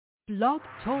Blog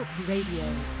Talk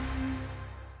Radio.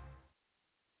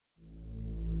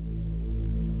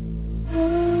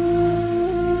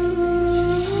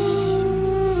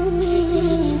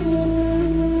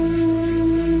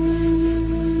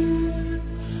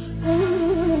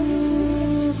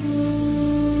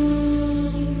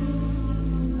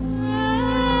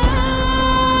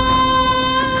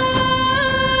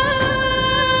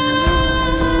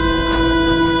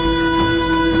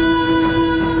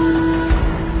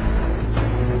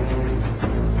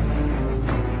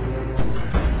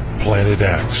 Planet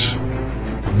X,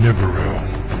 Nibiru,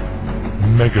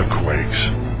 megaquakes,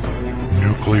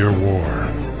 nuclear war,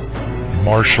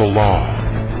 martial law,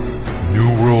 New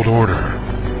World Order,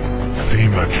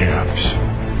 FEMA camps,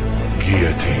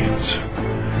 guillotines,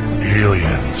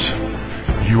 aliens,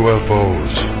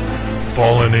 UFOs,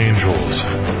 fallen angels,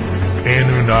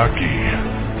 Anunnaki.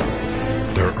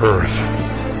 Their Earth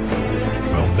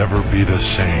will never be the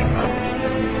same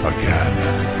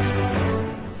again.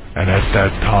 And at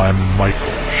that time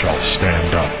Michael shall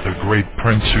stand up, the great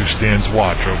prince who stands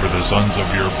watch over the sons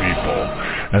of your people.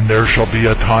 And there shall be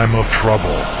a time of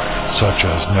trouble, such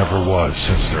as never was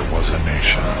since there was a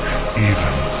nation,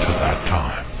 even to that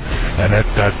time. And at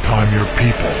that time your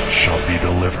people shall be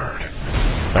delivered,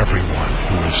 everyone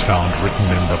who is found written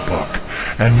in the book.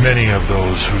 And many of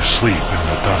those who sleep in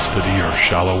the dust of the earth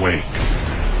shall awake,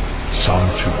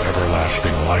 some to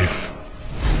everlasting life,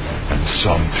 and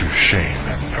some to shame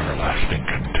and everlasting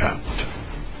contempt.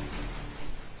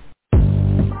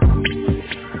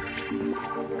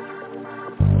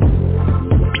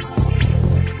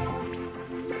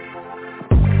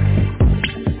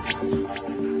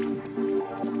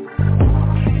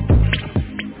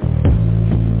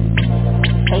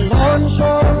 Alarms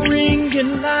are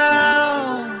ringing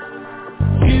now.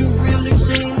 You really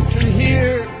seem to hear.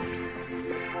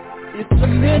 It's a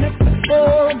minute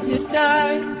before you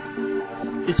die.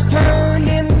 It's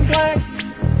turning black.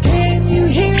 Can you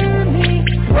hear me?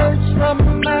 Words from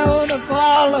Mount of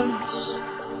Olives.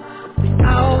 The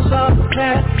owls of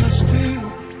Patmos too.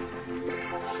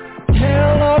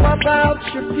 Tell all about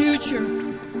your future.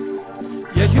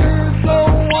 Yeah, you're the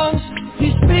ones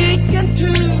he's speaking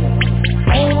to.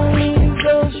 Only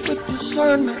those with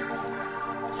discernment,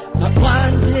 not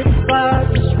blinded by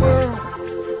this world,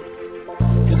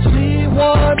 can see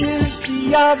what is the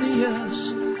obvious.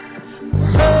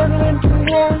 Hurtling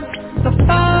toward the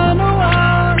final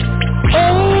hour.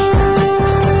 Oh,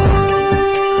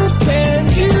 can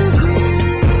you hear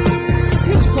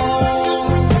his call?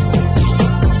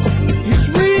 He's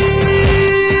reaching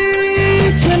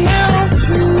out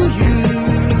to you.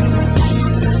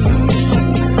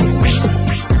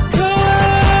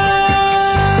 Come,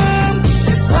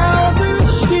 while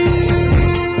there's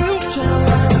still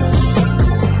time.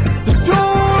 The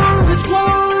door is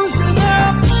closing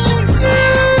up.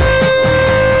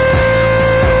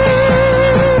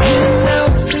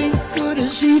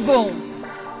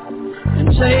 And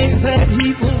say that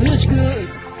evil is good.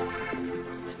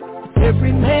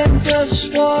 Every man does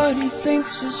what he thinks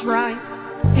is right.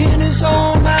 In his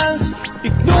own eyes,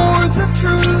 ignore the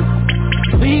truth.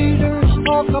 Leaders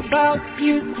talk about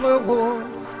nuclear war.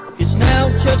 It's now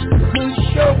just to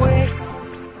push away.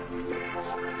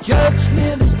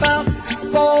 Judgment is about to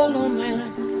fall on man.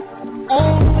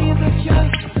 Only the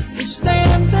just will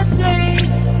stand the day.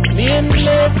 Men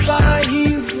led by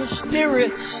evil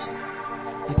spirits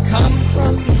come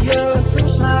from the other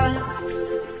side,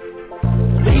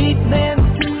 lead men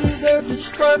to their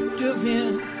destructive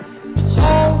end. It's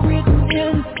all written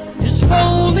in His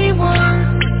holy word.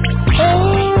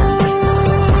 Oh,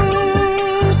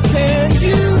 can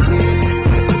you hear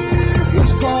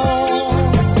His call?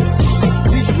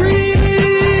 He's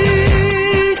reaching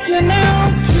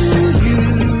out to you.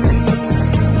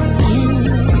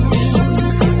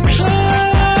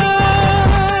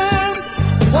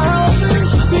 While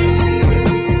there's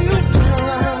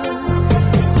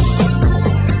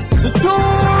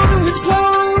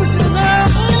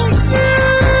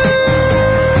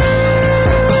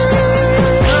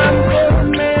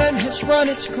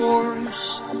its course,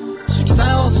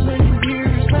 6,000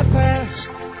 years have passed.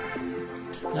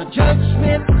 Now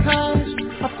judgment comes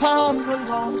upon the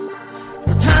lost.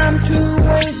 No time to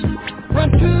waste, run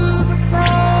to the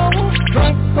cross.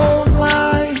 Drunk old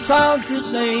lies of this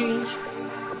age,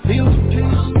 feel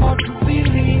too smart to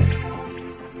believe.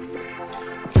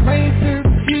 Trade their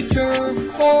future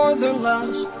for their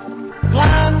lust.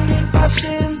 Blinded by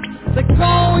sin, they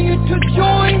call you to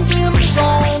join them.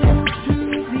 Fall into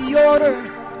the order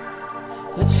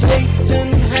that Satan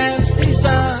has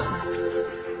designed.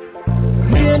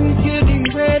 Men getting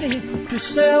ready to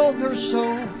sell their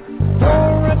soul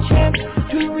for a chance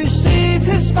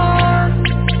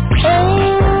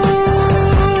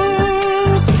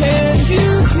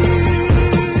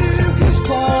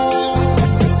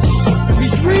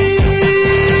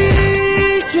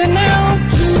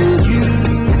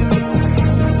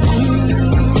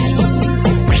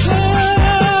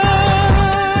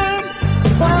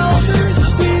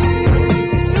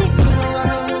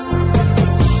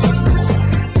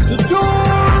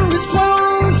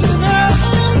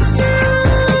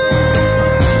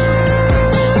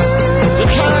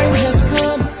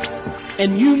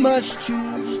and you must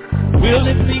choose. Will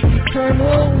it be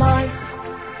eternal life,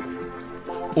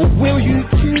 or will you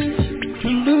choose to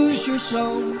lose your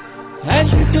soul as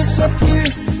you disappear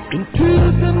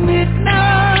into the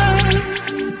midnight?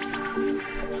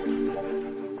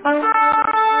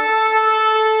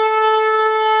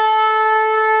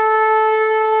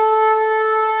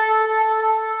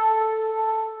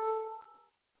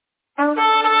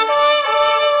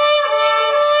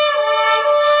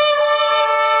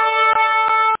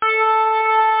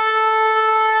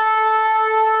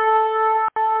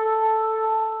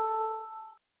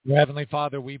 Heavenly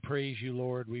Father, we praise you,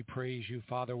 Lord. We praise you,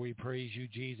 Father. We praise you,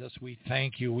 Jesus. We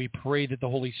thank you. We pray that the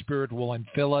Holy Spirit will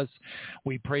infill us.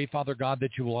 We pray, Father God,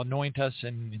 that you will anoint us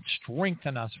and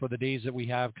strengthen us for the days that we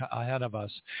have ahead of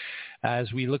us.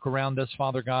 As we look around us,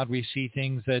 Father God, we see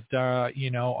things that,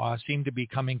 seem to be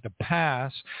coming to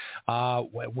pass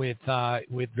with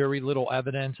very little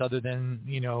evidence other than,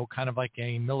 kind of like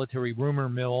a military rumor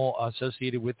mill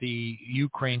associated with the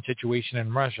Ukraine situation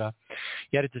in Russia.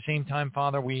 Yet at the same time,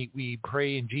 Father, we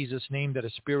pray in Jesus' name that a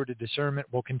spirit of discernment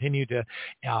will continue to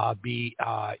be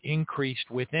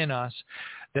increased within us,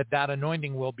 that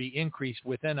anointing will be increased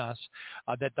within us,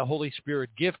 that the Holy Spirit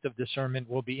gift of discernment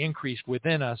will be increased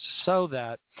within us, so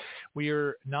that we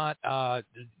are not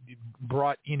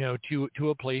brought, to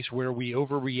a place where we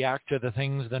overreact to the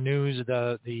things, the news,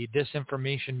 the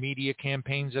disinformation media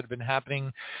campaigns that have been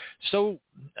happening so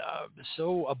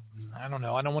I don't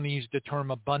know, I don't want to use the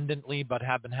term abundantly, but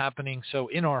have been happening so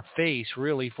in our face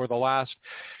really for the last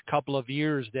couple of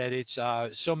years that it's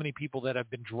so many people that have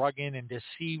been drug in and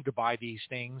deceived by these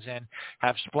things and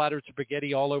have splattered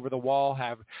spaghetti all over the wall,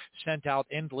 have sent out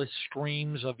endless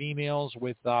streams of emails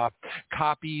with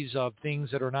copies of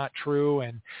things that are not true.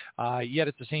 And yet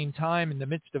at the same time, in the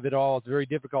midst of it all, it's very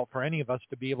difficult for any of us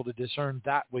to be able to discern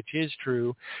that which is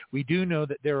true. We do know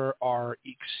that there are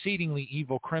exceedingly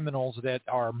evil criminals that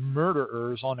are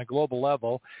murderers on a global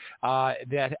level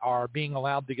that are being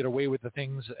allowed to get away with the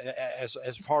things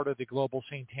as part of the global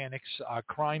satanic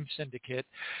crime syndicate.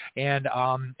 And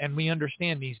we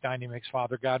understand these dynamics,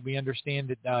 Father God. We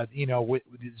understand that,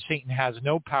 Satan has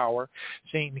no power.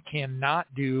 Satan cannot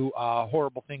do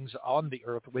horrible things on the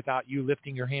earth without you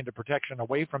lifting your hand of protection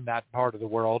away from that part of the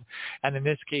world, and in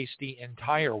this case, the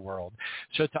entire world.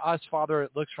 So to us, Father,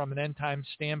 it looks from an end-time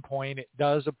standpoint, it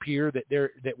does appear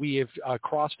that we have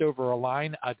crossed over a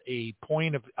line at a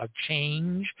point of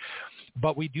change,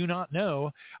 but we do not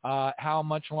know how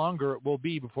much longer it will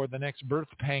be before the next birth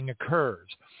pang occurs.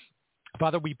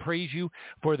 Father, we praise you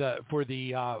for the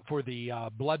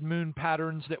blood moon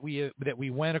patterns that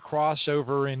we went across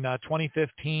over in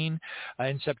 2015,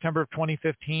 in September of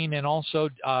 2015, and also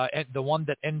the one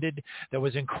that ended that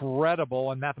was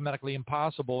incredible and mathematically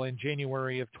impossible in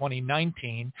January of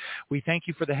 2019. We thank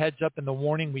you for the heads up and the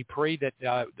warning. We pray that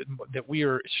we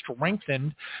are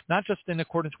strengthened, not just in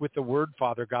accordance with the word,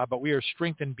 Father God, but we are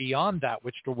strengthened beyond that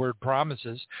which the word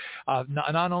promises,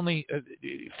 not only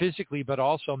physically but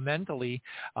also mentally.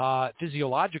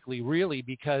 Physiologically, really,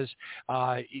 because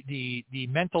the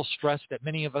mental stress that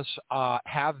many of us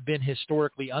have been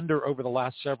historically under over the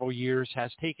last several years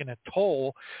has taken a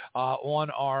toll on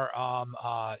our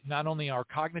not only our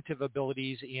cognitive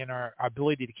abilities and our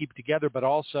ability to keep it together, but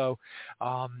also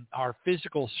our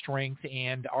physical strength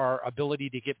and our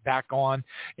ability to get back on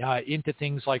into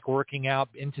things like working out,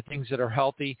 into things that are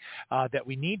healthy, that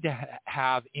we need to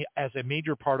have as a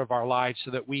major part of our lives,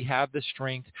 so that we have the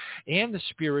strength and the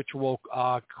spiritual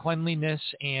cleanliness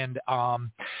and all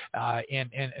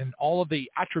of the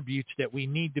attributes that we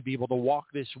need to be able to walk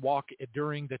this walk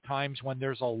during the times when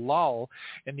there's a lull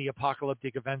in the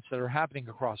apocalyptic events that are happening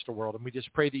across the world. And we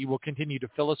just pray that you will continue to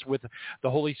fill us with the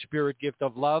Holy Spirit gift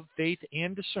of love, faith,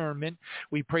 and discernment.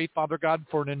 We pray, Father God,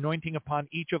 for an anointing upon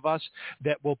each of us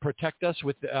that will protect us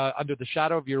with under the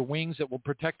shadow of your wings, that will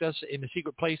protect us in the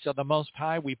secret place of the Most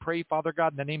High. We pray, Father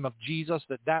God, in the name of Jesus,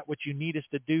 that which you need us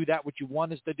to do, that which you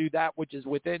want us to do, that which is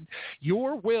within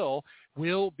your will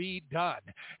be done.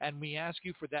 And we ask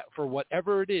you for that, for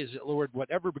whatever it is, Lord,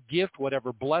 whatever gift,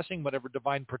 whatever blessing, whatever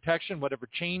divine protection, whatever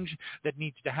change that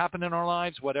needs to happen in our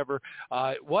lives, whatever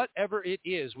it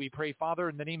is, we pray, Father,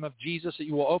 in the name of Jesus, that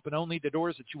you will open only the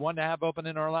doors that you want to have open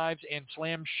in our lives and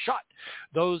slam shut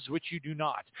those which you do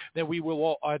not, that we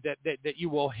will that you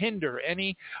will hinder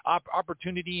any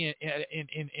opportunity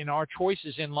in our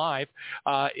choices in life,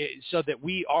 so that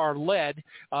we are led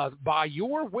by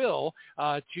your will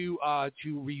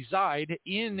to reside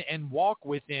in and walk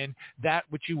within that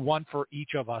which you want for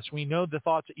each of us. We know the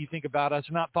thoughts that you think about us,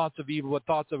 not thoughts of evil, but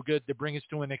thoughts of good, to bring us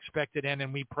to an expected end.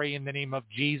 And we pray in the name of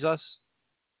Jesus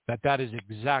that is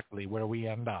exactly where we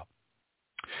end up.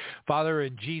 Father,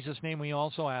 in Jesus' name, we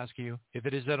also ask you, if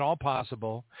it is at all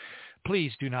possible,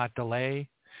 please do not delay.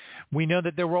 We know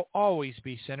that there will always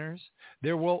be sinners.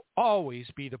 There will always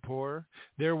be the poor.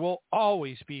 There will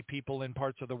always be people in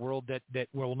parts of the world that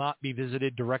will not be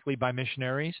visited directly by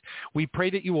missionaries. We pray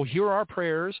that you will hear our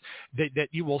prayers, that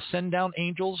you will send down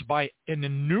angels by an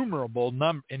innumerable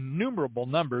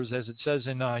numbers, as it says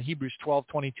in Hebrews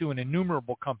 12:22, an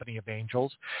innumerable company of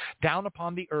angels, down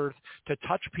upon the earth to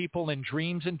touch people in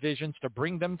dreams and visions, to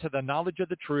bring them to the knowledge of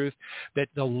the truth, that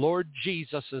the Lord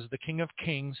Jesus is the King of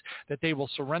Kings, that they will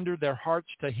surrender their hearts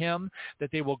to him,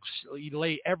 that they will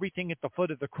lay everything at the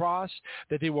foot of the cross,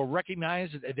 that they will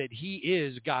recognize that he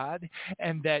is God,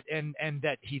 and that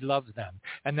he loves them,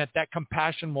 and that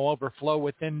compassion will overflow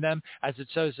within them, as it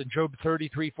says in Job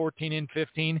 33:14 and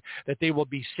 15, that they will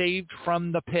be saved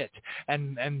from the pit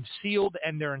and sealed,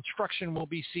 and their instruction will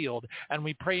be sealed. And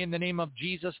we pray in the name of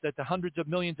Jesus that the hundreds of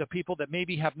millions of people that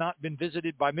maybe have not been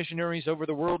visited by missionaries over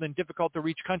the world in difficult to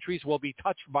reach countries will be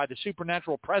touched by the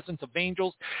supernatural presence of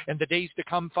angels in the days to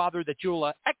come, Father, that you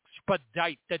will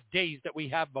expedite the days that we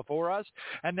have before us,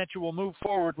 and that you will move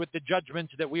forward with the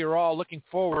judgments that we are all looking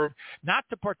forward not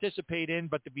to participate in,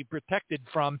 but to be protected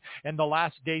from in the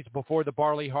last days before the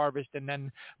barley harvest and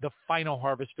then the final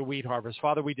harvest, the wheat harvest.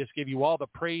 Father, we just give you all the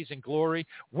praise and glory,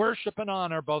 worship and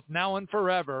honor, both now and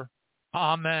forever.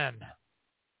 Amen.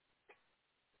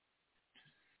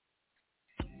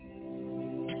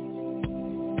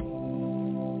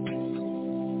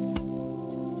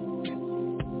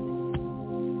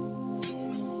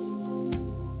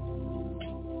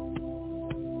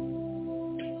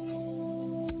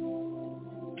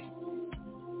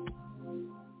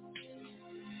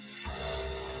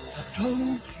 I told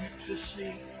you to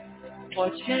sleep,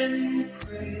 watch and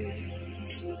pray,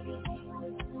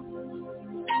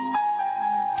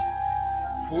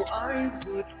 for I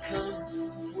would come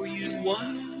for you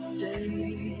one day.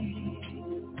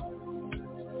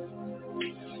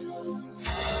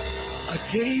 I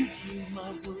gave you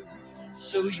my word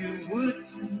so you would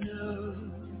know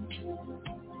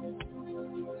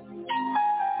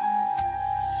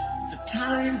the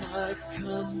time I'd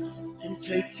come and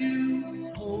take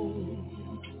you home.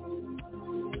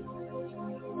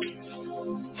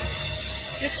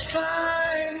 It's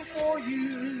time for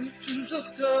you to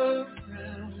look around.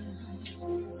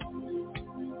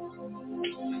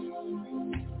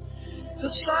 The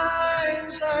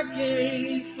signs I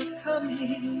gave were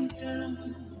coming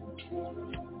down.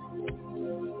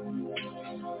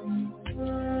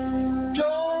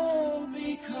 Don't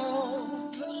be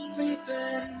caught asleep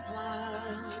and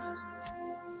blind.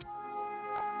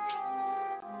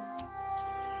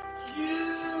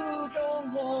 You don't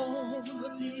want to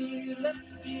be left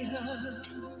behind.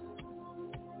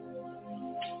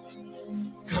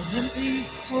 Come and be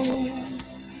home.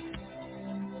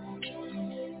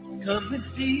 Come and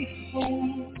be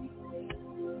home.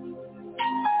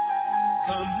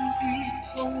 Come and be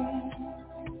home.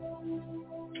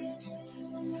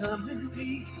 Come and be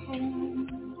home.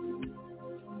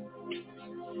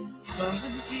 Come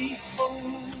and be home.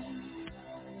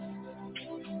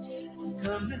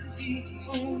 Come and be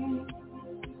home.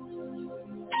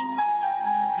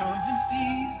 Come and be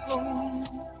home.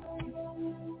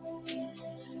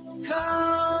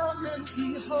 Come and be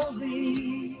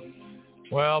holy.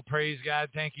 Well, praise God.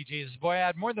 Thank you, Jesus. Boy, I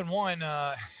had more than one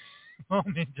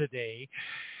moment today.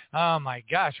 Oh, my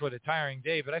gosh, what a tiring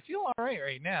day. But I feel all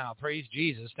right now. Praise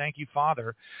Jesus. Thank you,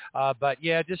 Father. But,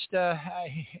 yeah, just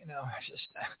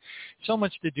so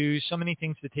much to do, so many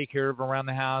things to take care of around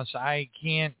the house. I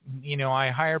can't, I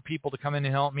hire people to come in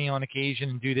and help me on occasion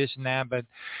and do this and that, but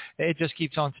it just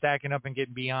keeps on stacking up and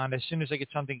getting beyond. As soon as I get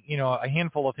something, a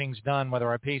handful of things done,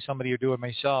 whether I pay somebody or do it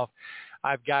myself,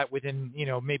 I've got within,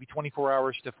 maybe 24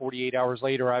 hours to 48 hours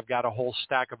later, I've got a whole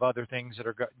stack of other things that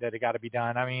have got to be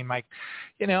done. I mean,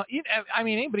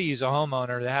 anybody who's a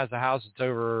homeowner that has a house that's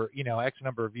over, X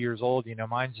number of years old,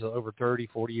 mine's over 30,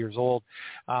 40 years old.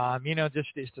 Just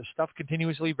the stuff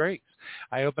continuously breaks.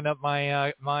 I open up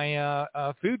my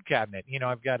food cabinet.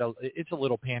 I've got it's a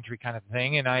little pantry kind of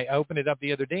thing, and I opened it up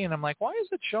the other day, and I'm like, why is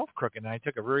the shelf crooked? And I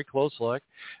took a very close look.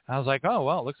 And I was like, oh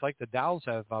well, it looks like the dowels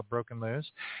have broken loose.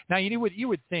 Now you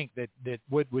would think that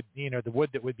wood would, the wood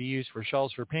that would be used for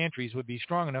shelves for pantries would be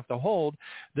strong enough to hold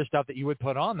the stuff that you would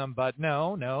put on them, but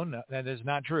no, that is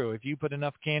not true. If you put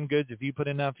enough canned goods, if you put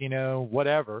enough,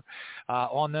 whatever,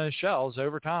 on those shelves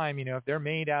over time, if they're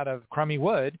made out of crummy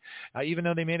wood, even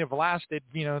though they may have lasted,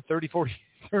 30,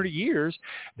 30 years,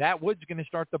 that wood's going to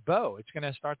start to bow. It's going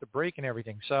to start to break and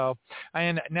everything. So,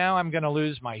 and now I'm going to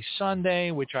lose my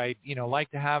Sunday, which I,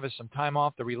 like to have as some time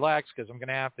off to relax, because I'm going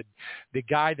to have the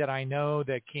guy that I know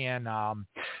that can,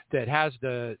 that has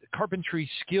the carpentry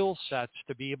skill sets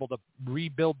to be able to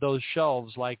rebuild those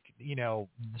shelves, like,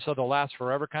 so they'll last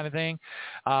forever kind of thing.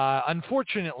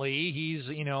 Unfortunately, he's,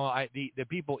 the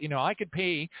people, I could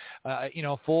pay,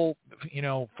 full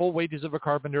wages of a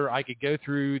carpenter. I could go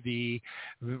through the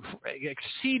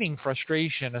exceeding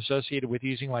frustration associated with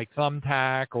using like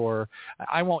Thumbtack, or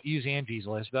I won't use Angie's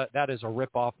List. That is a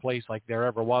rip-off place like there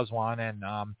ever was one. And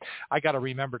I got to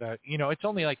remember to, it's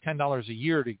only like $10 a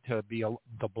year to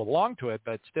belong to it,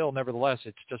 but still, nevertheless,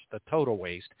 it's just a total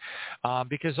waste,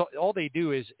 because all they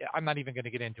do is, I'm not even going to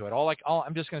get into it.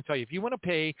 I'm just going to tell you, if you want to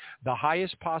pay the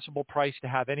highest possible price to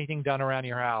have anything done around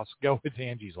your house, go with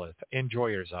Angie's List. Enjoy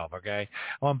yourself, okay?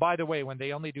 And by the way, when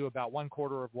they only do about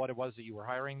 1/4 of what it was that you were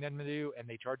hiring them to do, and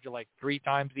they charge you like 3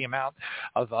 times the amount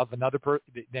of another person,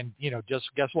 then, just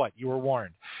guess what? You were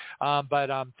warned. But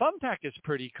Thumbtack is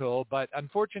pretty cool, but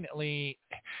unfortunately,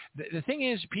 the thing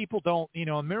is, people don't,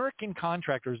 American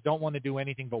contractors don't want to do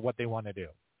anything but what they want to do.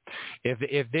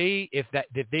 If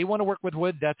they want to work with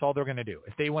wood, that's all they're going to do.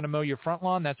 If they want to mow your front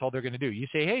lawn, that's all they're going to do. You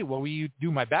say, hey, well, will you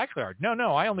do my backyard?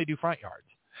 No, I only do front yards.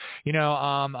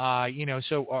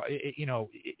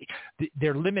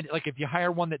 They're limited. Like if you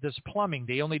hire one that does plumbing,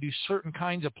 they only do certain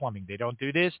kinds of plumbing. They don't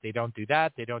do this. They don't do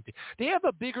that. They have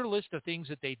a bigger list of things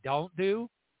that they don't do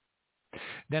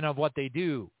than of what they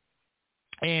do.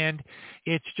 And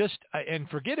it's just, and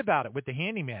forget about it with the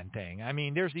handyman thing. I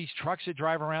mean, there's these trucks that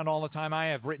drive around all the time. I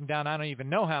have written down, I don't even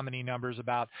know how many numbers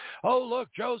about, oh,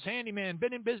 look, Joe's handyman,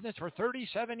 been in business for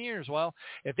 37 years. Well,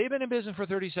 if they've been in business for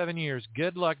 37 years,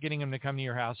 good luck getting them to come to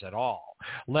your house at all,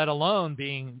 let alone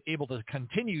being able to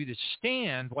continue to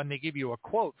stand when they give you a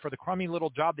quote for the crummy little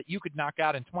job that you could knock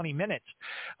out in 20 minutes.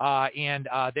 And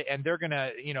they're going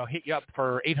to, hit you up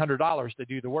for $800 to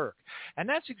do the work. And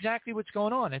that's exactly what's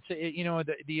going on. It's,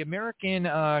 the American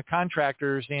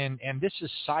contractors and this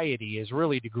society is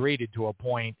really degraded to a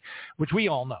point, which we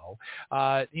all know.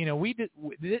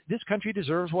 This country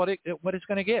deserves what it's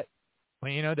going to get.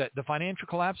 When the financial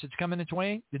collapse that's coming its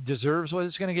way, it deserves what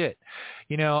it's going to get.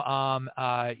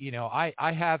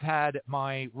 I have had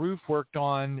my roof worked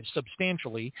on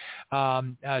substantially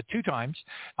 2 times.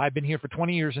 I've been here for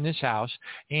 20 years in this house,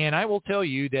 and I will tell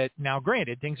you that now,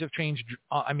 granted, things have changed.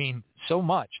 So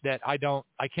much that I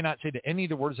cannot say that any of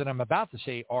the words that I'm about to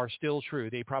say are still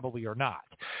true. They probably are not.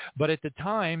 But at the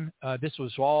time, this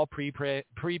was all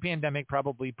pre-pandemic,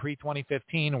 probably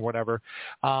pre-2015 or whatever,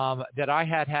 that I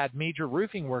had major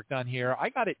roofing work done here. I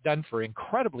got it done for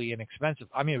incredibly inexpensive.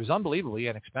 I mean, it was unbelievably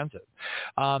inexpensive.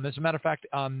 As a matter of fact,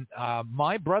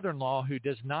 my brother-in-law, who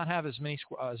does not have as much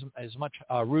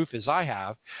roof as I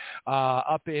have,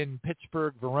 up in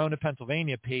Pittsburgh, Verona,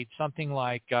 Pennsylvania, paid something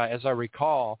like, as I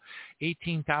recall,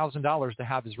 $18,000 to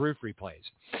have his roof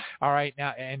replaced. All right, now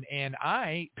and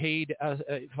I paid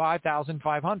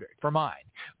 $5,500 for mine,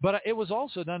 but it was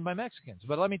also done by Mexicans.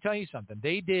 But let me tell you something: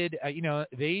 they did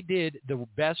the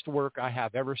best work I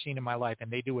have ever seen in my life,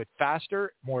 and they do it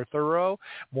faster, more thorough,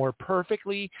 more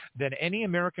perfectly than any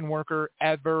American worker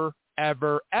ever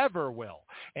will.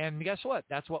 And guess what?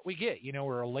 That's what we get.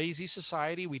 We're a lazy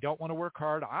society. We don't want to work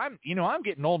hard. I'm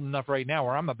getting old enough right now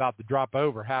where I'm about to drop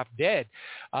over half dead,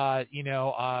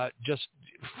 just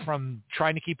from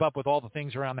trying to keep up with all the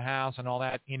things around the house and all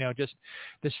that, just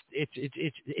this,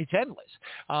 it's endless.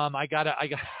 I got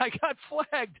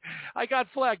flagged.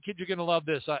 Kids, you're going to love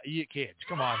this. You kids,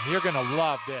 come on. You're going to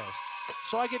love this.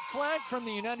 So I get flagged from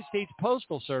the United States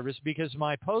Postal Service because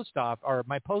my the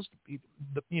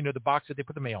box that they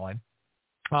put the mail in,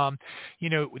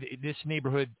 this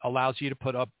neighborhood allows you to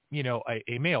put up,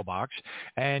 a mailbox,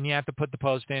 and you have to put the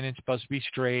post in. It's supposed to be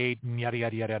straight and yada,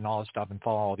 yada, yada, and all this stuff, and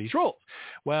follow all these rules.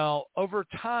 Well, over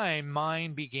time,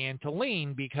 mine began to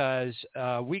lean because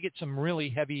we get some really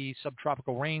heavy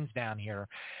subtropical rains down here.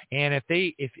 And if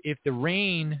the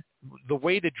rain, the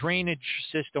way the drainage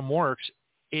system works,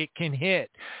 it can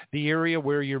hit the area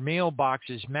where your mailbox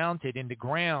is mounted in the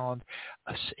ground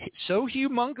so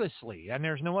humongously, and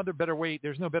there's no better way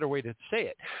to say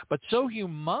it, but so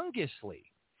humongously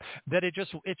that it's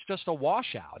just a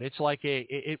washout. It's like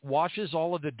it washes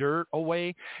all of the dirt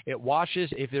away. It washes,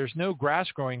 if there's no grass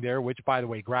growing there, which, by the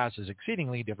way, grass is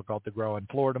exceedingly difficult to grow in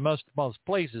Florida. Most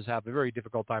places have a very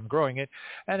difficult time growing it.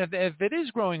 And if it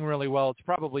is growing really well, it's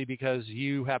probably because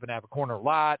you happen to have a corner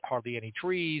lot, hardly any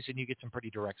trees, and you get some pretty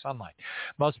direct sunlight.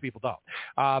 Most people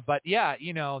don't. But yeah,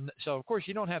 so of course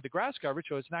you don't have the grass coverage,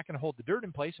 so it's not going to hold the dirt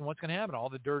in place. And what's going to happen? All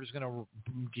the dirt is going to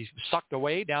be sucked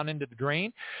away down into the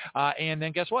drain. And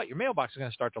then guess what? Your mailbox is going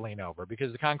to start to lean over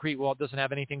because the concrete wall doesn't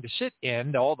have anything to sit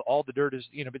in. All the dirt is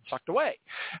been sucked away,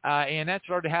 and that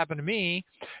started to happen to me.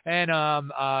 And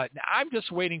I'm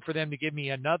just waiting for them to give me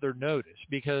another notice,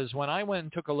 because when I went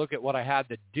and took a look at what I had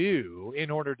to do in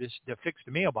order to fix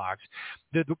the mailbox,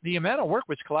 the amount of work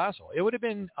was colossal. It would have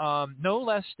been no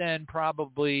less than,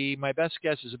 probably, my best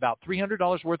guess is about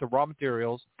 $300 worth of raw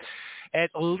materials, at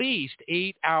least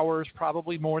 8 hours,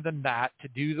 probably more than that, to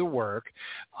do the work,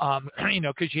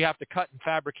 because you have to cut and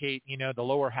fabricate, the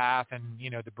lower half and,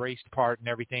 the braced part and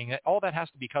everything. All that has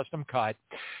to be custom cut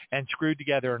and screwed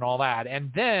together and all that.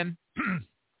 And then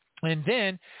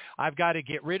I've got to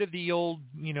get rid of the old,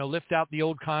 lift out the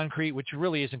old concrete, which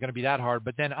really isn't going to be that hard.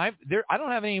 But then I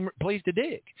don't have any place to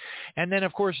dig. And then,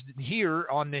 of course, here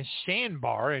on this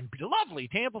sandbar in lovely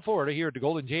Tampa, Florida, here at the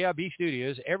Golden JIB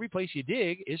Studios, every place you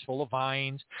dig is full of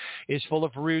vines, is full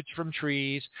of roots from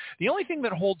trees. The only thing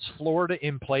that holds Florida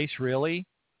in place, really,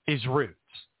 is roots.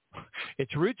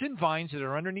 It's roots and vines that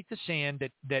are underneath the sand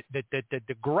that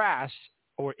the grass,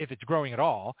 or if it's growing at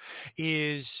all,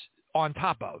 is on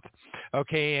top of.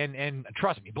 Okay. And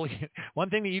trust me, believe me, one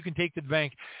thing that you can take to the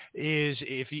bank is,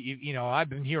 if I've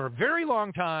been here a very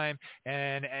long time,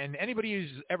 and anybody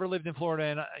who's ever lived in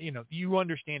Florida, and you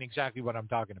understand exactly what I'm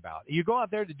talking about. You go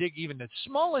out there to dig even the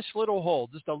smallest little hole,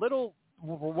 just a little,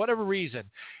 for whatever reason,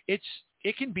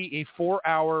 it can be a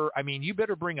 4-hour. You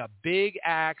better bring a big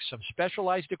axe, some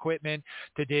specialized equipment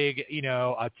to dig,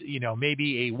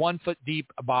 maybe a 1 foot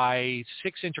deep by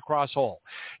 6 inch across hole.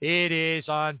 It is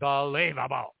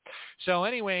unbelievable. So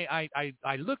anyway,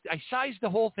 I looked, I sized the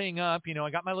whole thing up. I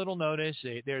got my little notice.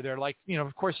 They're like,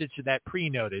 of course it's that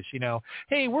pre-notice,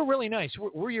 hey, we're really nice.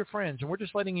 We're your friends, and we're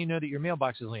just letting you know that your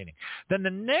mailbox is leaning. Then the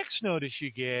next notice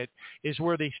you get is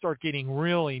where they start getting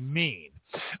really mean.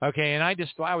 Okay. And I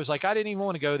was like, I didn't even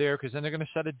want to go there, because then they're going to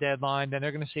set a deadline. Then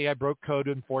they're going to say I broke code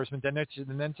enforcement. Then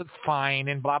it's a fine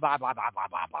and blah, blah, blah, blah, blah,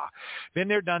 blah, blah. Been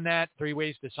there, done that, 3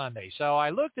 ways to Sunday. So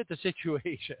I looked at the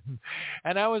situation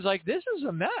and I was like, this is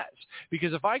a mess,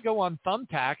 because if I go on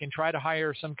Thumbtack and try to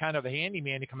hire some kind of a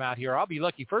handyman to come out here, I'll be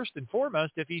lucky first and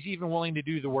foremost if he's even willing to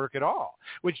do the work at all,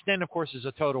 which then of course is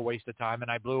a total waste of time.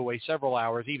 And I blew away several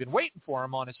hours even waiting for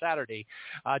him on a Saturday,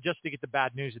 just to get the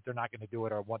bad news that they're not going to do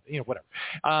it, or what, whatever.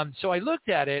 So I looked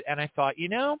at it and I thought,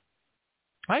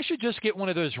 I should just get one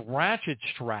of those ratchet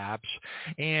straps,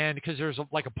 and because there's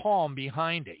like a palm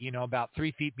behind it, about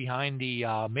 3 feet behind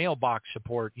the mailbox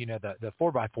support, the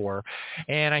 4x4.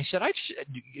 And I said, I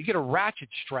should get a ratchet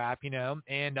strap,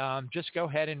 and just go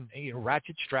ahead and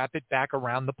ratchet strap it back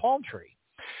around the palm tree.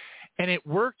 And it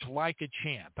worked like a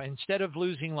champ. Instead of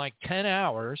losing like 10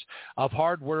 hours of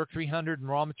hard work, 300 in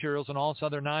raw materials and all this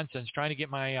other nonsense, trying to get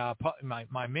my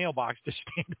my mailbox to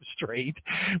stand straight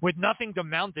with nothing to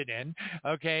mount it in,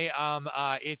 okay,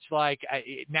 it's like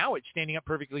now it's standing up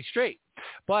perfectly straight.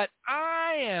 But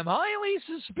I am highly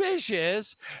suspicious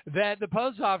that the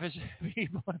post office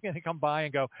people are going to come by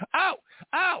and go, oh,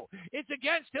 it's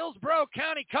against Hillsborough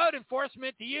County Code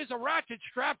Enforcement to use a ratchet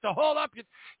strap to hold up,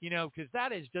 because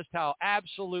that is just how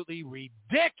absolutely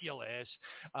ridiculous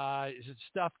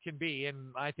stuff can be.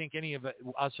 And I think any of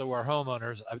us who are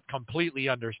homeowners completely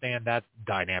understand that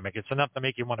dynamic. It's enough to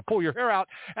make you want to pull your hair out.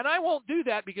 And I won't do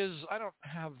that because I don't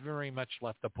have very much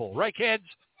left to pull. Right, kids?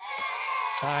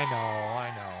 I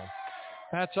know.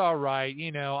 That's all right.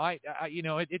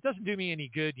 It doesn't do me any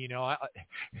good,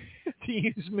 to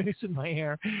use mousse in my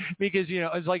hair, because,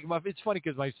 it's like, it's funny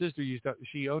because my sister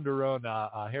she owned her own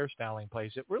hairstyling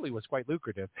place. It really was quite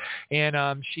lucrative.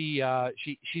 And she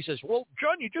says, well,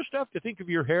 John, you just have to think of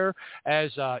your hair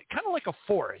as kind of like a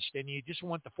forest, and you just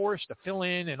want the forest to fill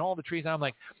in and all the trees. I'm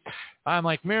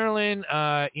like, Marilyn,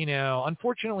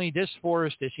 unfortunately this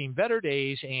forest has seen better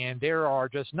days, and there are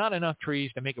just not enough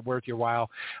trees to make it worth your while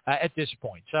at this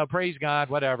point. So praise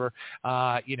God, whatever.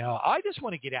 I just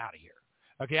want to get out of here.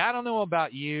 Okay. I don't know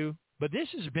about you, but this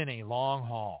has been a long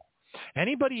haul.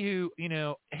 Anybody who,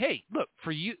 hey, look,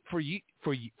 for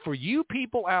you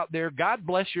people out there, God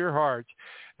bless your hearts,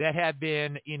 that have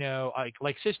been,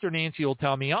 like Sister Nancy will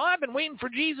tell me, I've been waiting for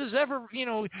Jesus ever,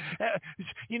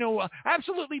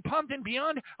 absolutely pumped and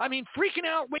beyond. I mean, freaking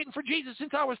out, waiting for Jesus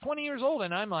since I was 20 years old.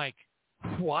 And I'm like,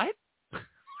 what?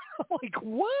 Like,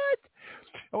 what?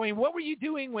 I mean, what were you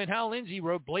doing when Hal Lindsey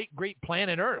wrote Great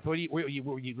Planet Earth? Were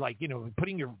you like,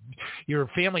 putting your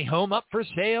family home up for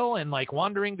sale and like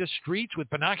wandering the streets with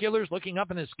binoculars looking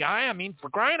up in the sky? I mean, for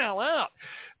crying out loud,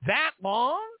 that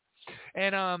long?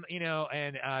 And,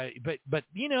 but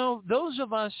those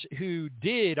of us who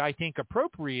did, I think,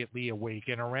 appropriately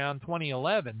awaken around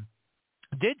 2011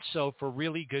 did so for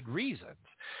really good reasons.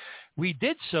 We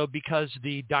did so because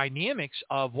the dynamics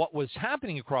of what was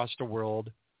happening across the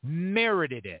world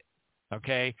merited it.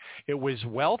 Okay. It was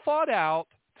well thought out.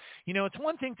 It's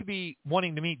one thing to be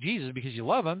wanting to meet Jesus because you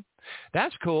love him.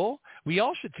 That's cool. We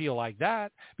all should feel like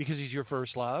that because he's your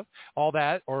first love, all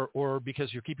that, or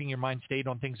because you're keeping your mind stayed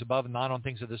on things above and not on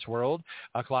things of this world.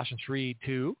 Colossians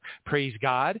 3:2, praise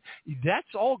God.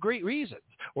 That's all great reasons.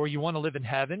 Or you want to live in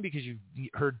heaven because you've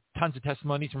heard tons of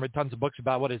testimonies and read tons of books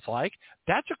about what it's like.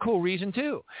 That's a cool reason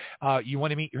too. You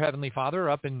want to meet your Heavenly Father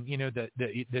up in,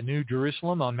 the New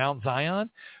Jerusalem on Mount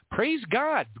Zion. Praise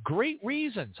God. Great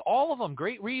reasons. All of them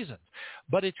great reasons.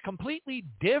 But it's completely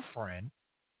different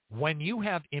when you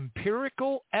have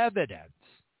empirical evidence,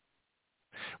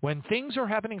 when things are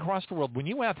happening across the world, when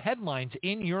you have headlines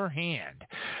in your hand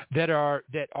that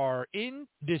are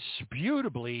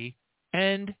indisputably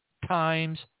end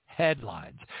times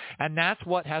headlines. And that's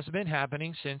what has been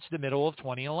happening since the middle of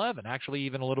 2011. Actually,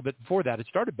 even a little bit before that. It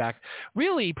started back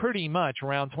really pretty much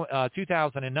around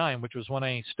 2009, which was when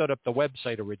I stood up the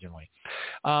website originally.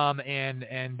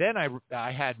 And then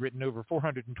I had written over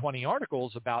 420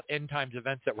 articles about end times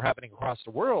events that were happening across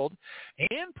the world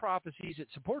and prophecies that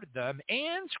supported them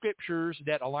and scriptures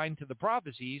that aligned to the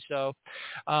prophecies. So,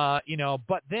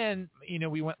 but then,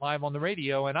 we went live on the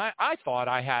radio, and I thought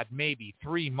I had maybe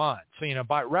 3 months,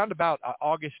 by around about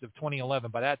August of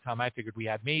 2011. By that time, I figured we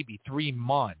had maybe 3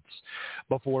 months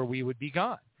before we would be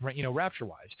gone,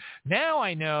 rapture-wise. Now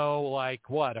I know, like,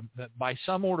 what, by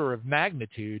some order of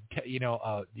magnitude,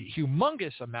 a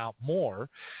humongous amount more,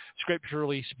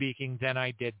 scripturally speaking, than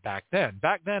I did back then.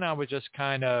 Back then, I was just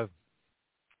kind of,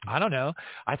 I don't know.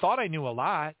 I thought I knew a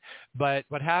lot, but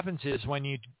what happens is when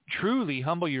you truly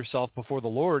humble yourself before the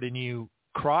Lord and you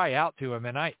cry out to him,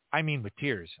 and I mean with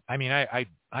tears. I mean,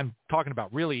 I'm talking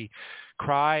about really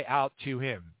cry out to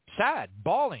him. Sad,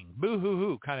 bawling,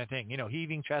 boo-hoo-hoo kind of thing,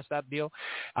 heaving chest, that deal.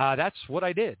 That's what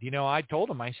I did. I told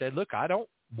him, I said, look, I don't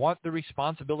want the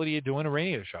responsibility of doing a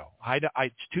radio show.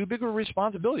 It's too big of a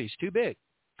responsibility. It's too big.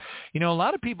 A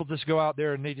lot of people just go out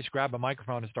there and they just grab a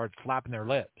microphone and start flapping their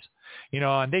lips,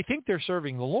 and they think they're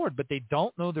serving the Lord, but they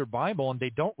don't know their Bible and they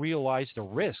don't realize the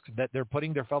risk that they're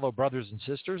putting their fellow brothers and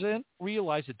sisters in,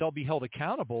 realize that they'll be held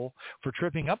accountable for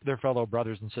tripping up their fellow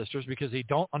brothers and sisters because they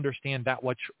don't understand that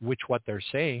what they're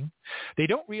saying. They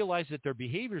don't realize that their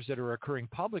behaviors that are occurring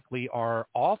publicly are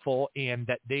awful and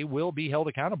that they will be held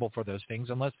accountable for those things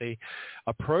unless they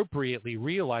appropriately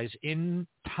realize in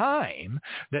time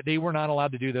that they were not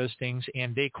allowed to do those things,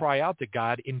 and they cry out to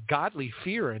God in godly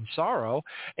fear and sorrow,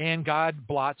 and God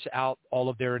blots out all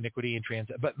of their iniquity and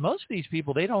transit. But most of these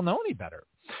people, they don't know any better.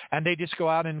 And they just go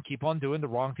out and keep on doing the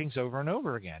wrong things over and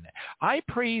over again. I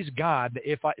praise God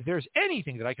if there's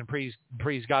anything that I can praise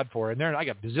God for, and I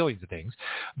got bazillions of things,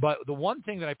 but the one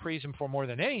thing that I praise him for more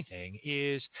than anything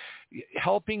is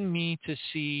helping me to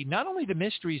see not only the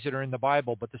mysteries that are in the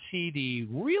Bible, but to see the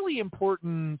really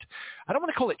important, I don't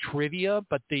want to call it trivia,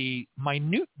 but the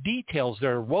minute details that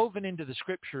are woven into the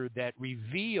scripture that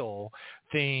reveal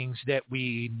things that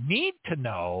we need to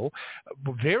know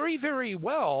very, very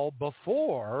well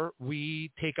before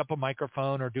we take up a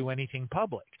microphone or do anything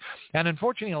public. And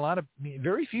unfortunately,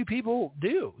 very few people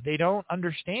do. They don't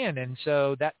understand. And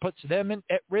so that puts them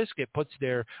at risk. It puts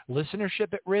their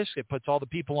listenership at risk. It puts all the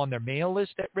people on their mail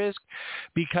list at risk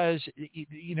because,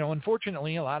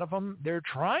 unfortunately, a lot of them, they're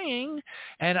trying.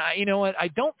 And I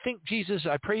don't think Jesus,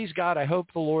 I praise God. I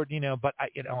hope the Lord, but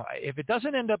if it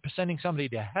doesn't end up sending somebody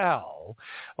to hell,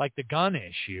 like the gun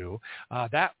issue,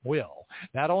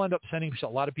 that'll end up sending a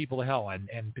lot of people to hell.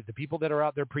 And the people that are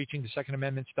out there preaching the Second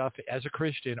Amendment stuff as a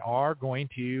Christian are going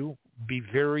to be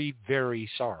very, very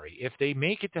sorry. If they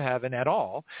make it to heaven at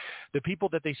all, the people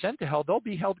that they sent to hell, they'll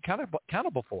be held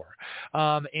accountable for.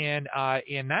 And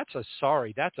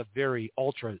that's a very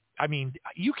ultra,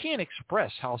 you can't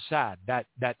express how sad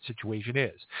that situation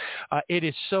is. It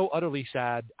is so utterly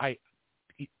sad.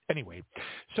 Anyway,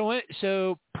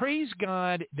 so praise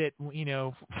God that,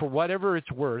 for whatever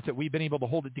it's worth, that we've been able to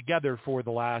hold it together for the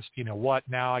last,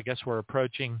 now I guess we're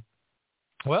approaching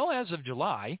Well, as of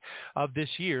July of this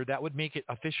year, that would make it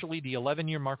officially the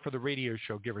 11-year mark for the radio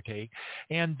show, give or take.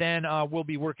 And then we'll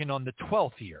be working on the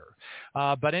 12th year.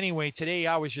 But anyway, today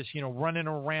I was just, running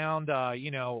around,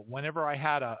 whenever I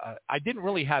had I didn't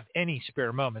really have any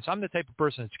spare moments. I'm the type of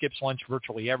person that skips lunch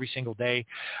virtually every single day.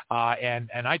 And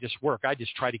I just work. I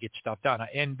just try to get stuff done.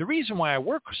 And the reason why I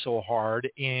work so hard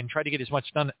and try to get as much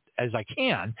done as I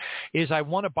can is I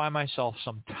want to buy myself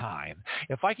some time.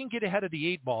 If I can get ahead of the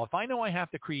 8 ball, if I know I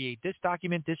have to create this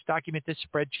document, this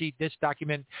spreadsheet, this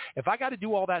document, if I got to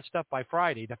do all that stuff by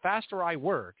Friday, the faster I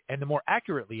work and the more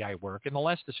accurately I work and the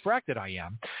less distracted I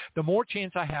am, the more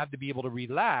chance I have to be able to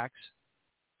relax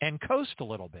and coast a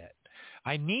little bit.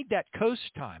 I need that coast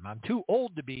time. I'm too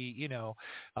old to be,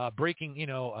 breaking,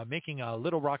 making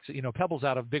little rocks, pebbles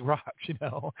out of big rocks,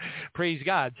 praise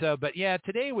God. So, but yeah,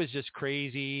 today was just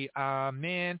crazy.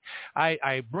 Man,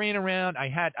 I ran around.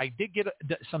 I did get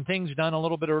some things done a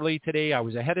little bit early today. I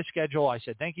was ahead of schedule. I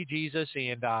said, thank you, Jesus.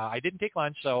 And I didn't take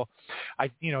lunch. So I,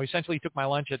 essentially took my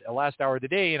lunch at the last hour of the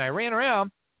day and I ran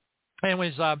around. And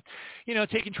was,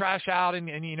 taking trash out and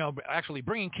actually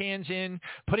bringing cans in,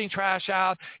 putting trash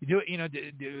out,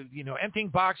 emptying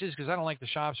boxes because I don't like to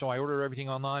shop, so I order everything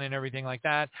online and everything like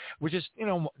that, which is,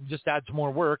 just adds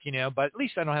more work, but at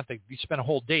least I don't have to spend a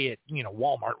whole day at,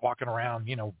 Walmart walking around,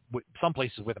 some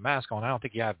places with a mask on. I don't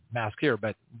think you have masks here,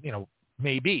 but,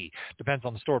 maybe. Depends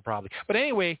on the store probably. But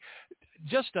anyway,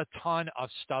 just a ton of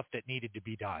stuff that needed to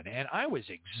be done. And I was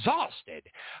exhausted.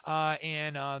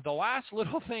 And the last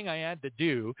little thing I had to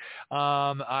do,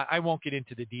 I won't get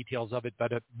into the details of it,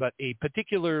 but a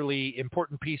particularly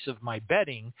important piece of my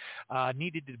bedding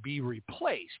needed to be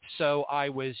replaced. So I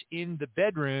was in the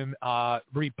bedroom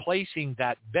replacing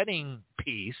that bedding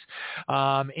piece.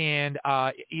 And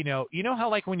you know how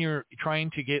like when you're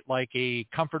trying to get like a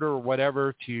comforter or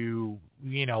whatever to,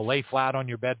 lay flat on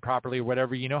your bed properly or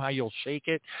whatever, how you'll shake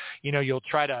it, you'll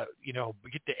try to,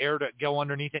 get the air to go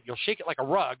underneath it. You'll shake it like a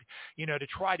rug, to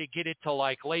try to get it to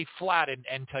like lay flat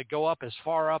and to go up as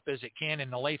far up as it can and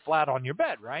to lay flat on your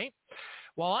bed. Right.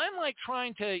 Well, I'm like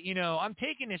trying to, I'm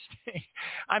taking this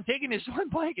one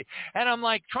blanket and I'm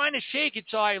like trying to shake it.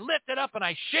 So I lift it up and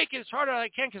I shake it as hard as I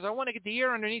can because I want to get the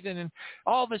air underneath it. And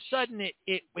all of a sudden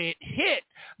it hit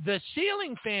the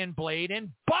ceiling fan blade and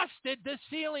busted the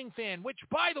ceiling fan, which,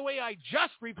 by the way, I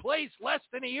just replaced less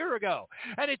than a year ago.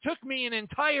 And it took me an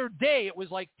entire day. It was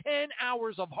like 10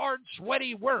 hours of hard,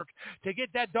 sweaty work to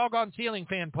get that doggone ceiling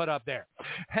fan put up there.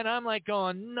 And I'm like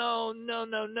going, no.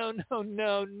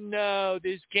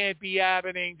 This can't be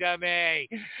happening to me.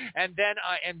 And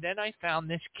then I found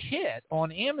this kit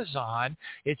on Amazon.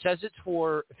 It says it's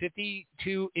for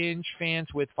 52-inch fans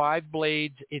with 5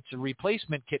 blades. It's a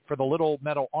replacement kit for the little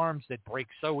metal arms that break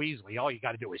so easily. All you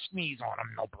got to do is sneeze on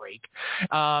them, they'll break.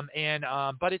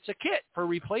 But it's a kit for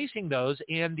replacing those,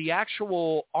 and the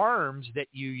actual arms that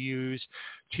you use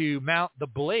to mount the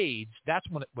blades, that's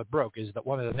what broke, is that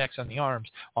one of the necks on the arms.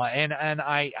 And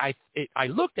I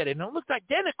looked at it, and it looked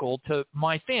identical to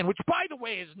my fan, which, by the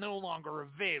way, is no longer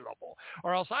available.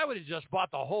 Or else I would have just bought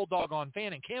the whole doggone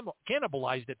fan and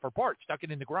cannibalized it for parts, stuck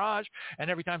it in the garage, and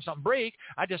every time something breaks,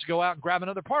 I just go out and grab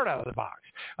another part out of the box.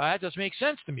 That just makes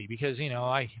sense to me because,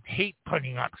 I hate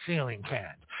putting up ceiling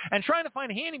fans. And trying to find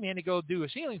a handyman to go do a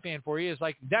ceiling fan for you is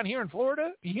like down here in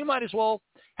Florida, you might as well,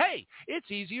 hey,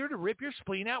 it's easier to rip your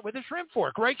spleen out with a shrimp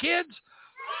fork, right, kids?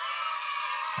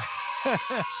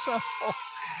 So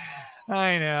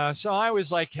I know. So I was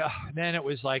like, then it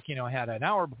was like, I had an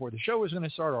hour before the show was going to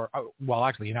start,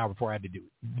 actually an hour before I had to do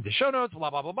the show notes, blah,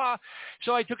 blah, blah, blah.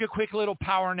 So I took a quick little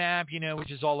power nap,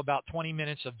 which is all about 20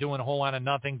 minutes of doing a whole lot of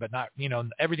nothing, but not,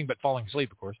 everything but falling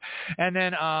asleep, of course. And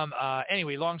then,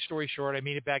 anyway, long story short, I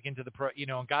made it back into the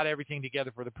and got everything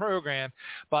together for the program.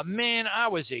 But man, I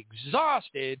was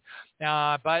exhausted.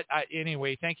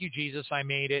 Anyway, thank you, Jesus. I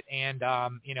made it. And,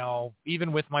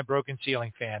 even with my broken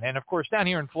ceiling fan. And of course, down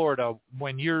here in Florida,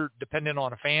 when you're dependent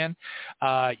on a fan,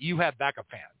 you have backup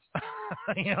fans.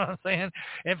 You know what I'm saying?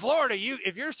 In Florida,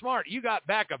 if you're smart, you got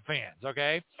backup fans,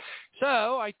 okay?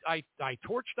 So I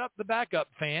torched up the backup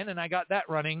fan, and I got that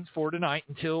running for tonight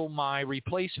until my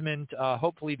replacement,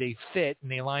 hopefully they fit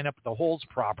and they line up the holes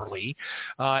properly.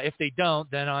 If they don't,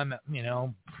 then I'm,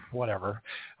 whatever.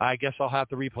 I guess I'll have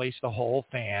to replace the whole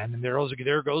fan, and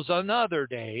there goes another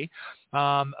day.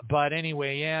 But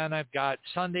anyway, yeah, and I've got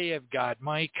Sunday, I've got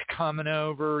Mike coming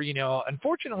over,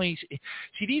 Unfortunately,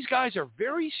 see, these guys are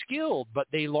very skilled build, but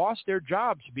they lost their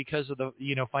jobs because of the,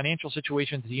 financial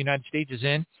situation that the United States is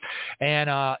in. And,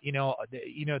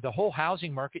 the whole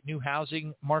housing market, new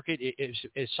housing market, is,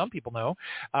 as some people know,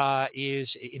 is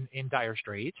in dire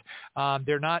straits.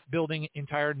 They're not building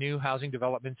entire new housing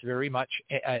developments very much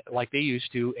like they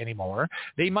used to anymore.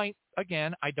 They might,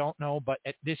 again, I don't know, but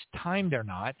at this time they're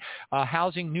not.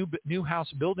 New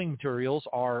house building materials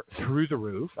are through the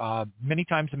roof, many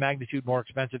times the magnitude more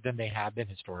expensive than they have been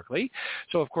historically.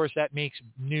 So, of course, that makes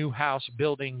new house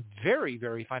building very,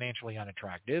 very financially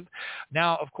unattractive.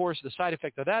 Now, of course, the side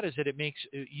effect of that is that it makes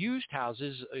used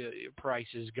houses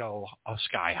prices go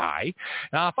sky high.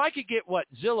 Now, if I could get what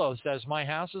Zillow says my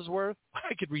house is worth,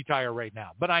 I could retire right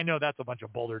now. But I know that's a bunch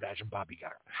of boulder dash and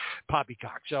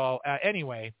poppycock. So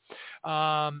anyway,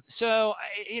 but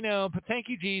thank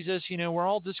you, Jesus. We're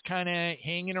all just kind of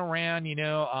hanging around.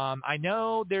 I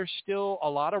know there's still a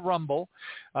lot of rumble,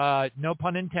 no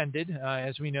pun intended.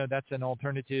 As we know, that's an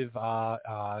alternative,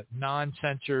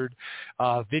 non-censored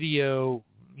video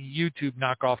YouTube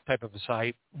knockoff type of a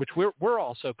site, which we're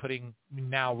also putting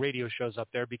now radio shows up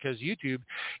there because YouTube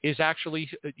is actually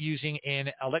using an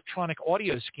electronic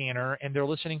audio scanner, and they're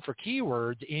listening for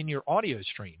keywords in your audio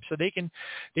stream. So they can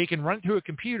run through a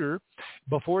computer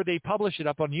before they publish it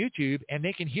up on YouTube, and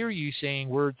they can hear you saying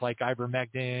words like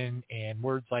ivermectin and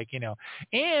words like,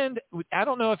 and I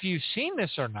don't know if you've seen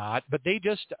this or not, but they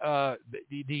just,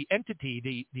 the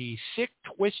entity, the sick,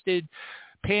 twisted,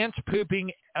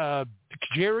 pants-pooping,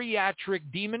 geriatric,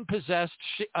 demon-possessed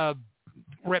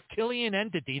reptilian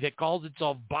entity that calls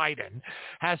itself Biden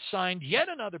has signed yet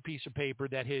another piece of paper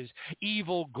that his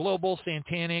evil, global,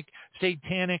 satanic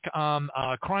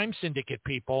crime syndicate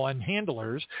people and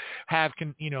handlers have,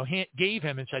 gave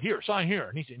him and said, "Here, sign here."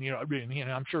 And he said,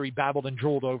 I'm sure he babbled and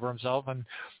drooled over himself and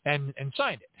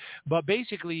signed it. But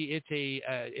basically, it's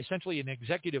essentially an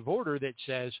executive order that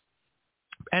says,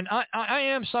 and I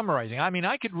am summarizing. I mean,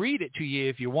 I could read it to you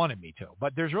if you wanted me to,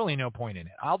 but there's really no point in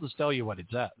it. I'll just tell you what it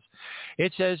says.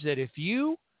 It says that if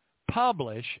you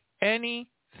publish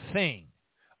anything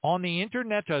on the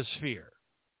internetosphere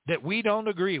that we don't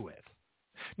agree with,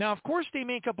 now, of course, they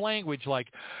make up language like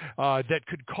that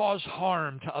could cause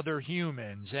harm to other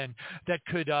humans and that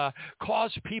could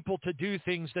cause people to do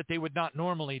things that they would not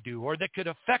normally do, or that could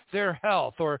affect their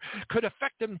health or could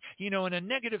affect them, in a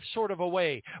negative sort of a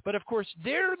way. But, of course,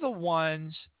 they're the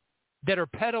ones that are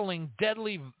peddling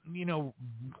deadly,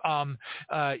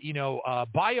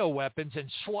 bioweapons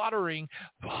and slaughtering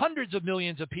hundreds of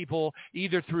millions of people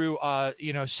either through,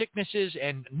 sicknesses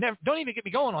and don't even get me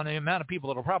going on the amount of people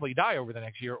that will probably die over the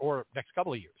next year or next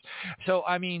couple of years. So,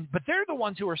 but they're the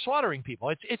ones who are slaughtering people.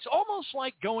 It's almost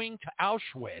like going to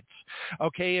Auschwitz,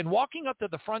 okay, and walking up to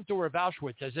the front door of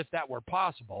Auschwitz as if that were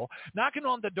possible, knocking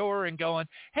on the door and going,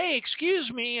 "Hey, excuse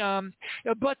me,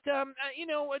 but do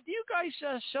you guys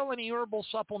sell any herbal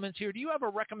supplements here? Do you have a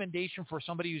recommendation for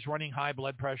somebody who's running high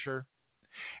blood pressure?"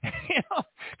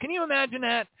 Can you imagine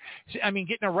that? I mean,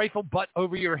 getting a rifle butt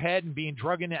over your head and being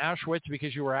drugged into Auschwitz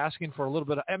because you were asking for a little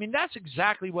bit of, that's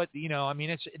exactly what,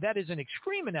 that is an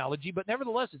extreme analogy, but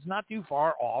nevertheless, it's not too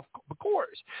far off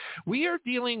course. We are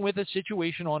dealing with a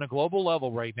situation on a global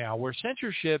level right now where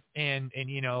censorship and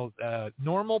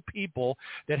normal people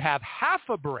that have half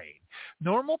a brain,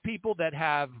 normal people that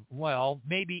have,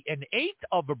 maybe an eighth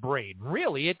of a brain,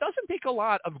 really, it doesn't take a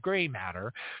lot of gray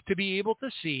matter to be able to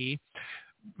see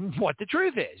what the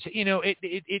truth is.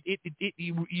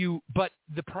 But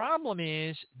the problem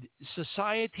is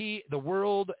society, the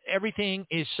world, everything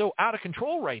is so out of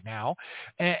control right now.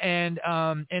 And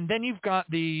then you've got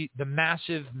the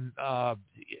massive, I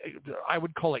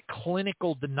would call it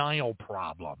clinical denial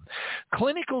problem.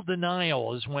 Clinical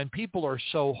denial is when people are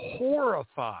so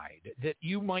horrified that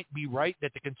you might be right,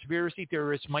 that the conspiracy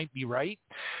theorists might be right.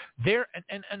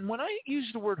 And when I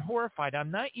use the word horrified,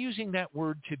 I'm not using that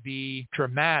word to be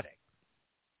dramatic.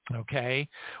 Okay.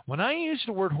 When I use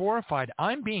the word horrified,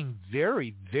 I'm being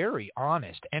very, very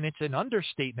honest, and it's an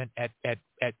understatement at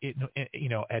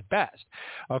best.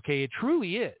 Okay. It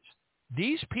truly is.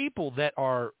 These people that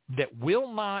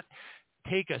will not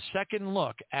take a second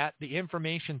look at the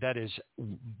information that is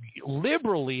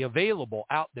liberally available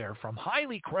out there from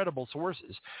highly credible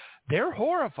sources, they're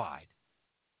horrified.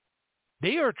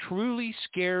 They are truly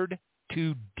scared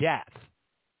to death.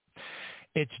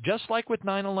 It's just like with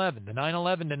 9/11. The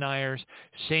 9/11 deniers,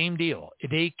 same deal.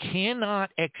 They cannot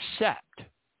accept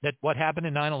that what happened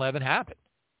in 9/11 happened.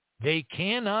 They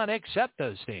cannot accept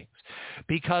those things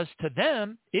because to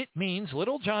them it means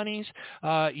little Johnny's,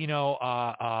 the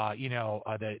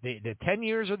 10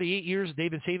 years or the 8 years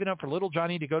they've been saving up for little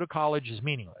Johnny to go to college is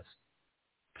meaningless.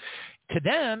 To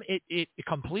them, it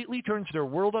completely turns their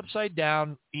world upside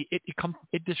down.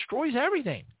 It destroys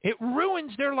everything. It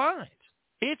ruins their lives.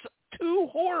 It's too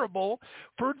horrible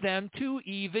for them to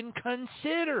even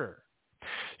consider.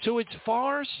 So it's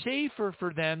far safer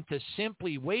for them to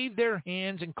simply wave their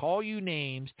hands and call you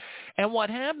names. And what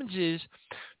happens is,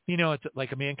 it's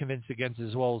like a man convinced against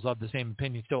as well as of the same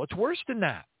opinion still. It's worse than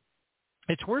that.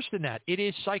 It's worse than that. It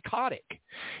is psychotic.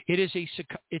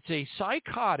 It's a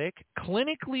psychotic,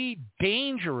 clinically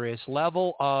dangerous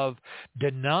level of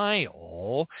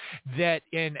denial that,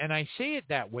 and I say it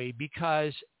that way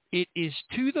because it is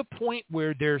to the point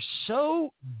where they're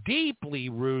so deeply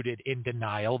rooted in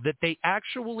denial that they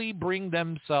actually bring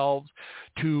themselves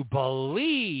to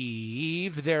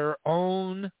believe their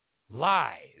own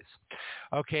lies.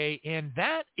 Okay, and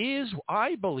that is,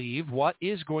 I believe, what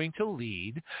is going to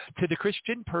lead to the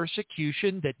Christian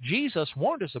persecution that Jesus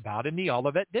warned us about in the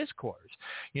Olivet Discourse,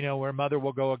 where mother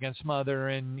will go against mother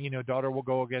and, daughter will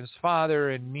go against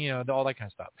father and, all that kind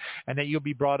of stuff. And that you'll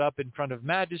be brought up in front of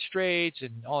magistrates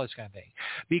and all this kind of thing.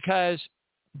 Because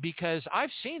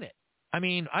I've seen it. I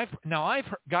mean, I've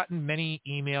gotten many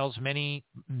emails, many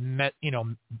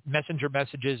messenger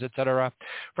messages, etc.,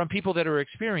 from people that are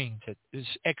experiencing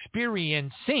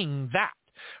that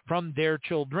from their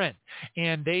children,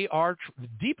 and they are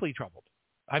deeply troubled.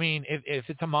 I mean, if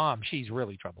it's a mom, she's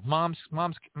really troubled. Mom's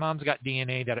got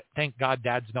DNA that thank God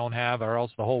dads don't have, or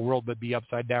else the whole world would be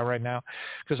upside down right now.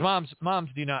 Because moms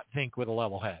do not think with a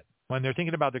level head. When they're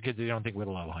thinking about their kids, they don't think with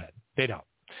a level head. They don't.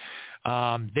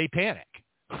 They panic.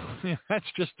 That's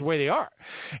just the way they are.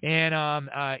 And,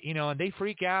 and they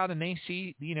freak out and they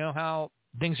see, how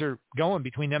things are going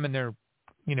between them and their,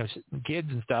 kids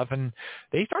and stuff. And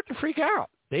they start to freak out.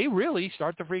 They really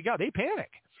start to freak out. They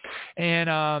panic. And,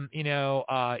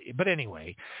 but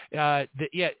anyway,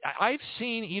 I've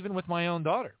seen even with my own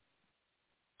daughter,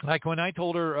 like when I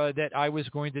told her that I was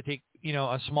going to take,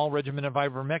 a small regimen of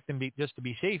ivermectin just to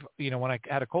be safe, when I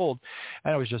had a cold,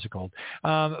 and it was just a cold.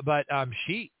 But I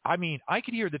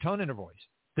could hear the tone in her voice.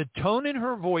 The tone in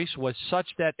her voice was such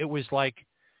that it was like,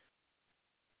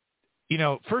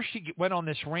 first she went on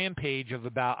this rampage of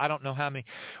about, I don't know how many,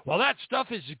 well, that stuff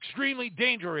is extremely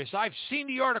dangerous. I've seen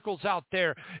the articles out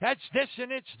there. That's this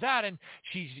and it's that. And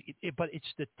but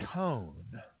it's the tone.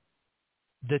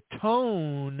 The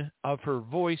tone of her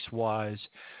voice was,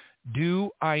 do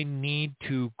I need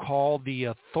to call the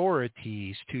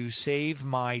authorities to save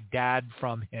my dad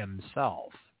from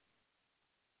himself?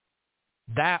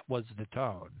 That was the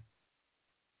tone.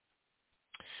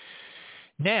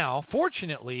 Now,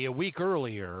 fortunately, a week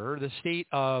earlier, the state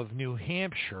of New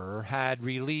Hampshire had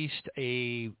released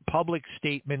a public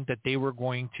statement that they were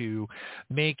going to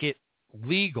make it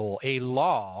legal, a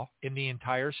law in the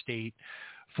entire state,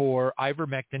 for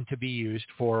ivermectin to be used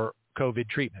for COVID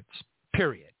treatments,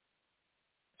 period,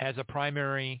 as a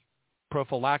primary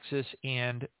prophylaxis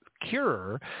and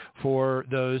cure for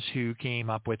those who came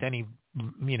up with any,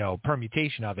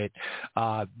 permutation of it,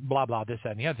 blah, blah, this,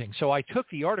 that, and the other thing. So I took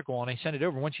the article and I sent it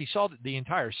over. When she saw that the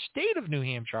entire state of New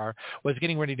Hampshire was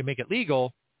getting ready to make it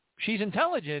legal, she's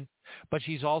intelligent, but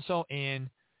she's also in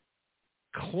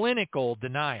clinical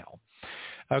denial.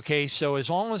 Okay, so as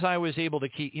long as I was able to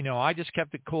keep, I just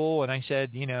kept it cool and I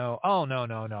said, oh,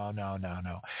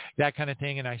 no, that kind of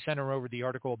thing. And I sent her over the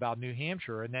article about New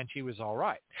Hampshire and then she was all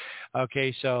right.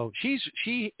 Okay, so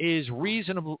she is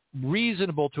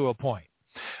reasonable to a point.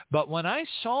 But when I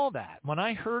saw that, when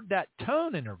I heard that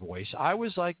tone in her voice, I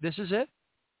was like, this is it.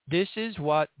 This is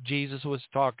what Jesus was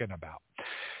talking about.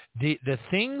 The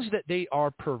things that they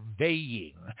are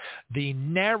purveying, the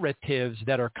narratives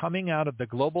that are coming out of the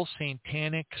global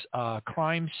satanic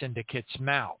crime syndicate's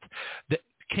mouth.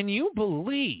 Can you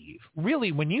believe,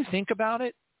 really, when you think about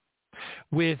it,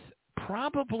 with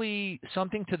probably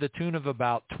something to the tune of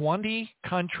about 20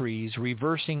 countries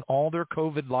reversing all their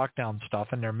COVID lockdown stuff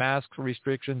and their mask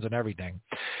restrictions and everything.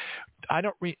 I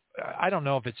don't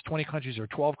know if it's 20 countries or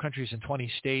 12 countries in 20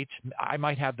 states. I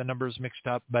might have the numbers mixed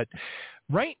up, but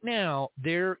right now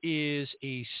there is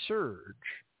a surge,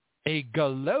 a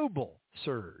global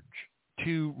surge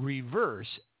to reverse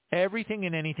everything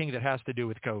and anything that has to do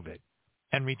with COVID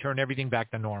and return everything back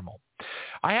to normal.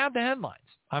 I have the headlines.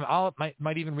 I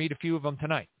might even read a few of them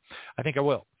tonight. I think I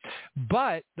will.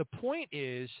 But the point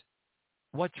is,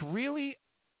 what's really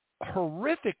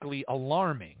horrifically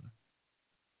alarming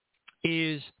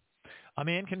is a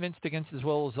man convinced against as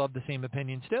well as of the same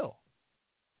opinion still.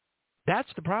 That's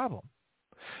the problem.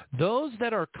 Those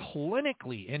that are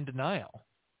clinically in denial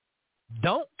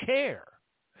don't care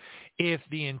if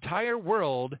the entire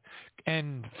world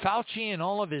and Fauci and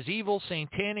all of his evil,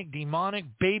 satanic, demonic,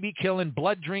 baby-killing,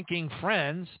 blood-drinking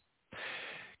friends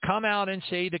come out and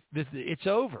say that it's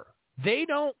over. They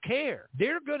don't care.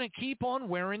 They're going to keep on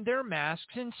wearing their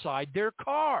masks inside their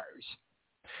cars.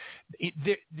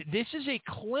 This is a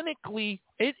clinically,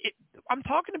 I'm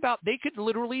talking about they could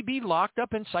literally be locked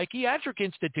up in psychiatric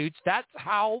institutes. That's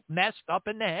how messed up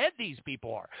in the head these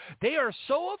people are. They are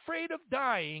so afraid of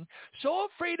dying, so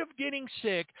afraid of getting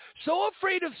sick, so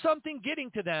afraid of something getting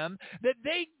to them that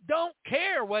they don't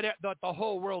care what the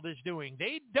whole world is doing.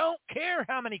 They don't care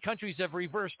how many countries have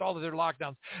reversed all of their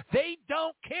lockdowns. They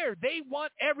don't care. They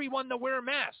want everyone to wear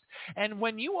masks. And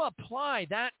when you apply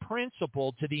that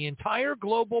principle to the entire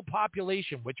global population,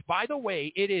 which, by the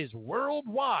way, it is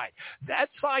worldwide. That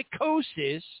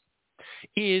psychosis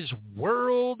is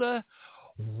worldwide.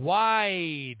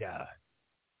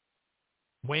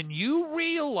 When you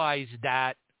realize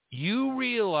that, you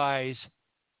realize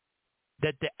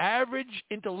that the average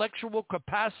intellectual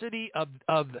capacity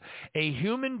of a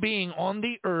human being on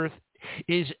the earth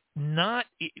is not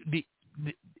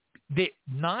they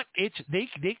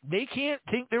can't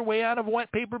think their way out of a wet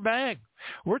paper bag.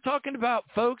 We're talking about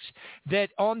folks that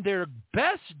on their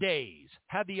best days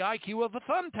have the IQ of a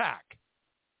thumbtack.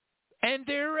 And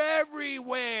they're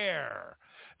everywhere.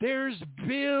 There's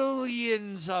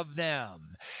billions of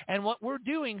them. And what we're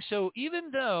doing, so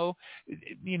even though,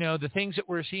 the things that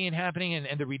we're seeing happening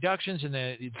and the reductions and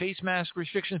the face mask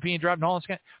restrictions being dropped and all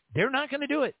this they're not going to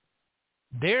do it.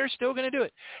 They're still going to do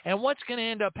it. And what's going to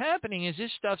end up happening is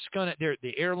this stuff's going to,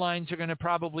 the airlines are going to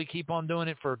probably keep on doing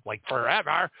it for like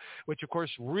forever, which of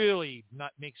course really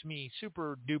makes me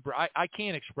super duper. I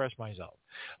can't express myself.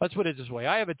 Let's put it this way.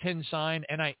 I have a tin sign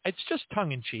and it's just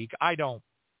tongue in cheek.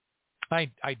 Of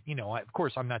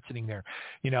course, I'm not sitting there,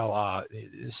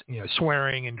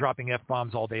 swearing and dropping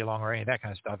F-bombs all day long or any of that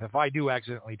kind of stuff. If I do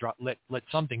accidentally let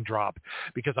something drop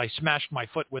because I smashed my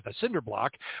foot with a cinder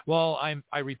block, well,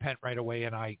 I repent right away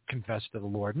and I confess to the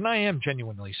Lord. And I am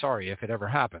genuinely sorry if it ever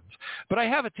happens. But I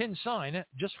have a tin sign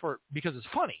because it's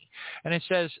funny. And it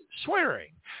says,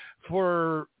 swearing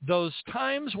for those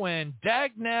times when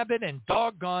dagnabbit and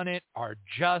doggone it are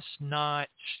just not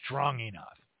strong enough.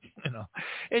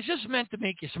 It's just meant to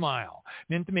make you smile,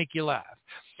 meant to make you laugh.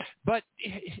 But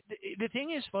the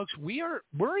thing is, folks,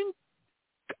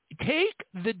 take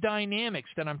the dynamics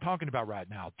that I'm talking about right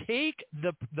now. Take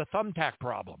the thumbtack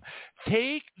problem.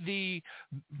 Take the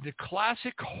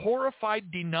classic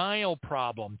horrified denial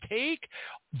problem. Take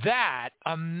that.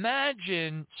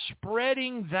 Imagine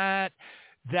spreading that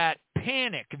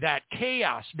panic, that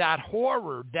chaos, that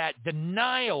horror, that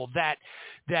denial, that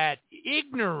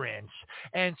ignorance,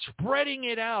 and spreading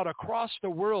it out across the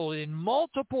world in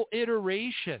multiple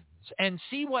iterations and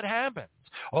see what happens.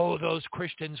 Oh, those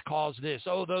Christians cause this.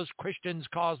 Oh, those Christians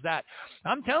cause that.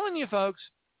 I'm telling you, folks.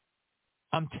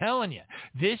 I'm telling you,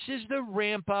 this is the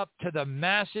ramp up to the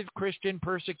massive Christian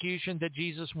persecution that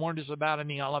Jesus warned us about in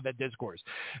the Olivet Discourse.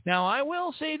 Now, I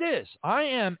will say this. I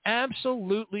am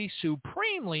absolutely,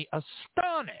 supremely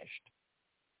astonished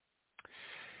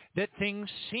that things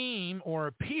seem or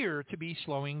appear to be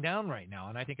slowing down right now.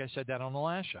 And I think I said that on the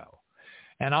last show.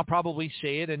 And I'll probably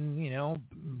say it and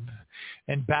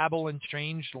babble and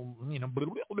strange,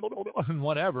 and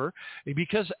whatever,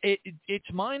 because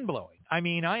it's mind-blowing. I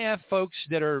mean, I have folks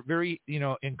that are very,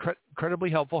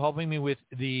 incredibly helpful, helping me with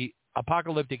the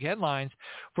apocalyptic headlines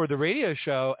for the radio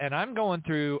show, and I'm going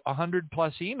through 100+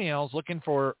 emails looking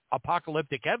for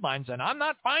apocalyptic headlines, and I'm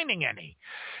not finding any.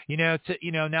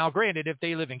 Now granted, if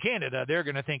they live in Canada, they're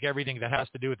going to think everything that has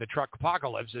to do with the truck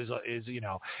apocalypse is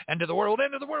end of the world,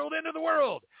 end of the world, end of the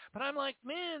world. But I'm like,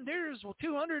 man, there's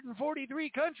 243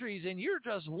 countries, and you're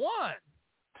just one.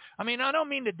 I mean, I don't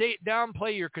mean to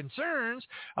downplay your concerns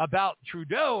about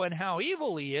Trudeau and how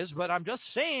evil he is, but I'm just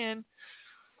saying,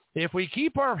 if we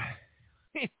keep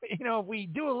if we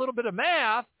do a little bit of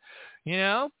math,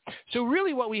 so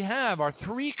really what we have are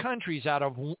 3 countries out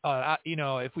of,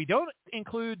 if we don't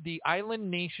include the island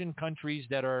nation countries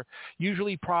that are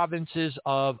usually provinces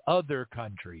of other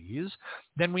countries,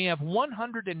 then we have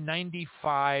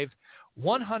 195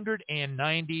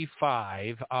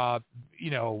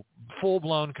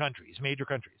 full-blown countries, major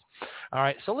countries. All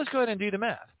right, so let's go ahead and do the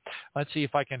math. Let's see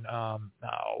if I can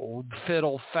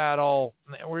fiddle-faddle.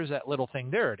 Where's that little thing?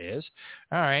 There it is.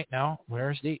 All right, now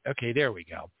okay, there we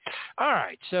go. All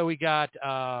right, so we got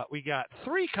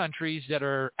 3 countries that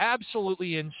are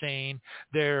absolutely insane.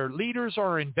 Their leaders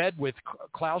are in bed with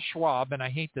Klaus Schwab, and I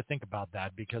hate to think about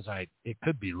that because it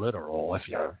could be literal if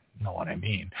you know what I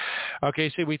mean.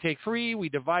 Okay, so we take 3, we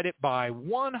divide it by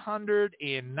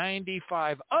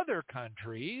 195 other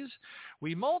countries.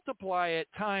 We multiply it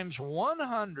times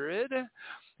 100,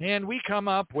 and we come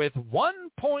up with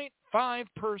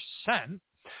 1.5%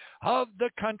 of the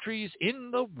countries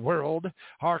in the world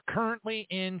are currently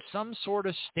in some sort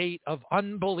of state of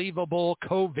unbelievable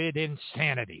COVID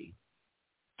insanity.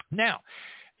 Now,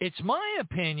 it's my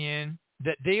opinion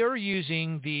that they are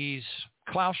using these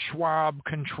Klaus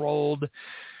Schwab-controlled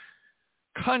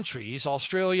countries,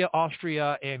 Australia,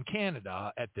 Austria, and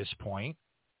Canada at this point,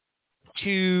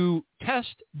 to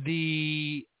test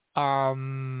the,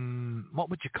 what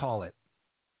would you call it?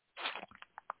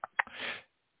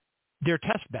 Their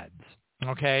test beds,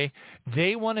 okay?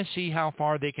 They want to see how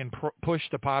far they can push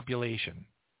the population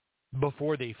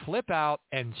before they flip out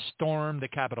and storm the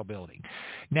Capitol building.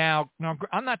 Now,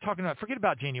 I'm not talking about, forget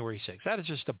about January 6th. That is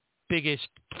just the biggest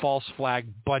false flag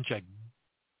bunch of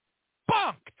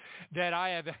bunk that I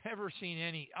have ever seen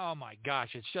any. Oh my gosh,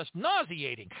 it's just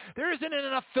nauseating. There isn't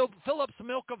enough Phillips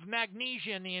milk of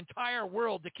magnesia in the entire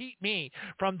world to keep me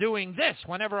from doing this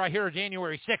whenever I hear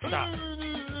January 6th stuff.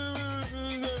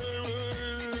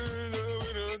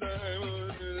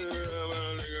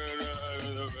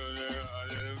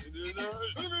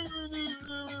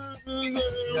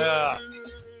 Yeah.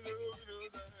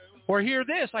 Or hear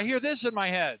this. I hear this in my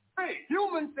head. Hey,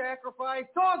 human sacrifice,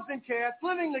 dogs and cats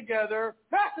living together,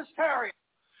 mass hysteria.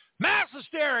 Mass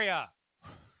hysteria.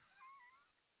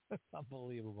 That's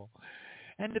unbelievable.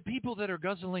 And the people that are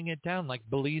guzzling it down like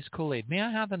Belize Kool-Aid. May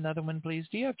I have another one, please?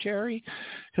 Do you have cherry?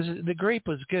 Because the grape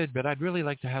was good, but I'd really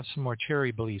like to have some more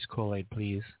cherry Belize Kool-Aid,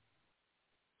 please.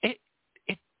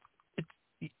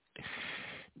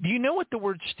 Do you know what the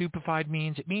word stupefied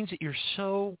means? It means that you're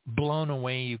so blown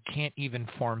away you can't even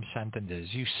form sentences.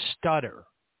 You stutter.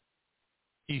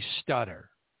 You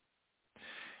stutter.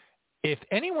 If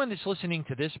anyone that's listening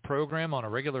to this program on a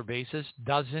regular basis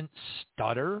doesn't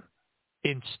stutter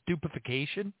in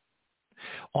stupefaction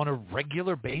on a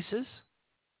regular basis,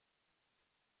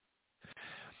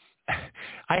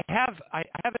 I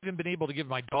haven't even been able to give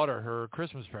my daughter her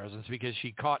Christmas presents because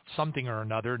she caught something or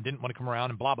another and didn't want to come around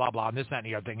and blah, blah, blah, and this, that, and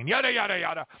the other thing, and yada, yada,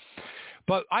 yada.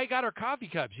 But I got her coffee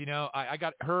cups, you know. I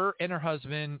got her and her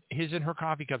husband, his and her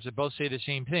coffee cups that both say the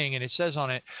same thing, and it says on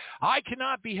it, I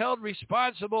cannot be held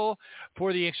responsible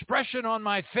for the expression on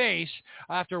my face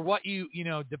after what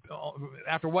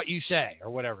after what you say or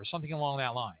whatever, something along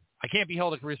that line. I can't be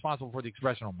held responsible for the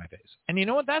expression on my face. And you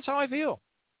know what? That's how I feel.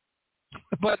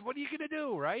 But what are you going to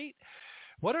do, right?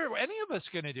 What are any of us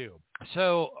going to do?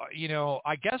 So,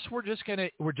 I guess we're just in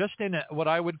what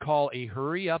I would call a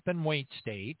hurry up and wait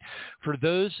state for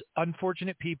those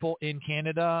unfortunate people in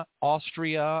Canada,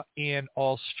 Austria, and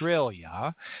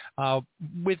Australia,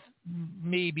 with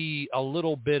maybe a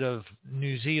little bit of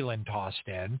New Zealand tossed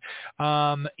in.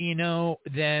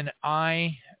 Then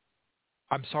I'm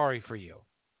sorry for you.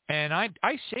 And I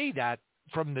say that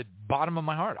from the bottom of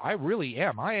my heart. I really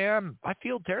am. I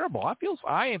feel terrible. I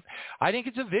think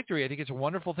it's a victory. I think it's a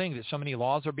wonderful thing that so many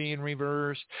laws are being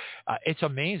reversed. It's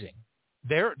amazing.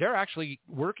 They're actually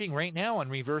working right now on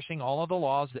reversing all of the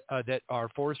laws that are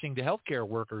forcing the healthcare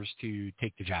workers to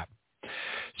take the jab.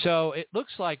 So it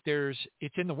looks like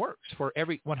it's in the works for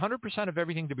 100% of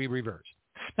everything to be reversed.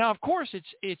 Now, of course,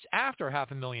 it's after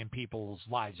 500,000 people's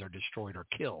lives are destroyed or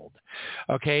killed.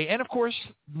 Okay. And of course,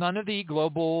 none of the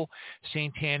global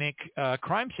satanic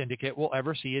crime syndicate will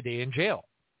ever see a day in jail.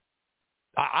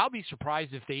 I'll be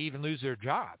surprised if they even lose their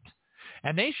jobs.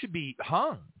 And they should be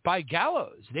hung by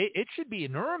gallows. It should be a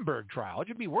Nuremberg trial. It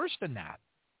should be worse than that.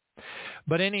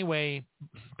 But anyway,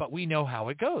 we know how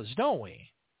it goes, don't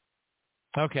we?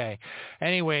 Okay.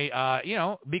 Anyway,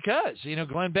 because,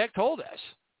 Glenn Beck told us,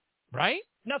 right?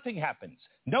 Nothing happens.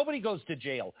 Nobody goes to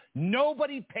jail.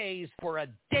 Nobody pays for a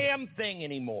damn thing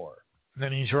anymore.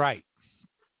 Then he's right.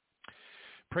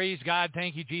 Praise God.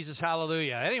 Thank you, Jesus.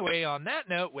 Hallelujah. Anyway, on that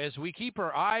note, as we keep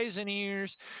our eyes and ears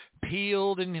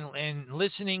peeled and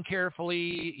listening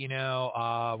carefully,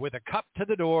 with a cup to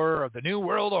the door of the New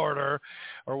World Order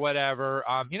or whatever,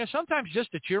 sometimes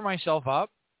just to cheer myself up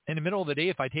in the middle of the day,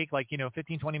 if I take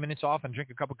 15, 20 minutes off and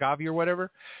drink a cup of coffee or whatever,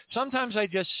 sometimes I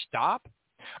just stop.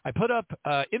 I put up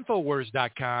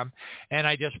Infowars.com, and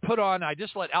I just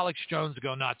let Alex Jones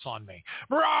go nuts on me.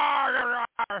 Rawr,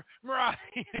 rawr, rawr.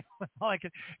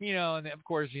 And of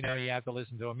course, you have to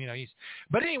listen to him.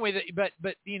 But anyway,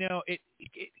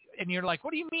 and you're like, what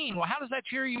do you mean? Well, how does that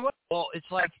cheer you up? Well, it's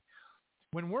like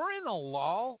when we're in a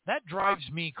lull, that drives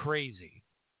me crazy.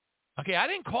 Okay, I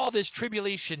didn't call this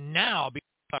tribulation now because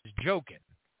I was joking.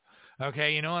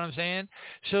 Okay, you know what I'm saying?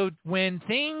 So when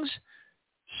things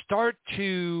start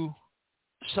to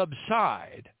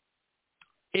subside,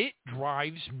 it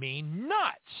drives me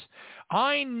nuts.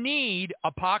 I need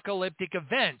apocalyptic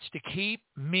events to keep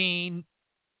me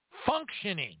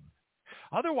functioning.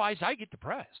 Otherwise, I get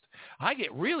depressed. I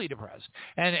get really depressed.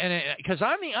 And because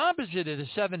I'm the opposite of the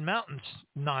Seven Mountains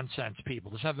nonsense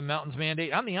people, the Seven Mountains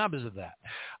mandate. I'm the opposite of that.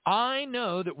 I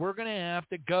know that we're going to have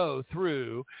to go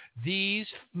through these,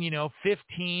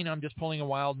 15, I'm just pulling a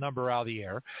wild number out of the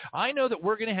air. I know that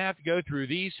we're going to have to go through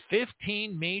these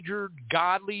 15 major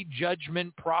godly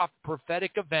judgment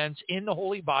prophetic events in the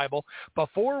Holy Bible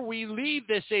before we leave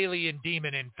this alien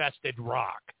demon-infested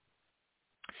rock.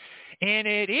 And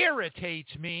it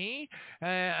irritates me,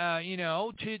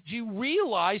 to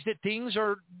realize that things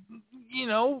are,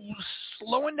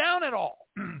 slowing down at all.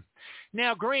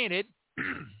 Now, granted,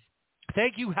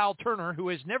 thank you, Hal Turner, who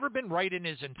has never been right in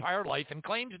his entire life and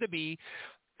claims to be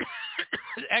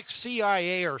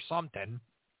ex-CIA or something.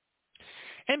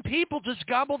 And people just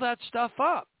gobble that stuff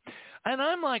up. And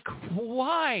I'm like,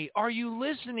 why are you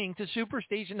listening to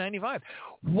Superstation 95?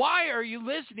 Why are you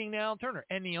listening to Al Turner?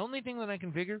 And the only thing that I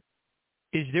can figure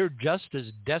is they're just as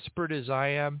desperate as I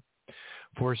am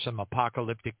for some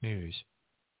apocalyptic news.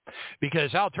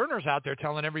 Because Al Turner's out there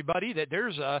telling everybody that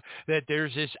there's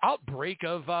this outbreak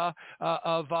of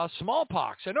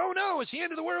smallpox, and oh no, it's the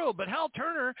end of the world. But Al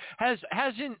Turner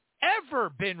hasn't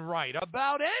ever been right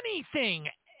about anything.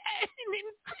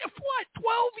 What,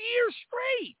 12 years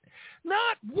straight?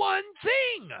 Not one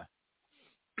thing.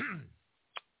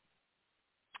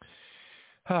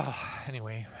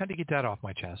 Anyway, I had to get that off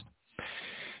my chest.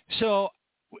 So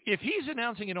if he's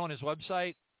announcing it on his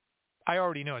website, I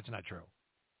already know it's not true.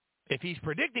 If he's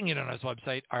predicting it on his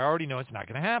website, I already know it's not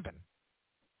going to happen.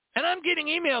 And I'm getting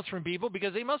emails from people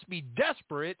because they must be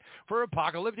desperate for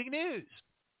apocalyptic news.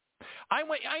 I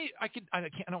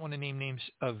don't want to name names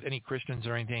of any Christians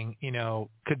or anything,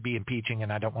 could be impeaching,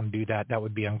 and I don't want to do that. That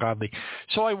would be ungodly.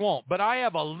 So I won't. But I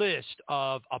have a list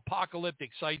of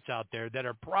apocalyptic sites out there that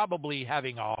are probably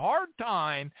having a hard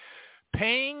time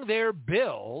paying their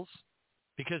bills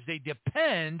because they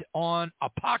depend on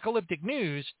apocalyptic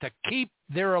news to keep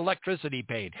their electricity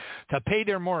paid, to pay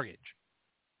their mortgage.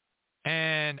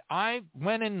 And I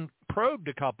went and probed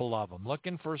a couple of them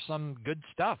looking for some good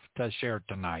stuff to share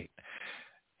tonight.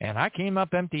 And I came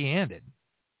up empty-handed.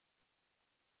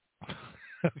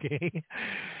 Okay.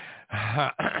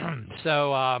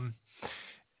 So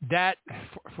that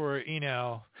for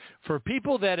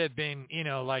people that have been,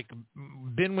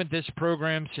 been with this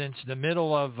program since the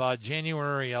middle of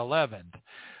January 11th,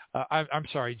 I'm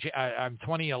sorry,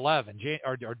 2011,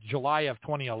 or July of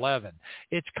 2011.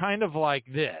 It's kind of like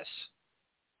this.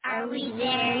 Are we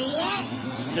there yet?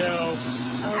 No.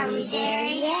 Are we there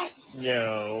yet?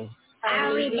 No.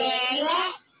 Are we there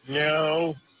yet?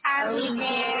 No. Are we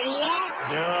there yet?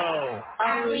 No.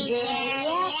 Are we there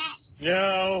yet?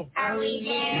 No. Are we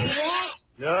there yet?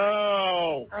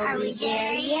 No. Are we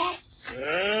there yet?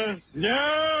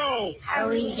 No. Are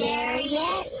we there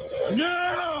yet?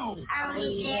 No. Are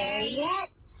we there yet?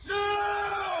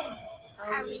 No.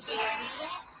 Are we there yet?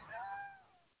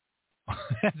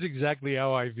 That's exactly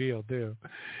how I feel, too.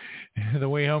 The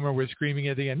way Homer was screaming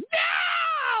at the end,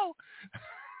 no!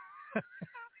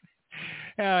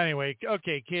 Anyway,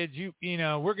 okay, kids,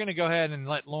 we're going to go ahead and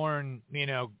let Loren,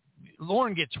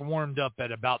 Loren gets warmed up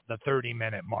at about the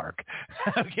 30-minute mark.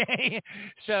 Okay.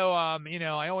 So,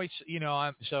 I always,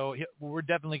 so we're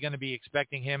definitely going to be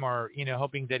expecting him or,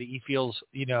 hoping that he feels,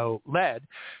 led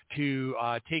to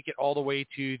take it all the way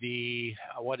to the,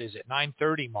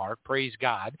 9:30 mark. Praise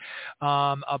God.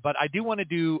 But I do want to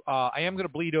do, I am going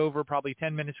to bleed over probably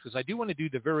 10 minutes because I do want to do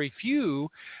the very few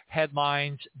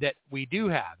headlines that we do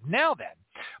have. Now then,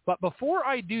 but before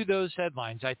I do those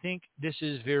headlines, I think this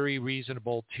is very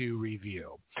reasonable to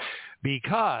review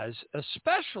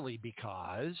especially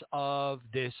because of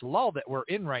this lull that we're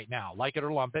in right now. Like it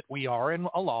or lump it, we are in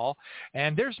a lull,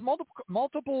 and there's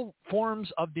multiple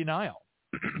forms of denial.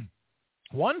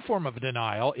 One form of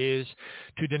denial is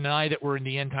to deny that we're in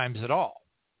the end times at all.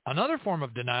 Another form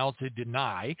of denial is to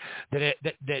deny that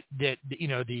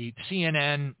the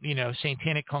CNN,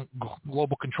 satanic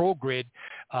global control grid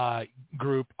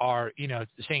group are,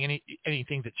 saying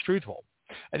anything that's truthful.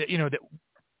 That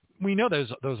we know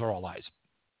those are all lies.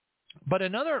 But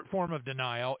another form of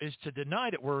denial is to deny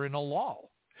that we're in a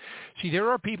lull. See, there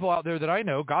are people out there that I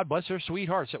know, God bless their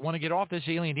sweethearts, that want to get off this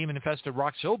alien demon-infested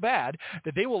rock so bad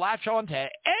that they will latch on to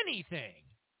anything,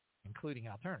 including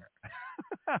Al Turner.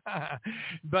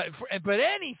 but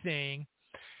anything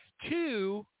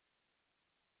to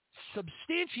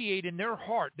substantiate in their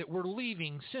heart that we're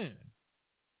leaving soon.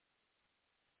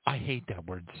 I hate that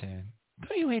word soon.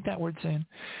 Don't you hate that word soon?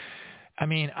 I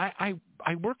mean, I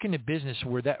work in a business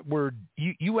where that word,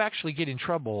 you actually get in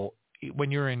trouble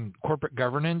when you're in corporate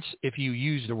governance if you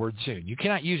use the word soon. You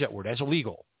cannot use that word. That's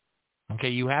illegal. Okay,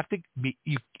 you have to be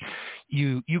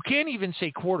you can't even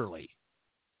say quarterly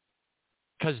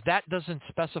because that doesn't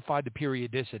specify the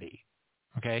periodicity.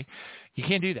 Okay, you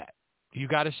can't do that. You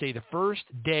got to say the first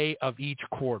day of each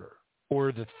quarter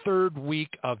or the third week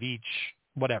of each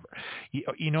whatever.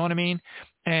 You know what I mean?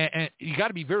 And you got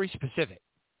to be very specific.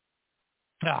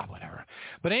 Whatever.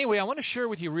 But anyway, I want to share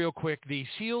with you real quick the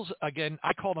SEALs, again,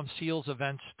 I call them SEALs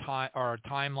events or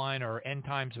timeline or end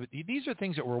times. These are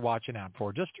things that we're watching out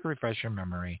for, just to refresh your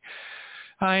memory.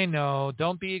 I know.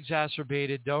 Don't be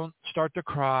exacerbated. Don't start to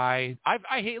cry.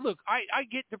 I hate. Look, I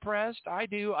get depressed. I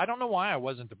do. I don't know why I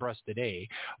wasn't depressed today.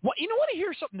 Well, you know what? I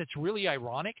hear something that's really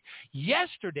ironic.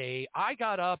 Yesterday, I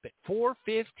got up at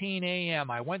 4:15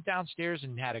 a.m. I went downstairs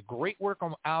and had a great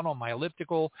workout on my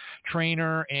elliptical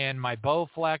trainer and my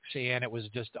Bowflex, and it was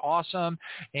just awesome.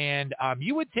 And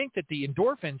you would think that the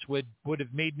endorphins would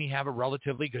have made me have a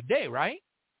relatively good day, right?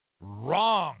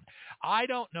 Wrong. I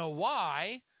don't know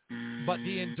why. But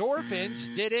the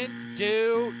endorphins didn't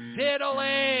do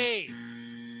diddly.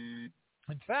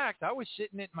 In fact, I was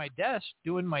sitting at my desk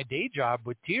doing my day job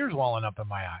with tears welling up in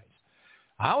my eyes.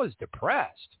 I was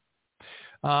depressed,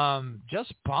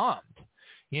 just bummed,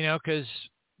 because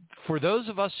for those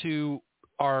of us who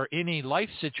are in a life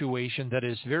situation that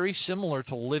is very similar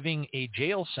to living a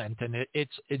jail sentence,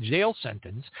 it's a jail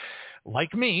sentence.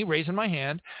 Like me, raising my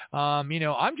hand,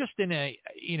 I'm just in a,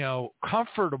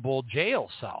 comfortable jail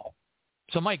cell.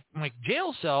 So my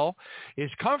jail cell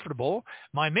is comfortable.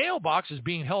 My mailbox is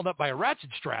being held up by a ratchet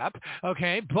strap,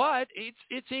 okay? But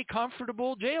it's a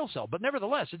comfortable jail cell. But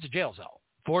nevertheless, it's a jail cell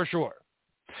for sure.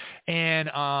 And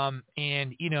I'm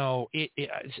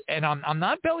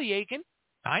not belly aching.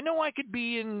 I know I could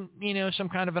be in, some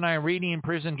kind of an Iranian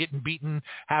prison getting beaten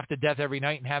half to death every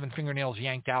night and having fingernails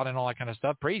yanked out and all that kind of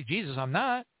stuff. Praise Jesus, I'm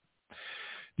not.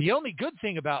 The only good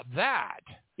thing about that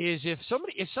is if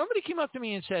somebody came up to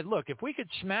me and said, look, if we could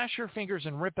smash your fingers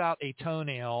and rip out a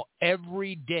toenail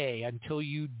every day until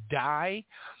you die,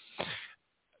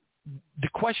 the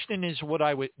question is, would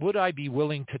I be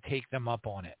willing to take them up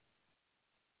on it?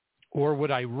 Or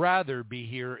would I rather be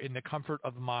here in the comfort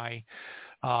of my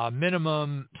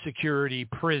minimum security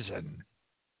prison,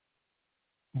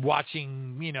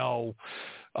 watching,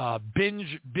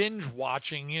 binge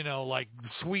watching, like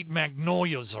Sweet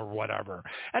Magnolias or whatever.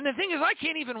 And the thing is, I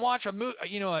can't even watch a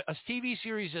TV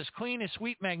series as clean as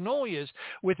Sweet Magnolias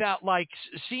without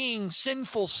seeing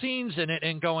sinful scenes in it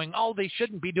and going, oh, they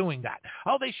shouldn't be doing that.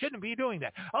 Oh, they shouldn't be doing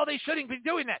that. Oh, they shouldn't be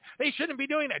doing that. They shouldn't be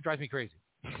doing that. It drives me crazy.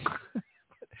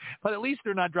 But at least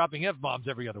they're not dropping F-bombs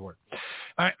every other word.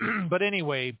 All right. But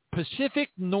anyway, Pacific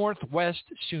Northwest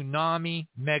tsunami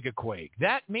megaquake.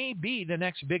 That may be the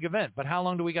next big event, but how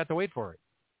long do we got to wait for it?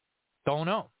 Don't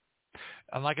know.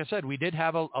 And like I said, we did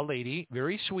have a lady,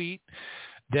 very sweet,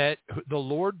 that the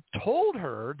Lord told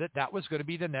her that was going to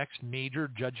be the next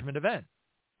major judgment event.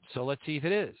 So let's see if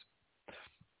it is.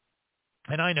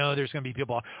 And I know there's going to be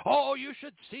people, oh, you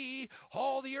should see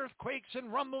all the earthquakes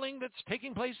and rumbling that's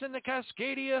taking place in the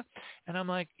Cascadia. And I'm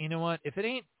like, you know what? If it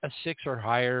ain't a 6 or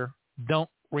higher, don't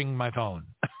ring my phone.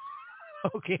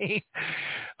 Okay?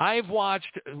 I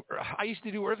used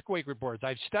to do earthquake reports.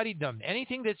 I've studied them.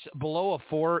 Anything that's below a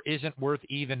 4 isn't worth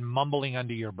even mumbling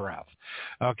under your breath.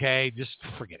 Okay? Just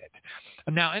forget it.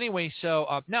 Now, anyway,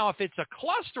 so now if it's a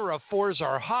cluster of 4s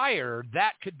or higher,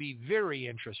 that could be very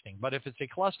interesting. But if it's a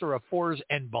cluster of 4s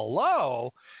and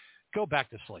below, go back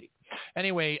to sleep.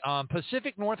 Anyway,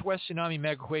 Pacific Northwest tsunami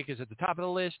megaquake is at the top of the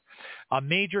list. A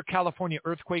major California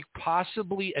earthquake,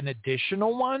 possibly an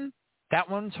additional one. That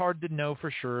one's hard to know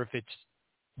for sure if it's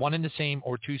one and the same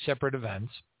or 2 separate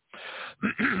events.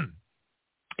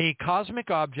 A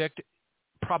cosmic object,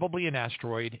 probably an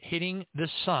asteroid, hitting the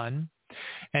sun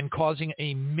and causing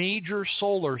a major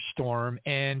solar storm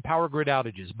and power grid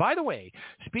outages. By the way,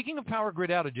 speaking of power grid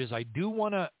outages, I do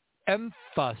want to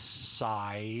emphasize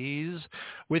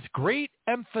with great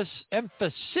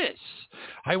emphasis.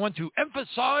 I want to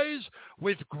emphasize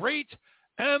with great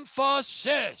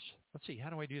emphasis. Let's see, how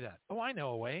do I do that? Oh, I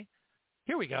know a way.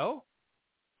 Here we go.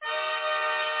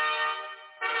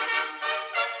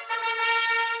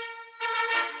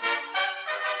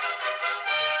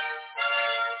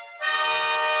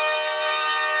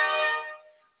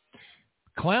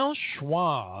 Klaus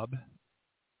Schwab.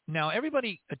 Now,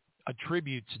 everybody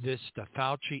attributes this to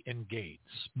Fauci and Gates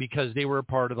because they were a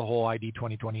part of the whole ID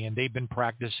 2020, and they've been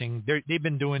practicing. They've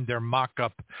been doing their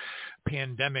mock-up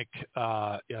pandemic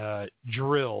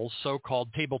drills,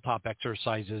 so-called tabletop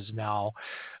exercises now,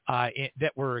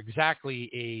 that were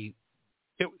exactly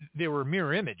they were a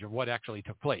mirror image of what actually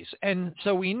took place. And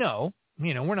so we know,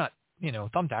 we're not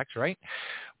thumbtacks, right?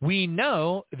 We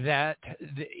know that,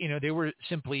 they were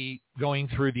simply going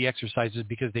through the exercises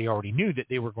because they already knew that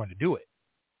they were going to do it.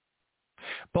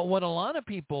 But what a lot of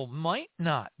people might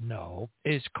not know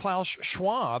is Klaus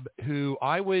Schwab, who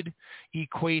I would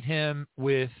equate him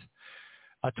with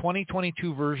a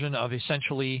 2022 version of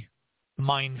essentially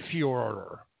Mein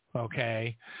Führer,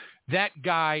 okay? That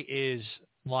guy is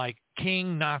like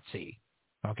King Nazi,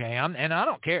 okay? And I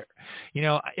don't care.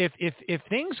 If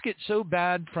things get so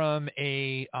bad from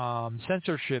a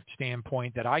censorship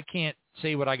standpoint that I can't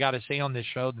say what I got to say on this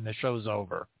show, then the show's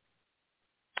over.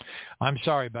 I'm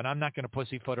sorry, but I'm not going to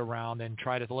pussyfoot around and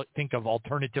try to think of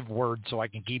alternative words so I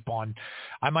can keep on.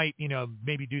 I might,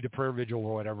 maybe do the prayer vigil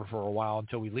or whatever for a while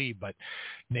until we leave, but,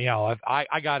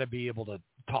 I got to be able to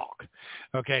talk.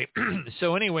 Okay.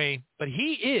 So anyway, but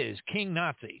he is King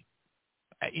Nazi.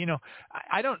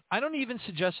 I don't even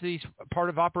suggest that he's part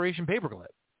of Operation Paperclip.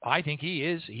 I think he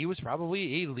is. He was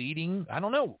probably a leading, I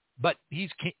don't know, but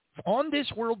he's on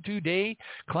this world today.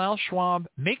 Klaus Schwab,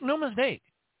 make no mistake.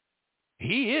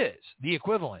 He is the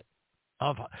equivalent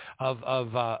of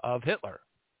Hitler,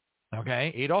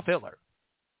 okay, Adolf Hitler,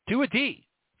 to a T,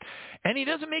 and he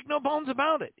doesn't make no bones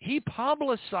about it. He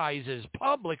publicizes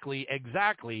publicly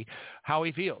exactly how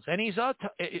he feels, and he's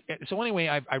so anyway.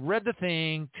 I read the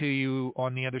thing to you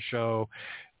on the other show.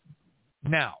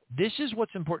 Now, this is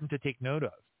what's important to take note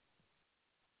of.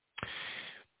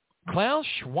 Klaus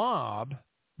Schwab.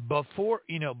 Before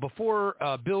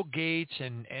Bill Gates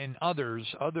and others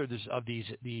of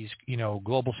these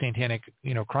global satanic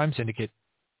crime syndicate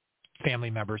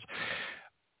family members,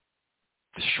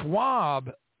 Schwab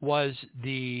was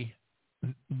the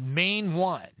main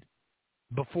one.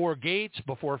 Before Gates,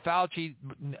 before Fauci,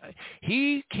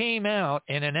 he came out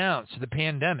and announced the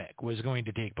pandemic was going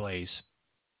to take place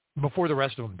before the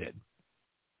rest of them did.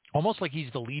 Almost like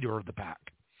he's the leader of the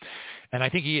pack, and I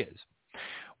think he is.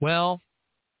 Well,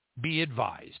 be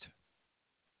advised,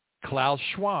 Klaus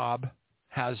Schwab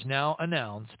has now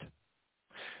announced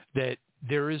that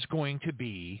there is going to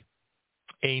be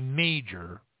a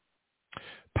major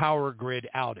power grid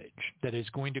outage that is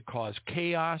going to cause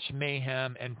chaos,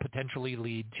 mayhem, and potentially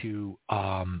lead to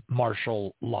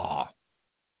martial law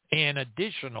and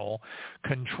additional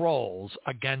controls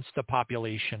against the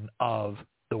population of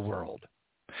the world.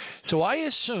 So I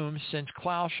assume, since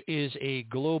Klaus is a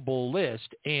globalist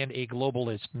and a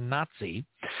globalist Nazi,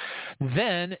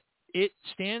 then it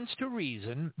stands to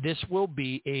reason this will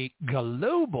be a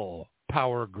global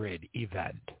power grid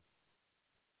event.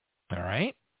 All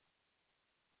right?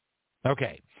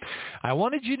 Okay. I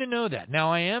wanted you to know that.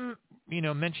 Now, I am,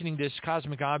 mentioning this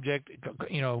cosmic object,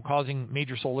 causing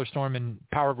major solar storm and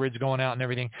power grids going out and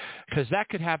everything, because that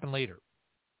could happen later.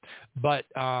 But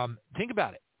think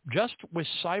about it. Just with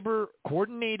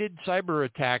coordinated cyber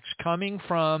attacks coming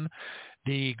from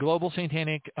the global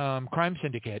satanic crime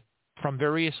syndicate from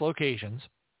various locations,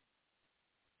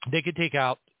 they could take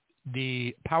out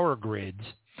the power grids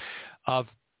of,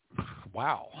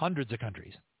 hundreds of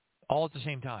countries all at the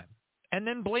same time. And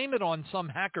then blame it on some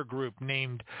hacker group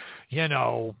named,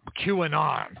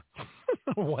 QAnon,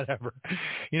 whatever,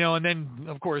 and then,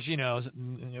 of course,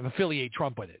 affiliate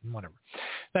Trump with it and whatever.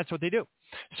 That's what they do.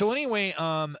 So anyway,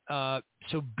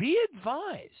 so be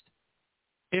advised,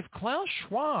 if Klaus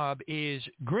Schwab is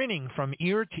grinning from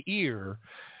ear to ear,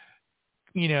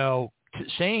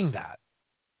 saying that,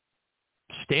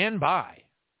 stand by.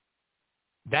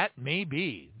 That may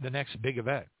be the next big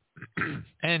event.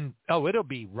 And, it'll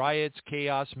be riots,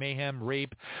 chaos, mayhem,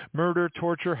 rape, murder,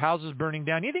 torture, houses burning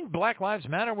down. You think Black Lives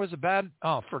Matter was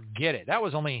forget it. That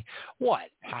was only,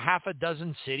 half a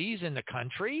dozen cities in the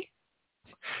country?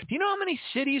 Do you know how many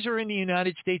cities are in the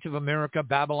United States of America,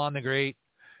 Babylon the Great?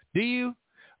 Do you?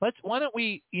 Why don't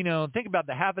we, think about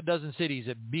the half a dozen cities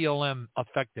that BLM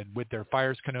affected with their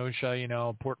fires,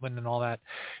 Kenosha, Portland and all that.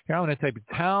 Here, I'm going to type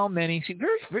how many,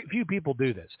 very few people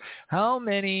do this. How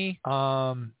many,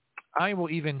 I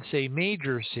will even say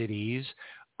major cities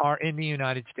are in the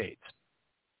United States.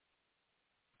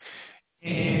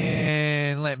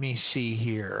 And let me see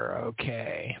here.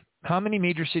 Okay. How many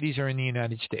major cities are in the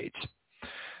United States?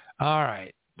 All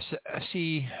right. So,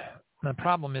 see, the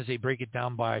problem is they break it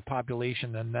down by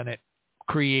population, and then it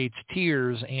creates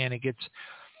tiers, and it gets,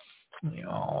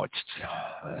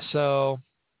 so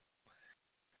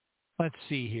let's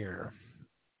see here.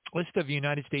 List of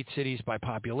United States cities by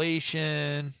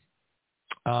population.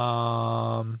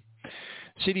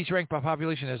 Cities ranked by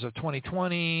population as of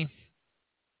 2020.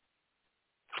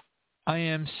 I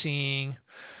am seeing,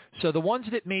 so the ones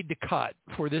that made the cut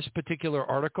for this particular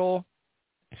article,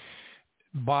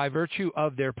 by virtue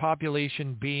of their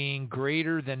population being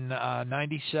greater than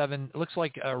 97, it looks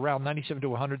like around 97 to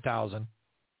 100,000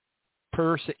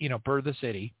 per the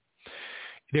city.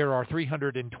 There are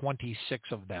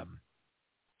 326 of them.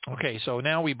 Okay, so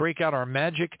now we break out our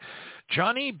magic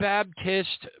Johnny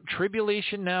Baptist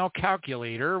Tribulation Now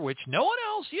calculator, which no one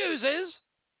else uses,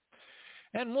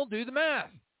 and we'll do the math.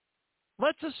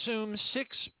 Let's assume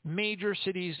six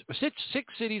cities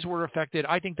were affected.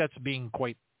 I think that's being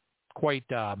quite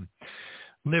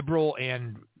liberal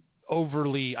and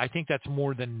overly. I think that's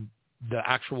more than the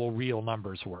actual real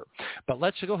numbers were. But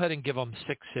let's go ahead and give them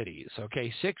 6 cities.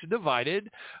 Okay, 6 divided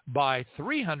by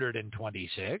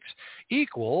 326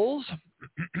 equals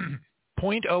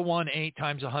 0.018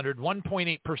 times 100,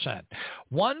 1.8%.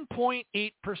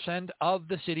 1.8% of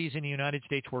the cities in the United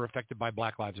States were affected by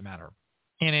Black Lives Matter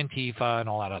and Antifa and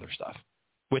all that other stuff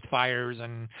with fires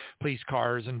and police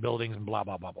cars and buildings and blah,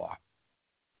 blah, blah, blah.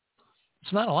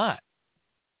 It's not a lot.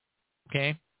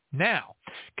 Okay? Now,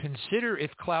 consider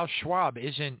if Klaus Schwab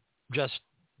isn't just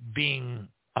being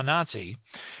a Nazi,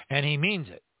 and he means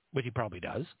it, which he probably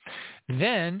does,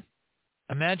 then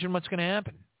imagine what's going to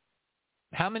happen.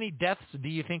 How many deaths do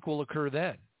you think will occur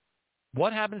then?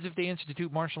 What happens if they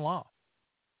institute martial law?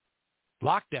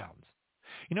 Lockdowns.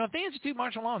 You know, if they institute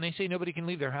martial law and they say nobody can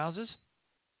leave their houses,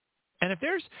 and if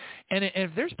there's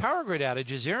power grid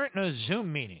outages, there aren't no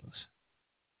Zoom meetings.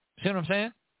 See what I'm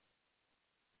saying?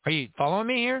 Are you following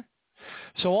me here?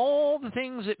 So all the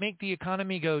things that make the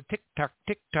economy go tick-tock,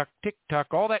 tick-tock, tick-tock,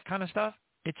 all that kind of stuff,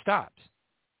 it stops.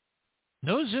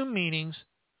 No Zoom meetings.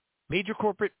 Major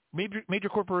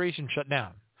corporations shut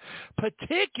down.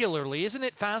 Particularly, isn't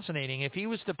it fascinating, if he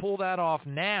was to pull that off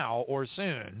now or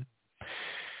soon,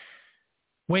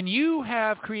 when you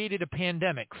have created a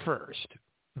pandemic first,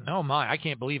 oh my, I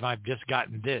can't believe I've just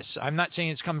gotten this. I'm not saying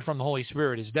it's coming from the Holy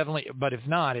Spirit. It's definitely, but if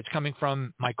not, it's coming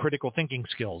from my critical thinking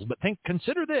skills. But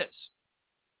consider this.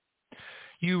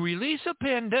 You release a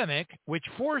pandemic which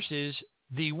forces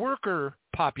the worker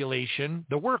population,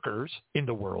 the workers in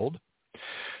the world,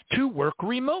 to work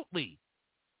remotely.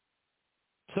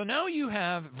 So now you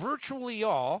have virtually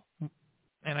all,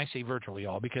 and I say virtually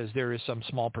all because there is some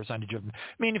small percentage of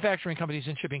manufacturing companies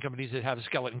and shipping companies that have a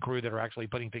skeleton crew that are actually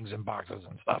putting things in boxes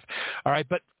and stuff. All right,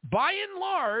 but by and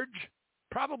large,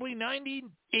 probably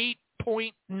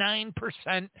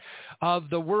 98.9% of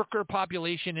the worker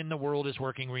population in the world is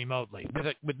working remotely,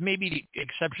 with maybe the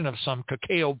exception of some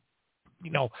cacao,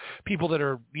 people that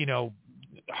are,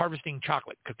 harvesting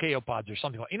chocolate, cacao pods or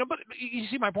something like, but you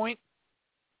see my point?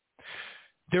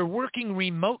 They're working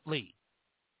remotely.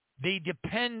 They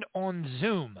depend on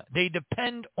Zoom. They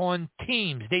depend on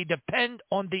Teams. They depend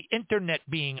on the internet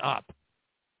being up.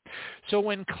 So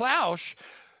when Klaus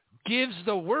gives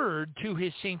the word to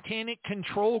his satanic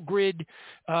control grid,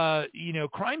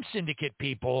 crime syndicate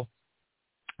people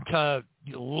to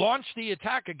launch the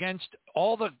attack against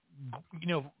all the,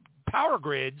 power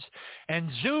grids, and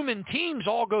Zoom and Teams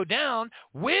all go down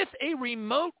with a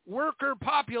remote worker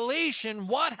population,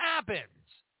 what happens?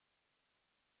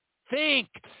 Think.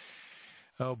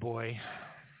 Oh, boy.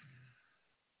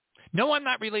 No, I'm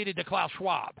not related to Klaus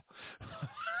Schwab.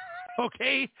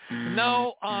 Okay?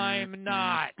 No, I'm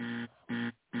not.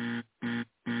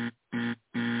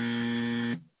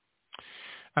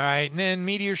 All right, and then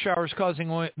meteor showers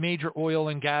causing major oil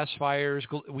and gas fires.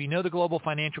 We know the global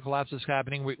financial collapse is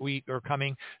happening. We are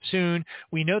coming soon.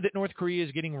 We know that North Korea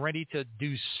is getting ready to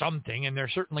do something, and they're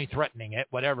certainly threatening it,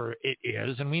 whatever it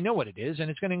is, and we know what it is, and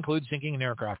it's going to include sinking an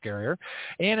aircraft carrier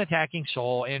and attacking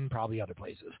Seoul and probably other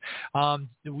places.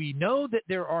 We know that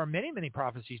there are many, many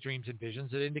prophecies, dreams, and visions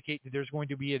that indicate that there's going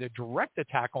to be a direct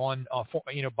attack on,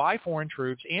 by foreign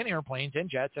troops and airplanes and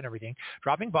jets and everything,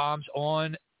 dropping bombs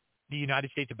on the United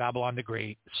States of Babylon the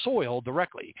Great soil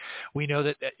directly. We know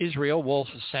that Israel will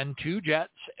send 2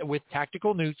 jets with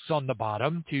tactical nukes on the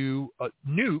bottom to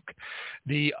nuke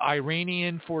the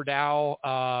Iranian Fordow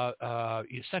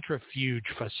centrifuge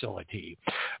facility.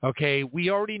 Okay, we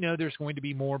already know there's going to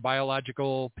be more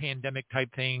biological pandemic type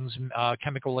things,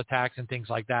 chemical attacks and things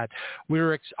like that.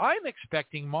 I'm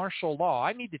expecting martial law.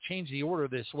 I need to change the order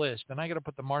of this list, and I got to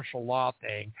put the martial law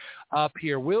thing up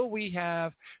here. Will we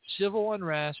have civil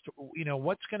unrest?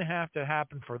 What's going to have to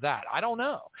happen for that? I don't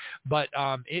know. But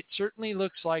it certainly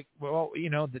looks like,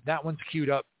 that one's queued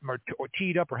up or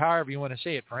teed up or however you want to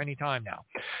say it for any time now.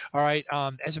 All right.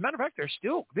 As a matter of fact,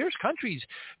 there's countries,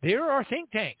 there are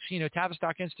think tanks,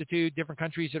 Tavistock Institute, different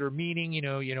countries that are meeting,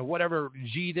 whatever,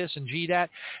 G this and G that.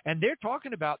 And they're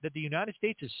talking about that the United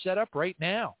States is set up right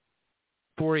now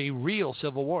for a real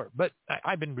civil war. But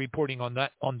I've been reporting on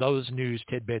those news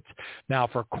tidbits now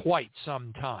for quite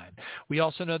some time. We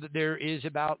also know that there is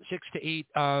about 6 to 8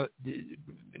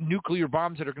 nuclear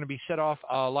bombs that are going to be set off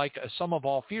like a sum of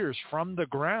all fears from the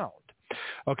ground.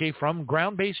 Okay, from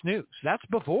ground-based nukes. That's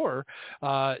before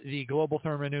the global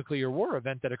thermonuclear war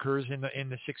event that occurs in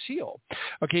the Sixth Seal.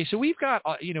 Okay, so we've got,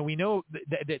 we know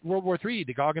that World War III,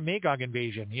 the Gog and Magog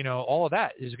invasion, all of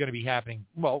that is going to be happening.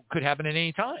 Well, could happen at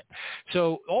any time.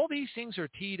 So all these things are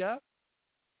teed up.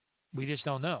 We just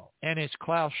don't know. And it's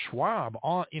Klaus Schwab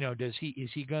on. Is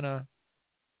he going to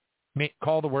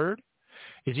call the word?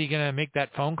 Is he going to make that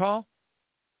phone call?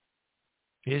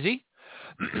 Is he?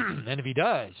 And if he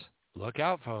does, look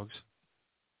out, folks.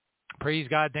 Praise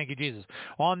God. Thank you, Jesus.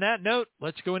 On that note,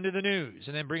 let's go into the news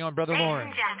and then bring on Brother Loren.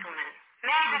 Ladies and gentlemen, may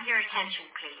I have your attention,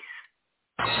 please?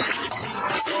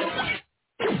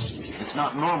 It's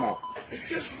not normal. It's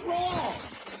just wrong.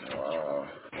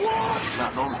 It's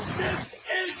not normal. This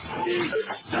is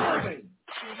disturbing.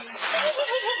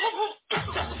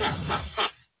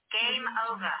 Game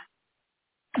over.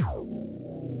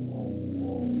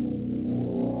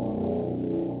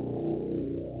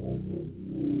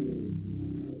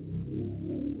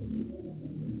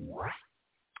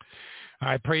 All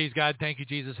right, praise God. Thank you,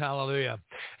 Jesus. Hallelujah.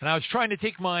 And I was trying to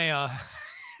take my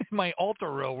my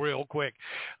altar real quick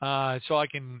so I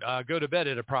can go to bed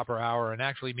at a proper hour and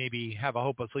actually maybe have a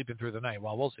hope of sleeping through the night.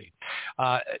 Well, we'll see.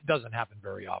 It doesn't happen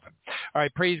very often. All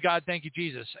right, praise God. Thank you,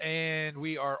 Jesus. And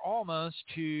we are almost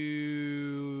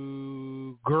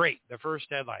to the first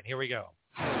headline. Here we go.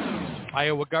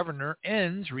 Iowa governor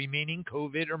ends remaining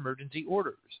COVID emergency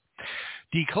orders.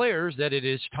 Declares that it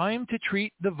is time to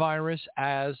treat the virus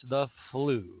as the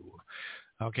flu.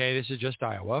 Okay, this is just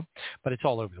Iowa, but it's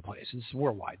all over the place. It's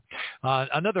worldwide.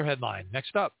 Another headline.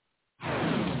 Next up.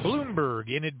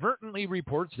 Bloomberg inadvertently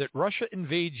reports that Russia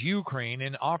invades Ukraine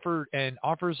and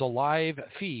offers a live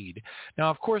feed.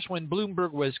 Now, of course, when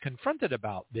Bloomberg was confronted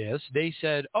about this, they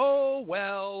said, "Oh,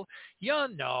 well,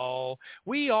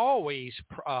 we always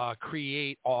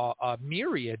create a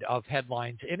myriad of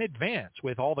headlines in advance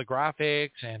with all the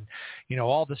graphics and,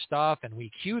 all the stuff, and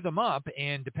we queue them up,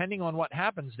 and depending on what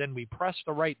happens, then we press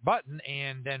the right button,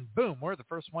 and then, boom, we're the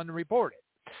first one to report it."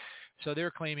 So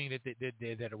they're claiming that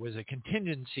it was a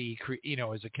contingency,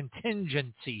 as a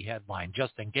contingency headline,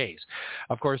 just in case.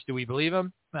 Of course, do we believe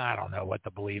them? I don't know what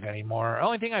to believe anymore. The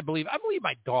only thing I believe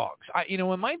my dogs.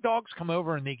 When my dogs come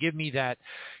over and they give me a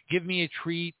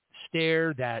treat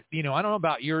stare that, I don't know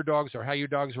about your dogs or how your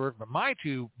dogs work, but my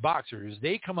two boxers,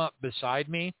 they come up beside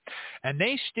me and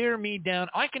they stare me down.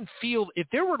 I can feel if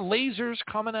there were lasers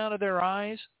coming out of their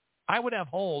eyes, I would have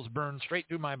holes burned straight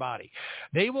through my body.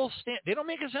 They will stand. They don't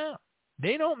make a sound.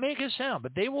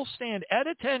 But they will stand at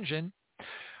attention,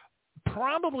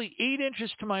 probably 8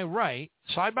 inches to my right,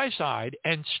 side by side,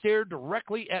 and stare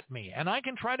directly at me. And I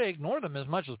can try to ignore them as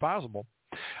much as possible.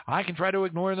 I can try to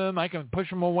ignore them. I can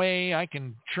push them away. I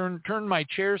can turn my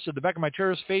chair so the back of my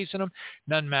chair is facing them.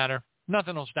 Doesn't matter.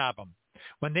 Nothing will stop them.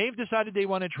 When they've decided they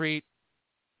want a treat,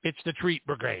 it's the treat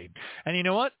brigade. And you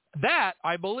know what? That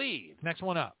I believe. Next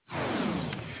one up.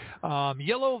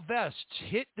 Yellow vests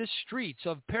hit the streets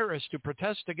of Paris to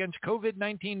protest against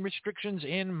COVID-19 restrictions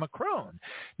in Macron.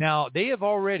 Now, they have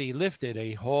already lifted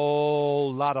a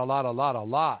whole lot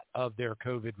of their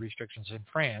COVID restrictions in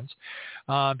France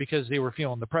because they were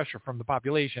feeling the pressure from the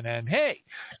population. And hey,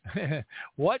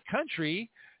 what country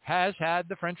has had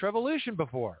the French Revolution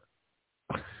before?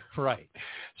 Right.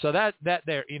 So that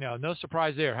there, no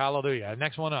surprise there. Hallelujah.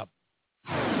 Next one up.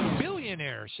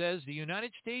 Billionaire says the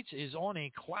United States is on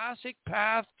a classic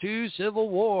path to civil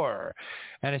war.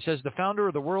 And it says the founder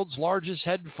of the world's largest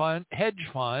hedge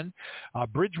fund,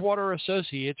 Bridgewater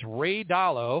Associates, Ray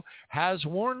Dalio, has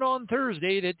warned on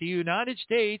Thursday that the United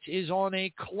States is on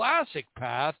a classic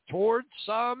path towards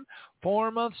some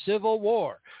form of civil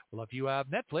war. Well, if you have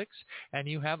Netflix and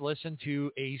you have listened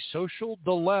to a Social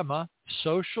Dilemma,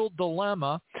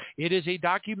 it is a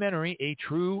documentary, a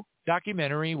true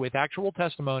documentary with actual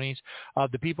testimonies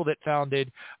of the people that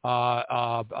founded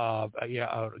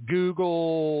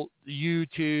Google,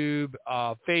 YouTube,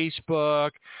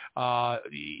 Facebook,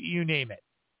 you name it.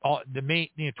 The main,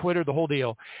 Twitter, the whole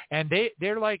deal. And they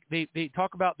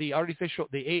talk about the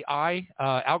AI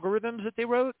algorithms that they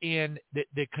wrote, and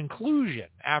the conclusion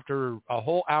after a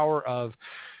whole hour of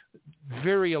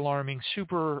very alarming,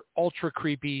 super ultra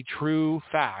creepy, true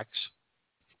facts,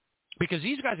 because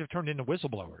these guys have turned into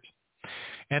whistleblowers.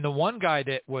 And the one guy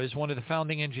that was one of the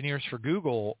founding engineers for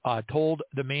Google told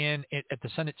the man at the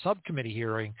Senate subcommittee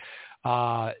hearing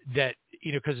that,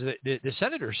 because the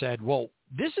senator said, well,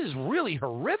 this is really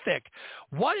horrific.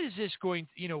 What is this going,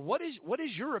 what is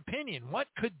your opinion? What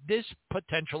could this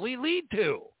potentially lead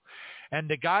to? And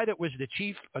the guy that was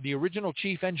the original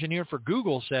chief engineer for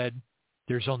Google said,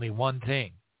 there's only one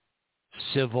thing,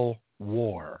 civil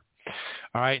war.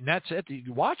 All right, and that's it.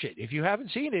 Watch it. If you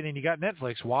haven't seen it and you got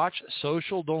Netflix, watch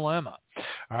Social Dilemma.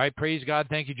 All right, praise God.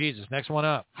 Thank you, Jesus. Next one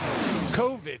up.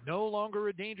 COVID, no longer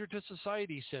a danger to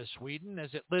society, says Sweden,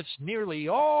 as it lifts nearly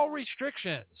all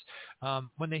restrictions.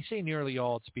 When they say nearly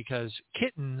all, it's because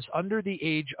kittens under the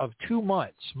age of 2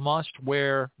 months must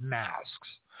wear masks.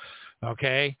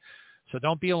 Okay? So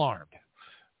don't be alarmed.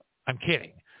 I'm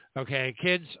kidding. Okay,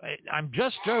 kids, I'm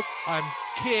just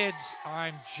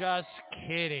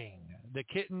kidding. The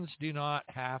kittens do not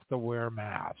have to wear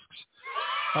masks.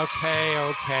 Okay.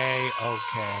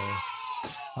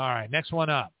 All right, next one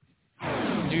up.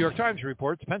 New York Times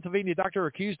reports Pennsylvania doctor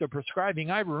accused of prescribing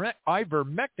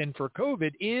ivermectin for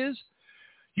COVID is,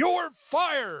 you're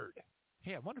fired.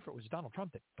 Hey, I wonder if it was Donald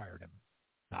Trump that fired him.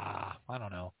 I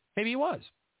don't know. Maybe he was.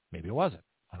 Maybe it wasn't.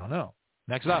 I don't know.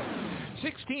 Next up,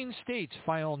 16 states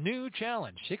file new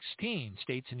challenge. 16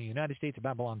 states in the United States of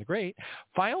Babylon the Great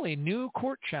file a new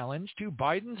court challenge to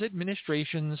Biden's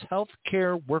administration's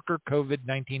healthcare worker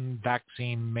COVID-19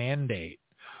 vaccine mandate.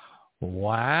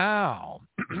 Wow.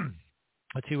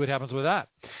 Let's see what happens with that.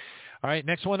 All right,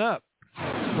 next one up.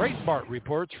 Breitbart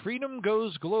reports freedom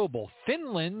goes global.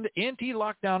 Finland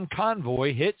anti-lockdown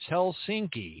convoy hits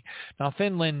Helsinki. Now,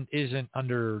 Finland isn't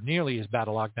under nearly as bad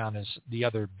a lockdown as the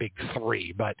other big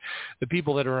three, but the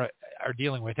people that are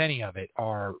dealing with any of it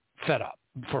are fed up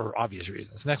for obvious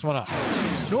reasons. Next one up.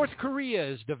 North Korea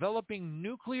is developing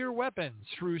nuclear weapons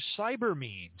through cyber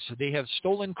means. They have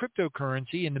stolen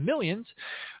cryptocurrency in the millions.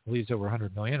 I believe it's over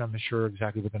 100 million. I'm not sure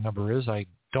exactly what the number is. I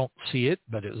don't see it,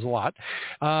 but it was a lot.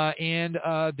 They're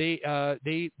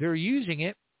using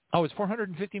it. Oh, it's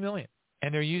 450 million.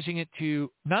 And they're using it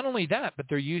to, not only that, but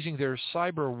they're using their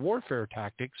cyber warfare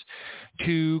tactics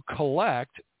to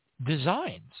collect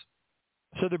designs.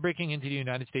 So they're breaking into the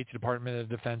United States Department of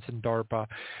Defense and DARPA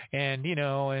and,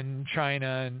 and China.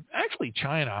 And actually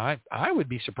China, I would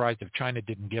be surprised if China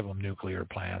didn't give them nuclear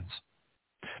plans.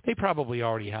 They probably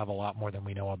already have a lot more than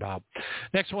we know about.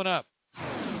 Next one up.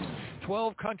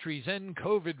 12 countries end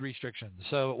COVID restrictions.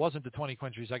 So it wasn't the 20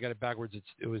 countries. I got it backwards.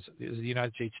 It was the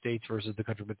United States versus the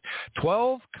country. But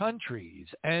 12 countries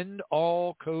end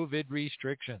all COVID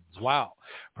restrictions. Wow.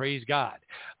 Praise God.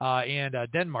 And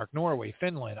Denmark, Norway,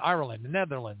 Finland, Ireland, the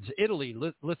Netherlands, Italy,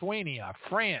 Lithuania,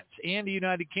 France, and the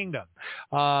United Kingdom.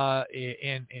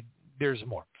 And there's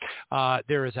more.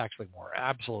 There is actually more.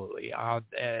 Absolutely.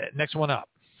 Next one up.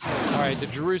 All right, the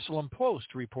Jerusalem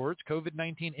Post reports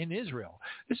COVID-19 in Israel.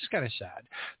 This is kind of sad.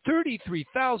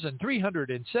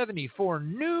 33,374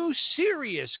 new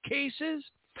serious cases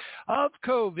of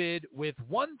COVID with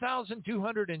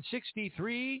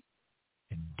 1,263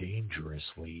 in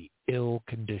dangerously ill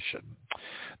condition.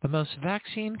 The most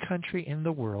vaccine country in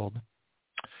the world.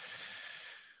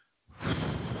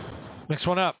 Next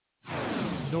one up.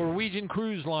 Norwegian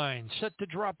cruise line set to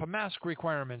drop mask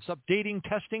requirements, updating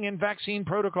testing and vaccine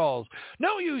protocols.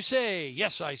 No, you say.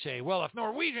 Yes, I say. Well, if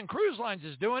Norwegian Cruise Lines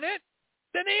is doing it,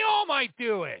 then they all might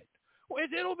do it.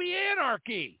 It'll be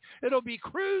anarchy. It'll be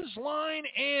cruise line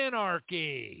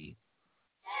anarchy.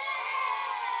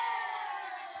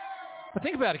 But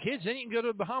think about it, kids. Then you can go to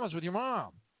the Bahamas with your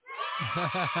mom.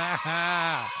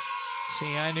 See,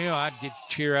 I knew I'd get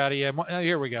cheer out of you.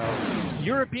 Here we go.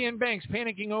 European banks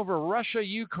panicking over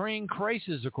Russia-Ukraine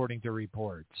crisis, according to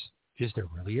reports. Is there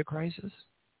really a crisis?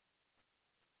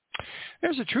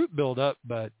 There's a troop buildup,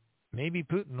 but maybe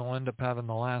Putin will end up having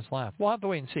the last laugh. We'll have to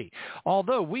wait and see.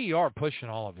 Although we are pushing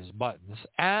all of his buttons,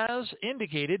 as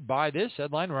indicated by this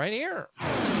headline right here.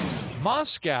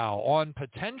 Moscow on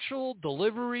potential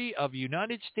delivery of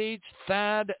United States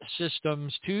THAAD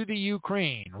systems to the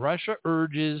Ukraine. Russia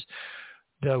urges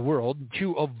the world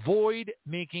to avoid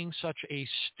making such a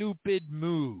stupid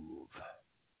move.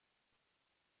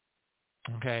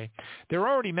 Okay. They're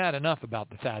already mad enough about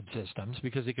the THAAD systems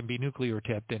because they can be nuclear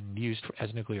tipped and used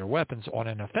as nuclear weapons on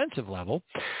an offensive level.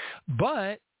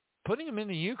 But putting them in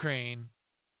the Ukraine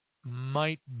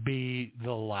might be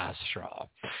the last straw.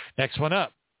 Next one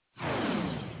up.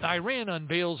 Iran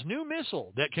unveils new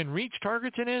missile that can reach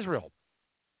targets in Israel.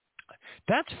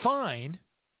 That's fine.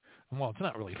 Well, it's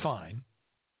not really fine,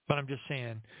 but I'm just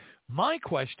saying my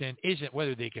question isn't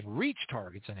whether they can reach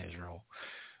targets in Israel.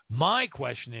 My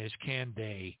question is, can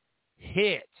they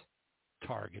hit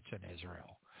targets in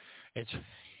Israel? It's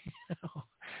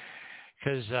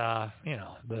because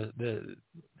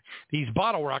these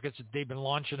bottle rockets that they've been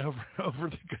launching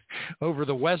over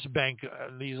the West Bank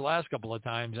these last couple of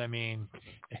times. I mean,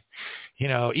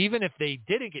 even if they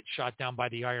didn't get shot down by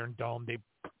the Iron Dome, they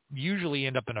usually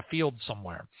end up in a field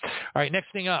somewhere. All right,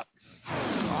 next thing up.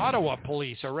 Ottawa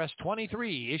police arrest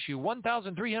 23, issue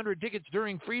 1,300 tickets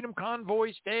during Freedom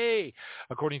Convoy stay,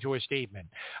 according to a statement.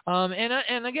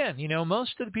 And again,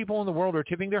 most of the people in the world are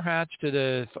tipping their hats to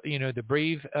the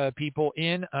brave people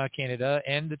in Canada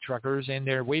and the truckers, and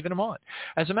they're waving them on.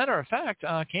 As a matter of fact,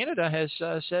 Canada has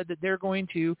said that they're going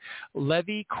to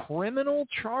levy criminal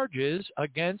charges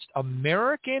against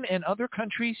American and other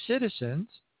country citizens.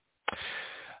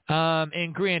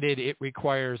 And granted, it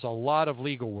requires a lot of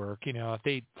legal work. If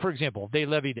they, for example,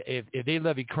 if they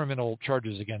levy criminal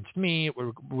charges against me, it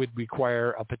would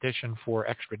require a petition for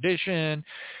extradition,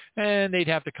 and they'd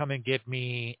have to come and get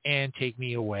me and take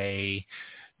me away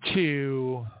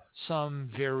to some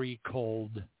very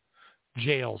cold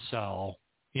jail cell,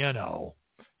 in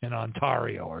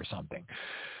Ontario or something,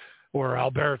 or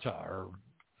Alberta, or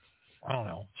I don't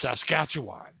know,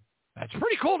 Saskatchewan. That's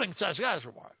pretty cold in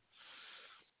Saskatchewan.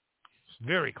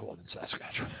 Very cold in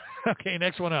Saskatchewan. Okay,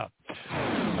 next one up. All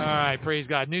right, praise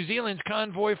God. New Zealand's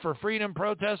convoy for freedom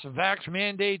protests vax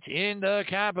mandates in the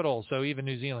capital. So even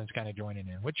New Zealand's kind of joining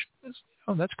in, which is,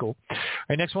 that's cool. All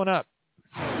right, next one up.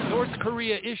 North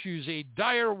Korea issues a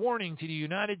dire warning to the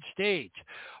United States.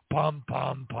 Bum,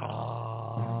 bum,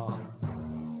 bum.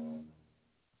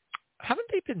 Haven't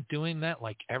they been doing that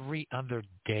like every other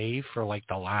day for like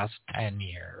the last 10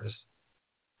 years?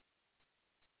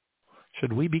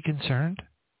 Should we be concerned?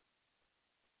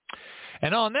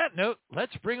 And on that note,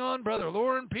 let's bring on Brother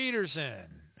Loren Pedersen.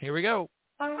 Here we go.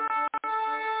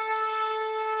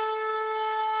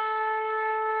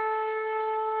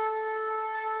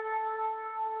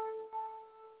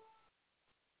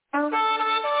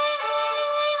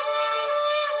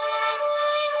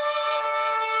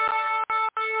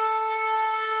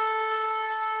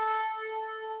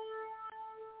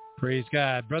 Praise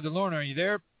God. Brother Loren, are you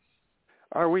there?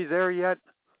 Are we there yet?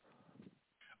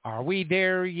 Are we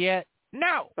there yet?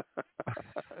 No.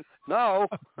 No.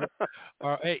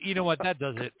 You know what? That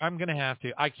does it. I'm going to have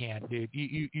to. I can't, dude.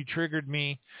 You triggered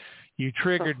me. You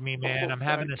triggered me, man. I'm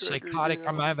having a psychotic,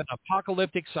 I'm having an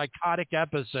apocalyptic psychotic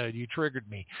episode. You triggered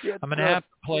me. I'm going to have to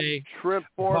play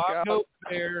Bongo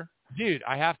Bear. Dude,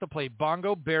 I have to play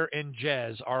Bongo Bear and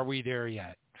Jazz. Are we there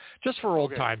yet? Just for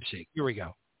old time's sake. Here we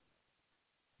go.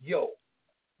 Yo.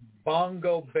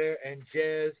 Bongo Bear and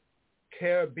Jazz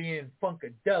Caribbean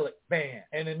Funkadelic Band.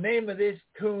 And the name of this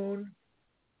tune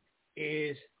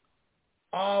is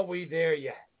Are We There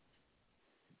Yet?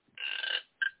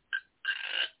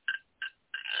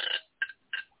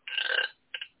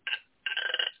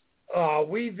 Are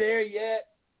we there yet?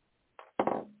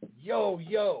 Yo,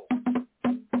 yo.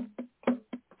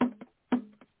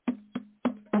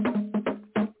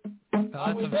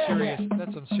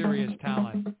 That's some serious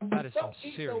talent. That is some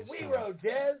serious talent.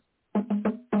 Jazz.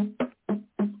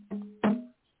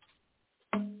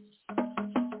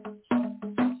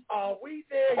 Are we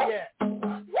there yet?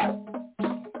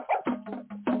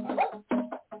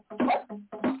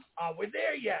 Are we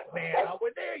there yet, man? Are we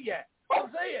there yet? I'm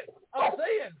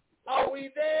saying, are we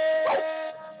there?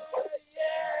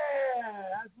 Yeah,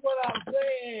 that's what I'm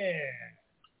saying.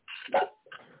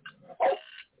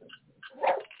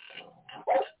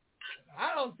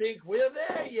 I don't think we're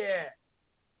there yet.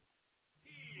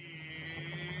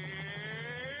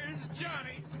 Here's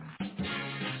Johnny.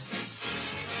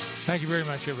 Thank you very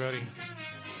much, everybody.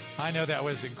 I know that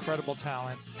was incredible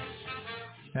talent,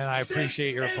 and I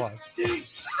appreciate your applause.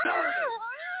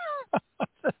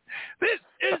 This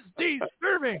is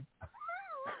disturbing.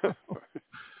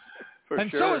 And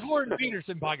sure. So is Loren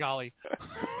Pedersen, by golly.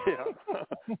 Yeah,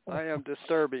 I am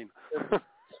disturbing.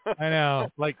 I know.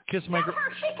 Like, kiss my... She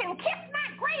can kiss my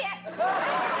grits.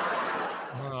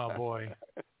 Oh, boy.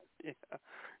 Yeah,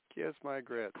 kiss my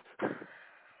grits.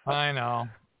 I know.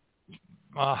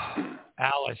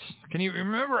 Alice. Can you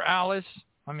remember Alice?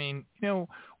 I mean,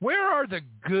 where are the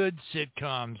good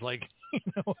sitcoms? Like,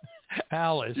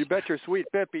 Alice. You bet your sweet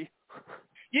Pippi.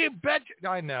 You bet.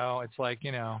 I know. It's like,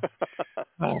 what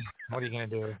are you going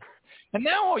to do? And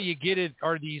now all you get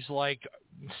are these, like,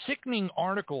 sickening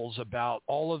articles about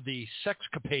all of the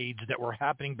sexcapades that were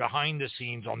happening behind the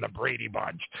scenes on the Brady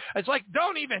Bunch. It's like,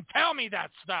 don't even tell me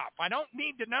that stuff. I don't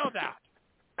need to know that.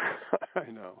 I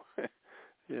know.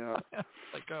 Yeah.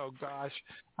 Like, oh, gosh.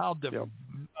 How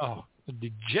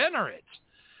degenerate.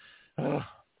 Oh,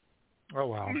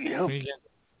 wow. Yep.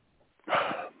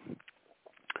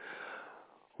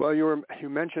 Well, you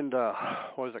mentioned,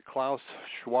 what was it, Klaus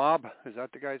Schwab? Is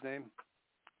that the guy's name?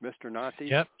 Mr. Nazi?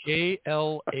 Yep, K-L-A-U-S-S,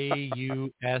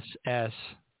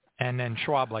 and then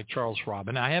Schwab, like Charles Schwab.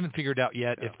 And I haven't figured out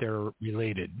yet if they're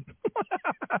related.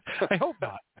 I hope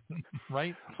not,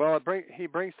 right? Well, he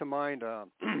brings to mind,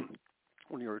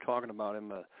 when you were talking about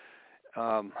him,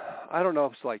 I don't know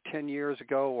if it's like 10 years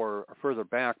ago or further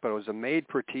back, but it was a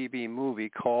made-for-TV movie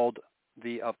called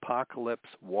The Apocalypse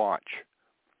Watch.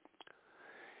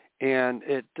 And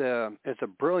it's a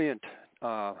brilliant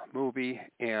movie,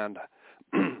 and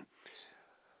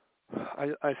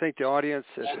I think the audience,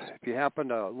 if you happen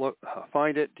to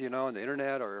find it, on the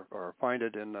internet or find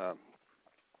it in,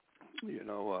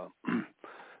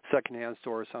 secondhand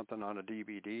store or something on a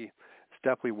DVD, it's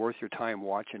definitely worth your time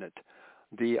watching it.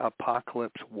 The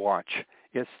Apocalypse Watch.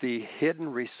 It's the hidden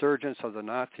resurgence of the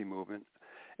Nazi movement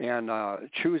and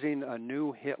choosing a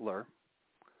new Hitler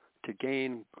to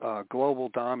gain global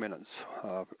dominance,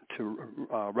 to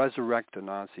resurrect the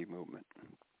Nazi movement.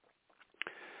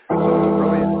 So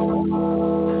brilliant.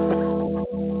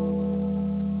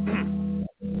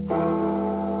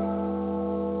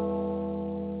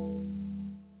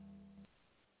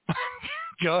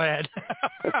 Go ahead.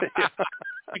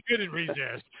 I couldn't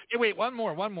resist. Hey, wait, one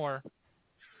more.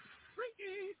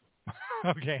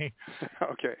 Okay.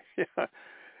 Okay.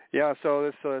 Yeah. So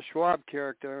this Schwab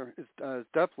character is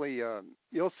definitely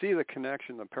you'll see the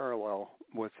connection, the parallel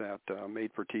with that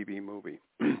made-for-TV movie.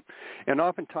 And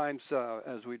oftentimes,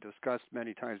 as we discussed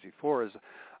many times before, is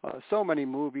so many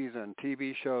movies and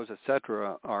TV shows,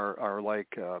 etc., are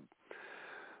like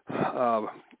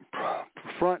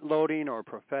front-loading or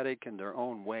prophetic in their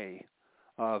own way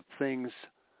of things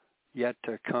yet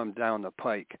to come down the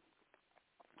pike.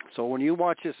 So when you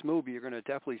watch this movie, you're going to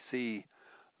definitely see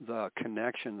the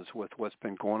connections with what's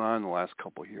been going on in the last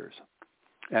couple of years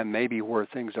and maybe where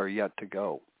things are yet to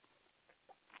go.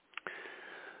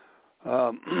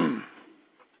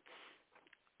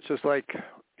 It's just like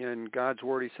in God's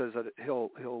Word, he says that he'll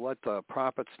let the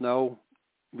prophets know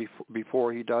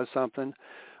before he does something.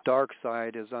 Dark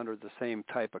side is under the same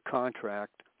type of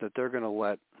contract that they're going to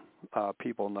let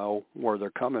people know where they're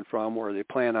coming from, where they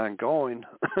plan on going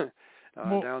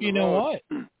well, down the you know road.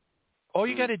 what? All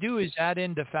you got to do is add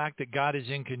in the fact that God is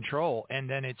in control, and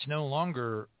then it's no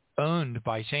longer owned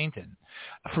by Satan.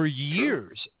 For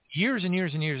years and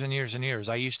years,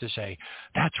 I used to say,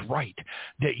 that's right.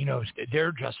 That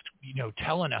they're just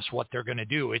telling us what they're going to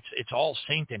do. It's all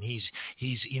Satan. He's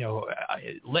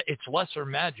it's lesser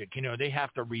magic. They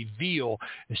have to reveal.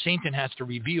 Satan has to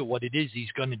reveal what it is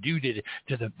he's going to do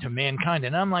to mankind.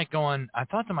 And I'm like I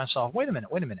thought to myself, wait a minute.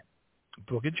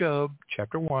 Book of Job,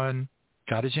 chapter 1.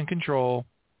 God is in control.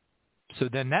 So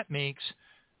then that makes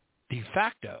de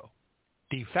facto,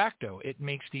 it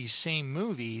makes these same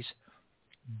movies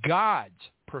God's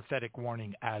prophetic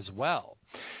warning as well.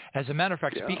 As a matter of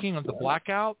fact, speaking of the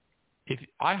blackout,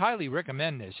 I highly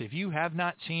recommend this. If you have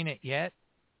not seen it yet,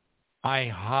 I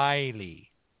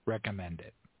highly recommend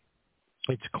it.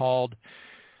 It's called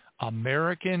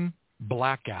American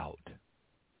Blackout.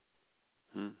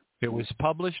 It was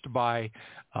published by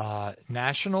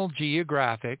National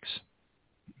Geographic,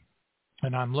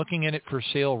 and I'm looking at it for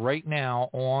sale right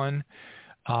now on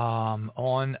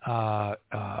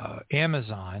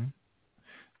Amazon.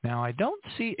 Now, I don't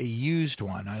see a used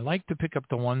one. I like to pick up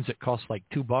the ones that cost like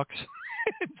 $2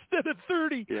 instead of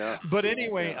 $30. Yeah. But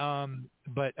anyway,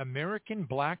 but American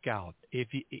Blackout. If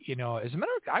as a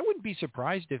matter of fact, I wouldn't be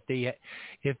surprised if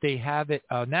they have it.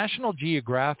 National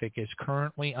Geographic is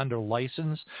currently under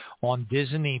license on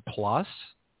Disney Plus.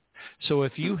 So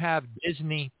if you have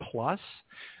Disney Plus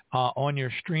on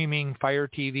your streaming Fire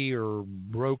TV or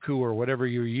Roku or whatever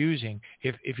you're using,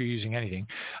 if you're using anything,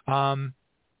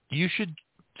 you should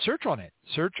search on it.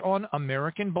 Search on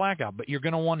American Blackout, but you're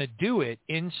going to want to do it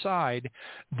inside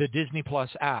the Disney Plus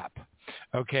app.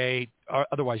 Okay,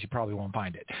 otherwise you probably won't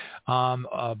find it.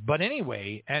 But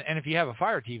anyway, and if you have a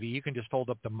Fire TV, you can just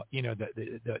hold up the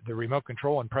remote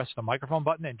control and press the microphone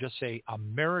button and just say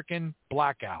American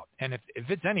Blackout. And if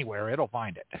it's anywhere, it'll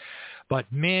find it. But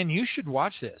man, you should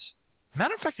watch this.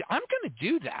 Matter of fact, I'm going to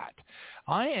do that.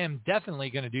 I am definitely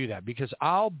going to do that because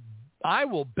I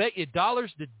will bet you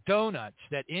dollars to donuts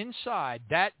that inside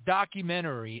that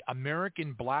documentary,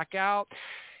 American Blackout,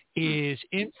 is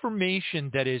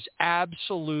information that is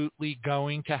absolutely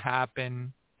going to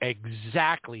happen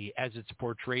exactly as it's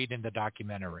portrayed in the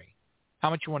documentary. How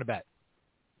much you want to bet?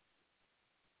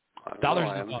 I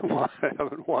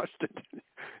haven't watched it.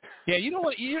 Yeah, you don't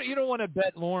want to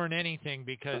bet Loren anything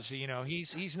because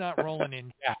he's not rolling in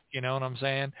jack. You know what I'm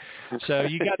saying? So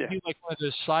you got to do like one of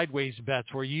those sideways bets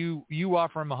where you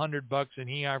offer him $100 and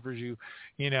he offers you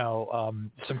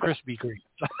some Krispy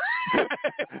Kreme.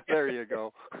 There you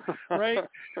go. Right?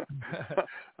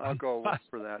 I'll go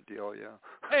for that deal, yeah.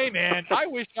 Hey, man, I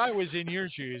wish I was in your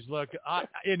shoes. Look,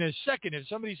 in a second, if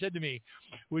somebody said to me,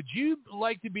 would you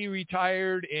like to be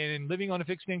retired and living on a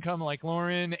fixed income like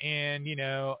Loren and,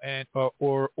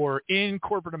 or in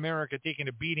corporate America taking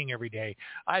a beating every day,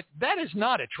 that is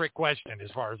not a trick question as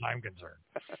far as I'm concerned.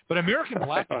 But American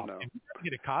Blackout, can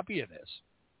you get a copy of this?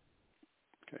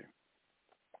 Okay.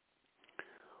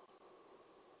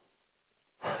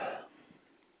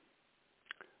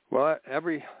 Well,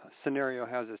 every scenario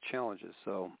has its challenges,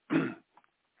 so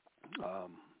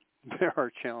there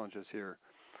are challenges here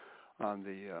on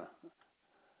the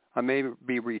I may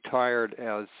be retired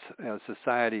as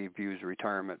society views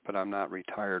retirement, but I'm not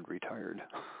retired.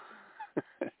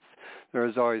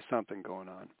 There's always something going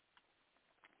on.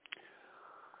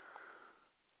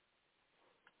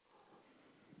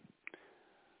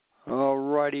 All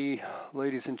righty,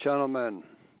 ladies and gentlemen,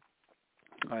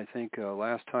 I think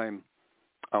last time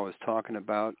I was talking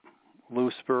about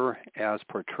Lucifer as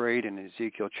portrayed in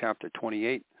Ezekiel chapter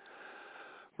 28,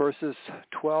 verses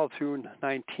 12 through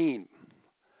 19.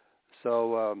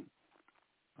 So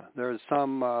there's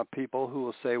some people who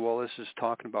will say, well, this is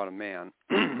talking about a man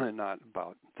and not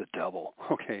about the devil,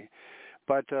 okay?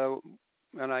 But,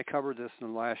 and I covered this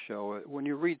in the last show, when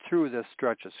you read through this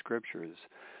stretch of scriptures,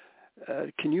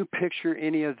 can you picture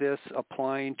any of this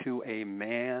applying to a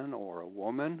man or a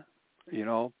woman?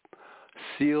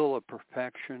 Seal of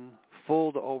perfection,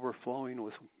 full to overflowing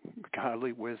with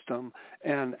godly wisdom,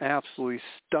 and absolutely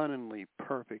stunningly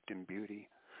perfect in beauty.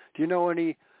 Do you know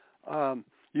any,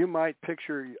 you might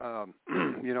picture,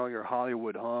 your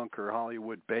Hollywood hunk or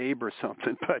Hollywood babe or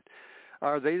something, but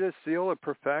are they the seal of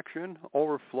perfection,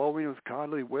 overflowing with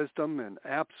godly wisdom and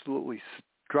absolutely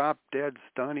drop-dead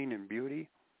stunning in beauty?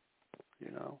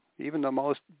 Even the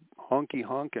most hunky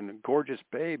hunk and gorgeous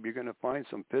babe, you're going to find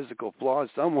some physical flaws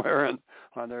somewhere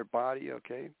on their body,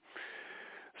 okay?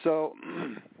 So,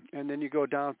 and then you go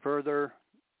down further.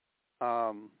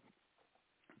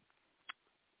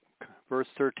 Verse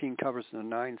 13 covers the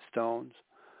 9 stones,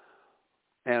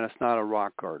 and it's not a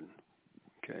rock garden,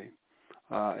 okay?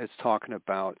 It's talking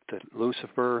about that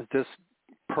Lucifer, this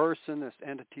person, this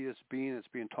entity, this being that's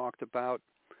being talked about,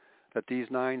 that these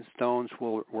 9 stones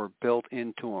were built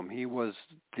into him. He was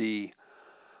the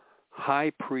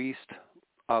high priest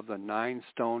of the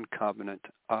 9-stone covenant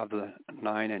of the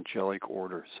 9 angelic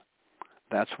orders.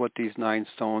 That's what these 9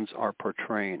 stones are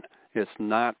portraying. It's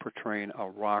not portraying a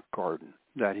rock garden,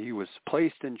 that he was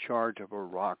placed in charge of a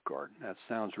rock garden. That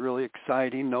sounds really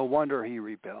exciting. No wonder he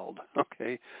rebelled,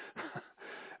 okay?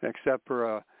 Except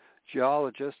for a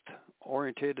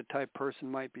geologist-oriented type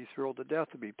person might be thrilled to death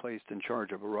to be placed in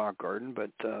charge of a rock garden,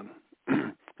 but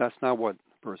that's not what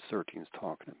verse 13 is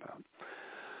talking about.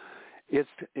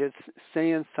 It's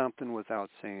saying something without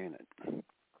saying it,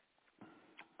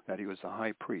 that he was a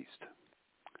high priest.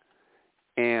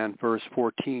 And verse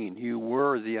 14, you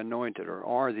were the anointed, or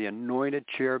are the anointed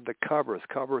cherub that covereth.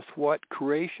 Covereth what?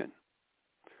 Creation.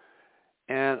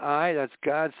 And that's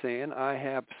God saying, I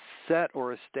have set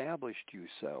or established you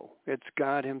so. It's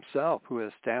God himself who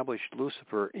established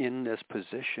Lucifer in this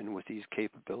position with these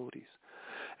capabilities.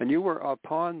 And you were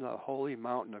upon the holy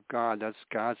mountain of God. That's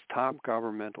God's top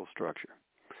governmental structure.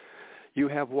 You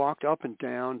have walked up and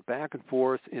down, back and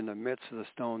forth in the midst of the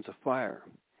stones of fire.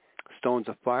 Stones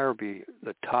of fire be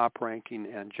the top-ranking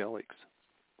angelics.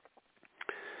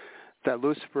 That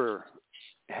Lucifer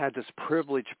had this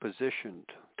privileged position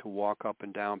to walk up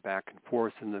and down, back and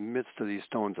forth in the midst of these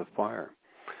stones of fire,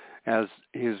 as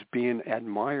he was being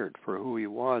admired for who he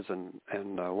was and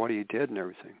what he did and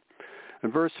everything.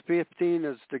 And verse 15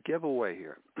 is the giveaway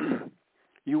here.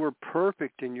 You were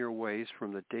perfect in your ways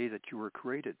from the day that you were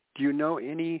created. Do you know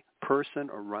any person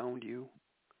around you,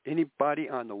 anybody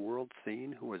on the world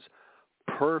scene who was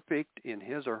perfect in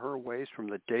his or her ways from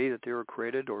the day that they were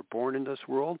created or born in this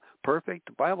world? Perfect?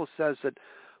 The Bible says that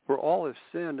for all have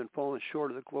sinned and fallen short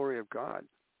of the glory of God.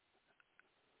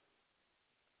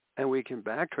 And we can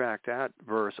backtrack that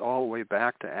verse all the way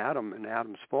back to Adam and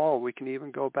Adam's fall. We can even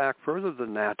go back further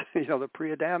than that, the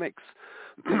pre-Adamics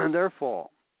and their fall.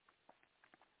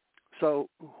 So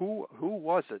who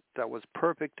was it that was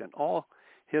perfect in all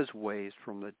his ways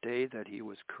from the day that he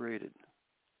was created?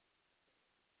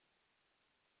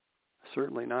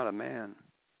 Certainly not a man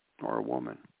or a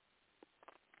woman.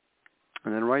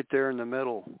 And then right there in the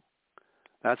middle,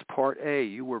 that's part A.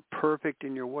 You were perfect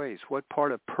in your ways. What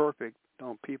part of perfect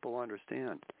don't people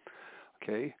understand?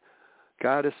 Okay.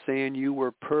 God is saying you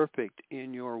were perfect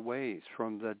in your ways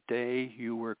from the day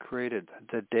you were created.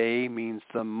 The day means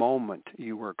the moment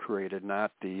you were created,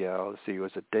 not the,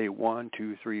 was it day 1,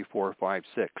 2, 3, 4, 5,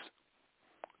 6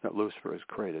 that Lucifer is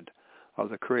created of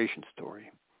the creation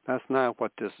story. That's not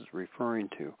what this is referring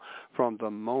to. From the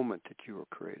moment that you were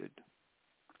created.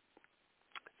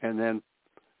 And then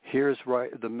here's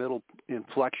the middle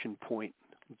inflection point,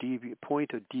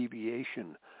 point of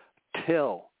deviation,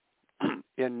 till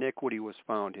iniquity was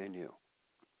found in you.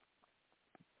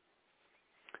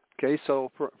 Okay,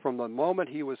 so from the moment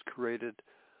he was created,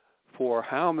 for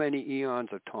how many eons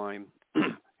of time,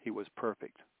 he was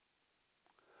perfect.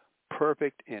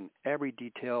 Perfect in every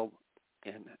detail,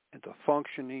 in the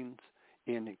functionings,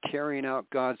 in carrying out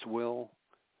God's will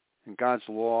and God's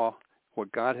law,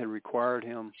 what God had required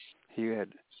him, he had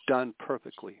done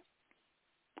perfectly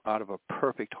out of a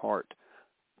perfect heart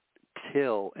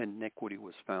till iniquity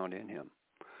was found in him.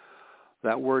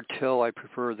 That word till, I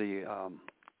prefer the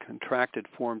contracted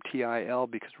form TIL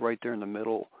because right there in the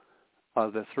middle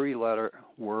of the three-letter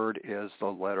word is the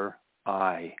letter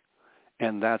I.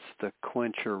 And that's the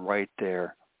clincher right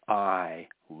there. I,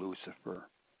 Lucifer.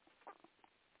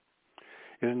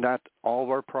 Isn't that all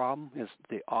of our problem? Is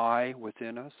the I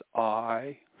within us?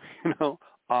 I,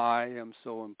 I am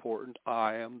so important.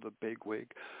 I am the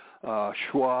bigwig.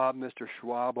 Schwab, Mr.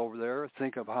 Schwab over there,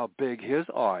 think of how big his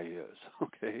I is,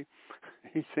 okay?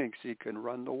 He thinks he can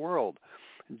run the world,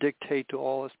 dictate to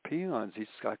all his peons. He's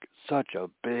got such a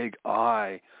big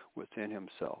I within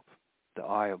himself. The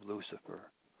I of Lucifer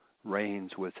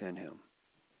reigns within him.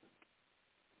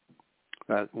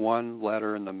 That one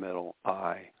letter in the middle,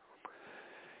 I,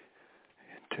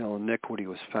 until iniquity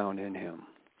was found in him.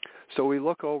 So we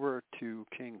look over to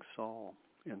King Saul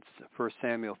in 1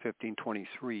 Samuel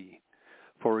 15:23.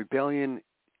 For rebellion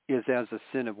is as the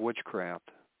sin of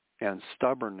witchcraft, and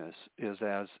stubbornness is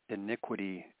as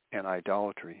iniquity and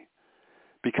idolatry.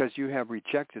 Because you have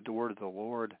rejected the word of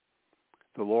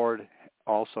the Lord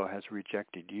also has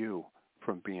rejected you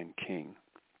from being king.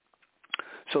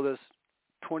 So this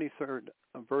 23rd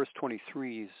verse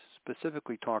 23 is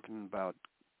specifically talking about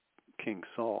King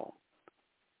Saul.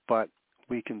 But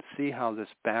we can see how this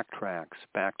backtracks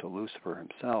back to Lucifer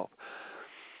himself.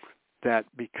 That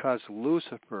because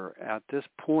Lucifer, at this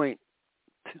point,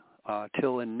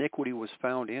 till iniquity was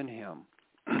found in him,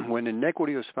 when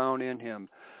iniquity was found in him,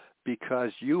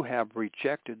 because you have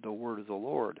rejected the word of the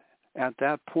Lord, at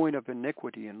that point of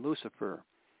iniquity in Lucifer,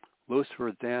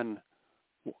 Lucifer then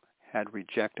had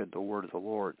rejected the word of the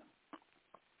Lord.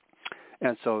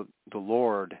 And so the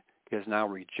Lord is now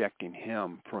rejecting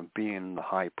him from being the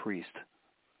high priest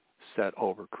set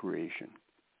over creation,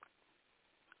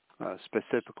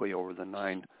 specifically over the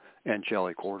 9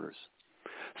 angelic orders.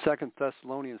 2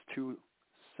 Thessalonians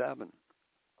 2:7.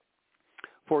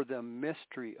 For the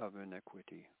mystery of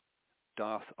iniquity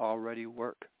doth already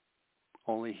work.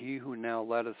 Only he who now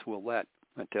letteth will let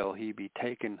until he be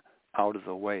taken out of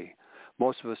the way.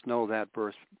 Most of us know that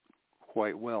verse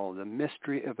quite well. The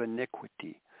mystery of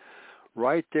iniquity.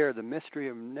 Right there, the mystery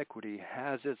of iniquity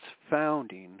has its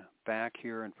founding back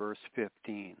here in verse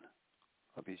 15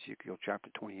 of Ezekiel chapter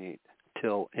 28,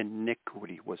 till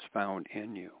iniquity was found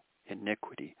in you.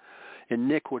 Iniquity.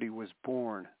 Iniquity was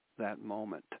born that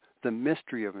moment. The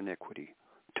mystery of iniquity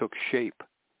took shape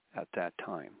at that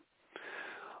time.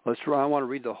 I want to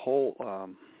read the whole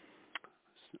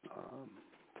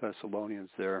Thessalonians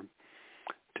there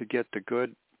to get the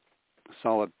good,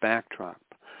 solid backdrop.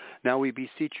 Now we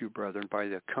beseech you, brethren, by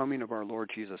the coming of our Lord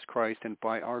Jesus Christ and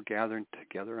by our gathering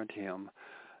together unto him,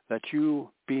 that you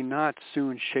be not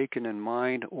soon shaken in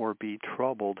mind or be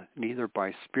troubled, neither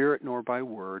by spirit nor by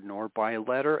word, nor by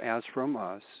letter as from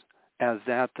us, as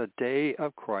that the day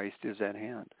of Christ is at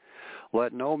hand.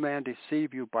 Let no man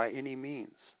deceive you by any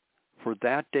means, for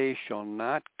that day shall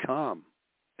not come,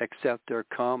 except there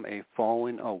come a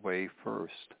falling away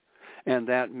first, and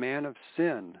that man of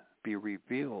sin be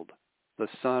revealed, the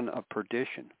son of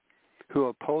perdition, who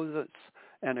opposeth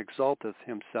and exalteth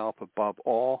himself above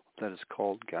all that is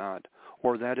called God,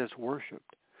 or that is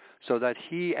worshipped, so that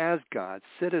he as God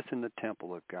sitteth in the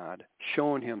temple of God,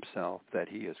 showing himself that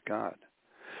he is God.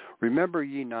 Remember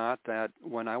ye not that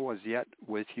when I was yet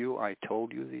with you, I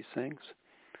told you these things?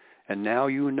 And now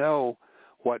you know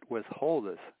what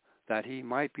withholdeth, that he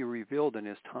might be revealed in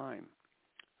his time.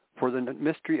 For the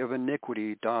mystery of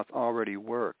iniquity doth already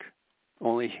work.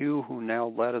 Only he who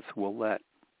now letteth will let,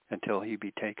 until he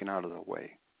be taken out of the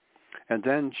way. And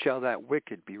then shall that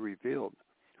wicked be revealed,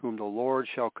 whom the Lord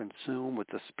shall consume with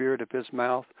the spirit of his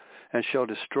mouth, and shall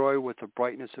destroy with the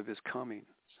brightness of his coming.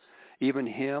 Even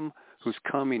him whose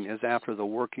coming is after the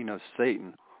working of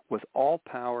Satan, with all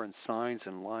power and signs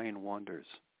and lying wonders,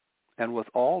 and with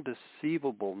all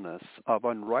deceivableness of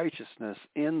unrighteousness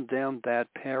in them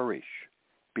that perish,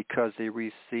 because they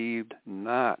received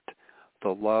not the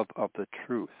love of the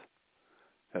truth,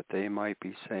 that they might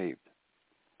be saved.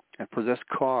 And for this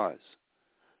cause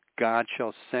God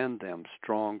shall send them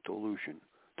strong delusion,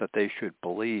 that they should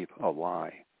believe a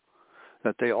lie,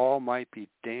 that they all might be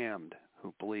damned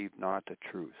who believed not the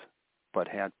truth, but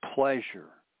had pleasure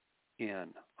in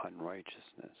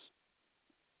unrighteousness.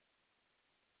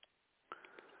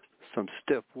 Some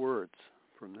stiff words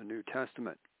from the New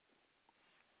Testament.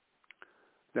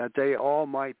 That they all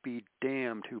might be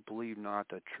damned who believe not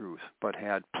the truth, but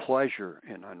had pleasure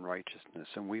in unrighteousness.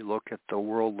 And we look at the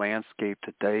world landscape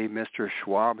today. Mr.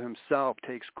 Schwab himself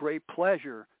takes great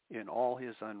pleasure in all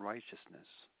his unrighteousness,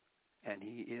 and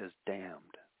he is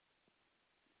damned.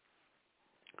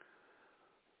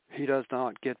 He does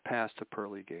not get past the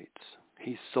pearly gates.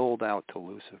 He's sold out to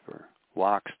Lucifer,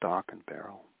 lock, stock, and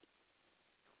barrel.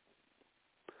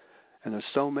 And there's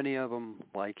so many of them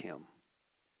like him.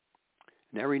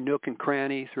 In every nook and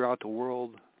cranny throughout the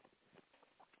world,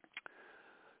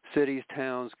 cities,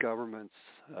 towns, governments,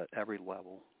 at every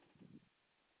level,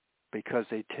 because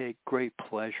they take great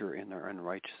pleasure in their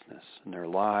unrighteousness, in their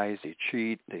lies. They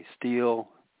cheat, they steal,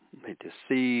 they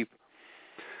deceive,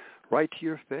 right to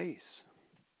your face.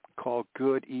 Call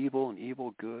good evil and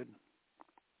evil good.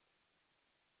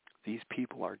 These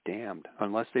people are damned.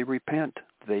 Unless they repent,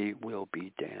 they will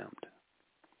be damned.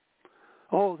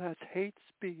 Oh, that's hate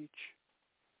speech.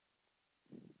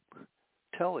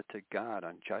 Tell it to God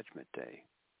on Judgment Day.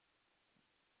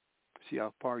 See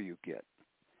how far you get.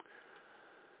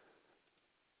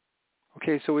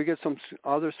 Okay, so we get some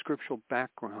other scriptural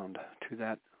background to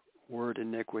that word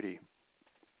iniquity.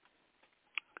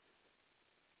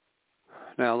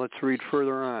 Now let's read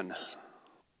further on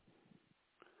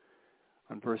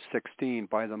verse 16.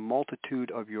 By the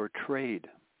multitude of your trade.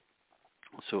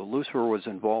 So Lucifer was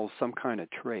involved in some kind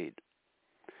of trade.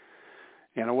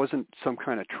 And it wasn't some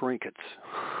kind of trinkets,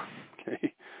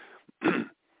 okay?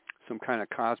 Some kind of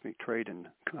cosmic trade in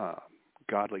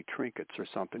godly trinkets or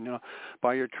something. You know,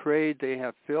 by your trade they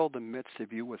have filled the midst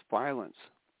of you with violence.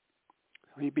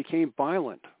 He became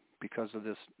violent because of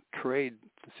this trade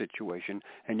situation,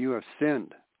 and you have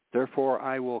sinned. Therefore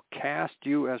I will cast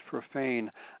you as profane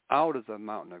out of the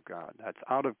mountain of God. That's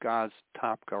out of God's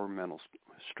top governmental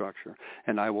structure.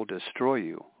 And I will destroy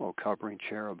you, O covering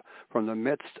cherub, from the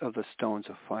midst of the stones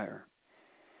of fire.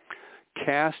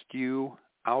 Cast you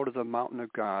out of the mountain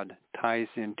of God ties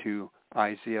into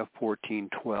Isaiah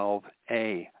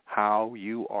 14:12a, how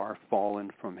you are fallen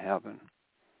from heaven.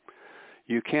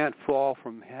 You can't fall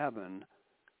from heaven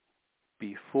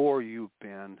before you've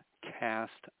been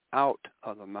cast out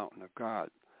of the mountain of God.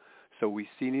 So we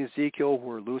see in Ezekiel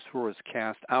where Lucifer was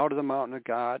cast out of the mountain of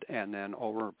God, and then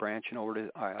branching over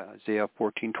to Isaiah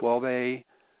 14:12a,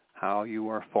 how you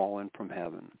are fallen from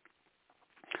heaven.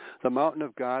 The mountain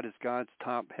of God is God's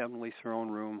top heavenly throne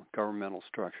room governmental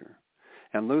structure.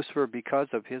 And Lucifer, because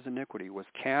of his iniquity, was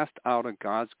cast out of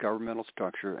God's governmental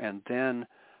structure and then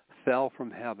fell from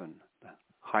heaven, the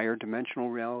higher dimensional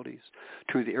realities,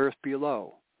 to the earth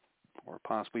below, or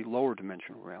possibly lower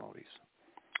dimensional realities.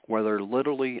 Whether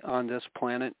literally on this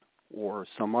planet or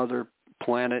some other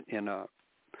planet in a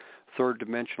third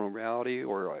dimensional reality,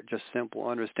 or just simple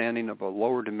understanding of a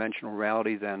lower dimensional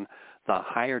reality than the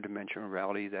higher dimensional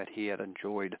reality that he had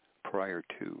enjoyed prior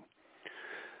to.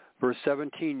 Verse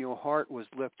 17, your heart was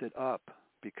lifted up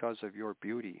because of your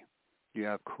beauty. You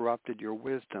have corrupted your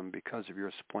wisdom because of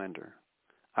your splendor.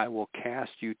 I will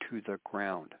cast you to the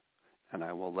ground, and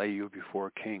I will lay you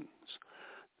before kings,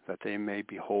 that they may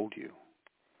behold you.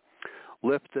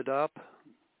 Lifted up,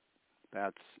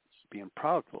 that's being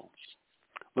proudful.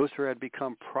 Lucifer had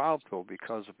become proudful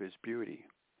because of his beauty.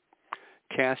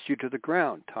 Cast you to the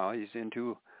ground ties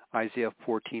into Isaiah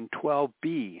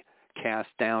 14:12b, cast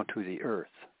down to the earth.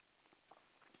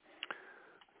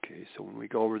 Okay, so when we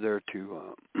go over there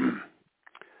to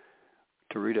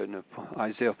read it in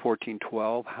Isaiah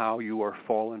 14:12, how you are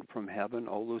fallen from heaven,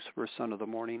 O Lucifer, son of the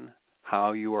morning,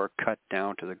 how you are cut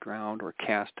down to the ground or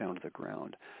cast down to the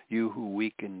ground, you who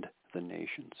weakened the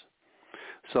nations.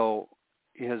 So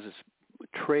his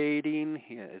trading,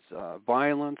 his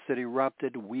violence that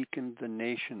erupted weakened the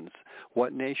nations.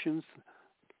 What nations?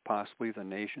 Possibly the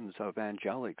nations of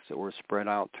angelics that were spread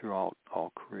out throughout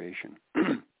all creation.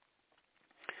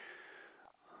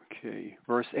 Okay,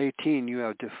 verse 18, you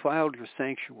have defiled your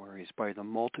sanctuaries by the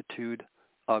multitude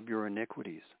of your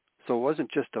iniquities. So it wasn't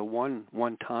just a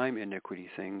one-time iniquity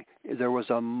thing. There was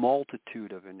a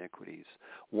multitude of iniquities.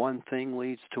 One thing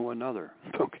leads to another,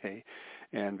 okay?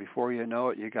 And before you know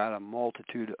it, you got a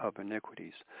multitude of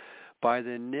iniquities. By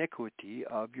the iniquity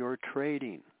of your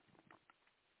trading.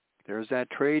 There's that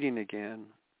trading again.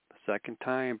 The second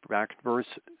time, back in verse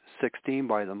 16,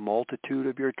 by the multitude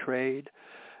of your trade.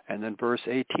 And then verse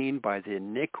 18, by the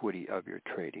iniquity of your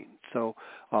trading. So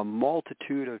a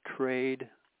multitude of trade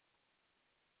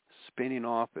spinning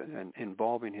off and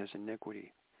involving his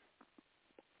iniquity.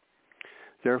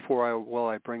 Therefore will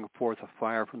I bring forth a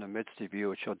fire from the midst of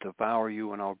you, it shall devour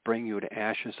you, and I'll bring you to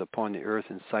ashes upon the earth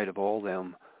in sight of all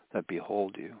them that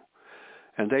behold you.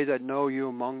 And they that know you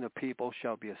among the people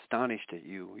shall be astonished at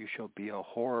you. You shall be a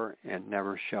horror, and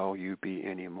never shall you be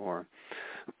any more.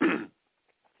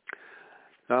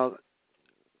 Now,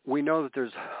 we know that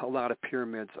there's a lot of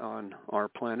pyramids on our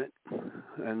planet,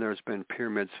 and there's been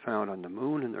pyramids found on the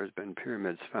moon, and there's been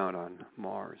pyramids found on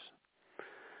Mars.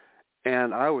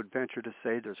 And I would venture to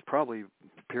say there's probably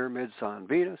pyramids on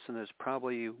Venus, and there's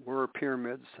probably were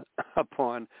pyramids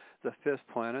upon the fifth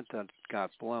planet that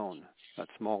got blown, that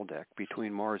small deck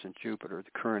between Mars and Jupiter,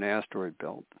 the current asteroid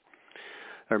belt.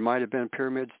 There might have been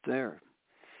pyramids there.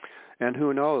 And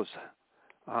who knows?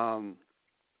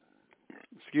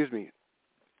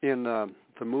 In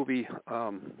the movie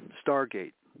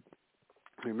Stargate,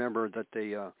 remember that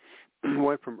they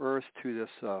went from Earth to this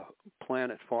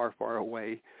planet far, far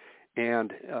away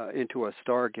and into a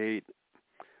Stargate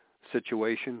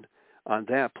situation on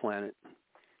that planet,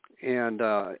 and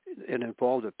it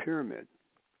involved a pyramid.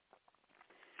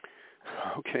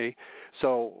 Okay,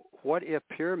 so what if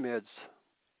pyramids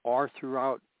are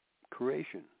throughout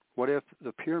creation? What if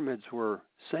the pyramids were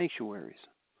sanctuaries?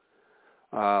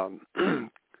 Kind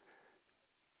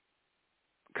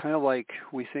of like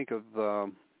we think of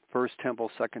First Temple,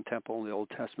 Second Temple in the Old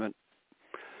Testament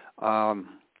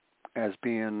as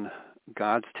being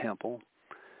God's temple,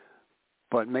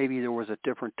 but maybe there was a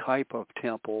different type of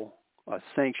temple, a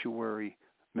sanctuary,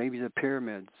 maybe the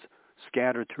pyramids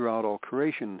scattered throughout all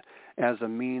creation as a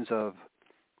means of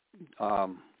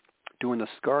doing the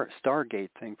Stargate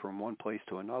thing from one place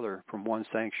to another, from one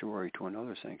sanctuary to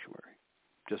another sanctuary.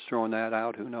 Just throwing that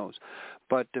out, who knows.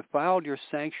 But defiled your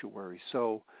sanctuary.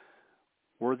 So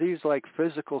were these like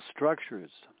physical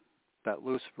structures that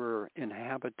Lucifer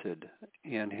inhabited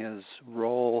in his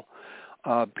role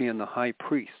of being the high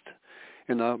priest?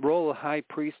 In the role of high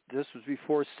priest, this was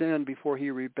before sin, before he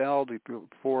rebelled,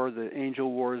 before the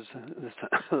angel wars.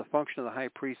 The function of the high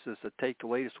priest is to take the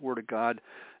latest word of God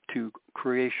to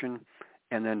creation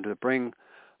and then to bring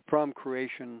from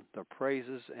creation the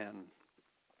praises and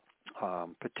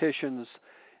petitions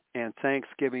and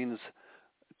thanksgivings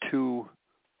to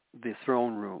the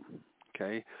throne room,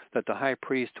 okay? That the high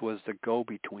priest was the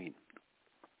go-between.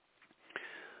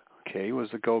 Okay, he was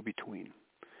the go-between.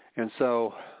 And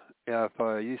so if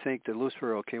you think that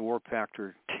Lucifer, okay, warp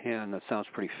factor 10, that sounds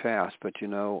pretty fast, but, you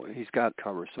know, he's got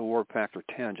cover. So warp factor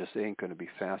 10 just ain't going to be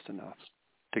fast enough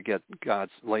to get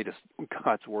God's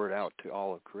word out to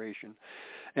all of creation.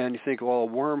 And you think, well, a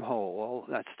wormhole. Well,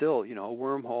 that's still, you know, a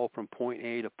wormhole from point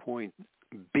A to point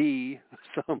B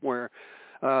somewhere.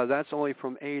 That's only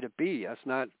from A to B. That's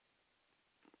not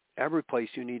every place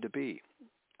you need to be.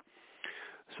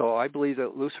 So I believe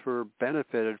that Lucifer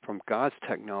benefited from God's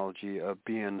technology of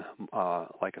being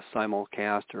like a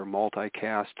simulcast or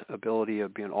multicast ability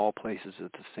of being all places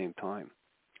at the same time,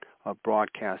 of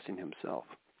broadcasting himself.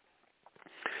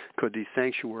 Could these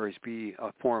sanctuaries be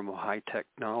a form of high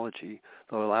technology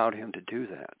that allowed him to do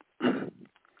that?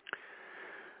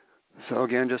 So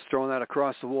again, just throwing that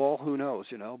across the wall, who knows,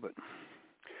 you know, but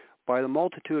by the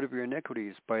multitude of your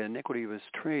iniquities, by the iniquity of his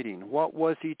trading, what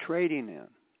was he trading in?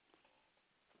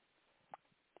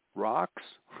 Rocks?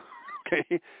 Okay,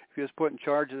 if he was put in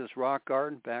charge of this rock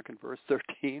garden back in verse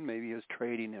 13, maybe he was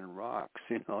trading in rocks.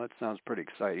 You know, that sounds pretty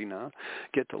exciting, huh?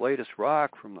 Get the latest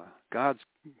rock from the God's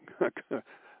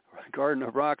garden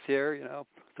of rocks here, you know,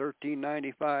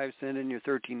 $13.95. Send in your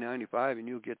 $13.95, and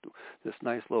you'll get this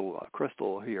nice little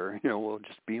crystal here. You know, we'll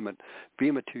just beam it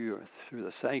to you through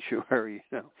the sanctuary.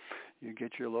 You know, you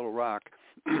get your little rock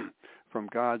from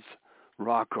God's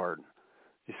rock garden.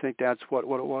 You think that's what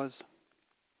it was?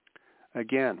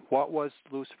 Again, what was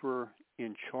Lucifer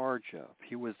in charge of?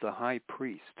 He was the high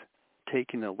priest,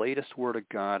 taking the latest word of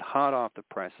God hot off the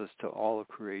presses to all of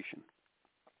creation.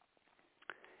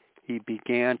 He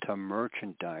began to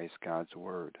merchandise God's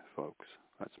word, folks.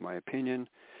 That's my opinion.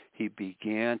 He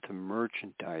began to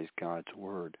merchandise God's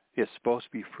word. It's supposed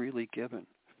to be freely given,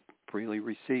 freely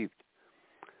received.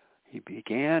 He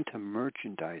began to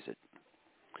merchandise it.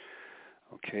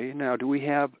 Okay, now do we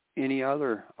have any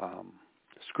other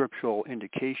scriptural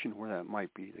indication where that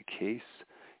might be the case?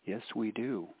 Yes, we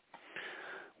do.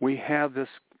 We have this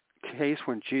case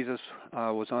when Jesus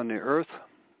was on the earth,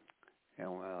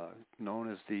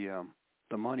 known as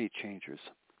the money changers.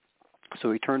 So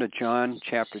we turn to John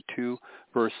chapter 2,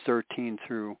 verse 13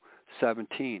 through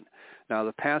 17. Now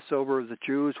the Passover of the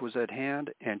Jews was at hand,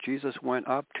 and Jesus went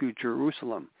up to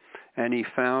Jerusalem, and he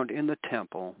found in the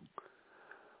temple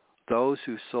those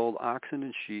who sold oxen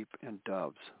and sheep and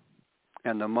doves,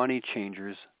 and the money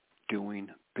changers doing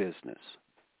business.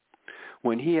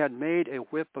 When he had made a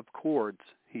whip of cords,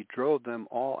 he drove them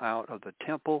all out of the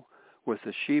temple with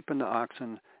the sheep and the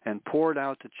oxen, and poured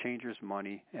out the changers'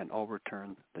 money and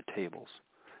overturned the tables.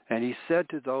 And he said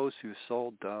to those who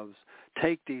sold doves,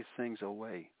 "Take these things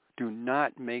away. Do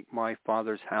not make my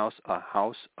Father's house a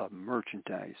house of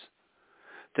merchandise."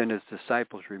 Then his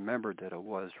disciples remembered that it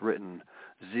was written,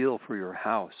 "Zeal for your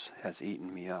house has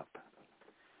eaten me up."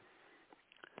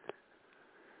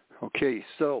 Okay,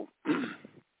 so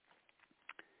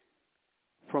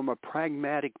from a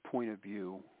pragmatic point of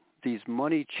view, these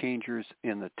money changers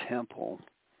in the temple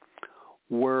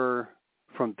were,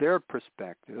 from their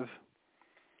perspective,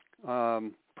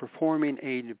 performing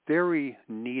a very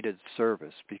needed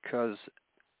service, because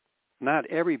not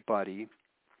everybody,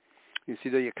 you see,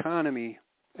 the economy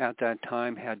at that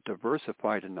time had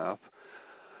diversified enough.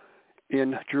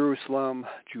 In Jerusalem,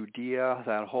 Judea,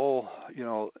 that whole,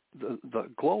 the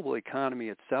global economy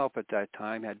itself at that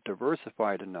time had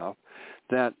diversified enough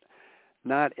that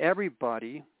not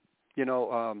everybody,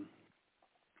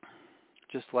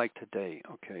 just like today,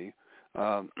 okay,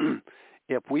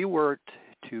 if we were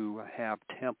to have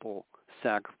temple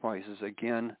sacrifices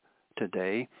again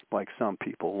today, like some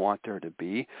people want there to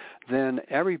be, then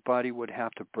everybody would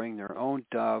have to bring their own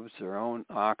doves, their own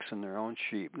oxen, their own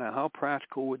sheep. Now, how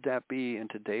practical would that be in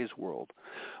today's world?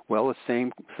 Well, the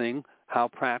same thing, how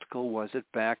practical was it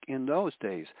back in those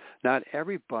days? Not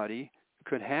everybody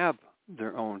could have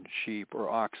their own sheep or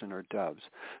oxen or doves.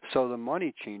 So the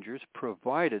money changers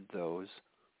provided those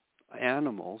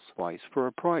animals for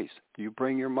a price. You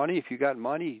bring your money. If you got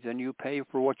money, then you pay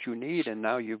for what you need, and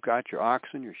now you've got your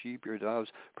oxen, your sheep, your doves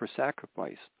for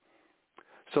sacrifice.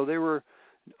 So they were,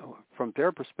 from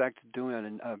their perspective,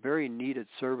 doing a very needed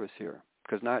service here,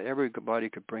 because not everybody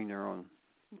could bring their own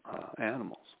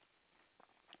animals.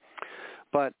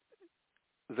 But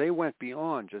they went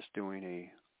beyond just doing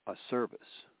a service.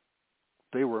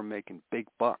 They were making big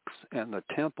bucks, and the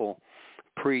temple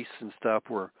priests and stuff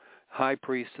were, high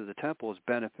priest of the temple is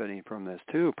benefiting from this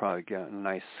too, probably getting a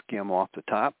nice skim off the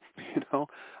top,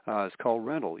 it's called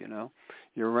rental,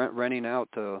 You're renting out,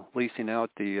 leasing out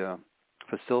the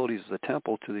facilities of the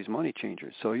temple to these money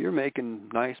changers. So you're making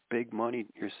nice big money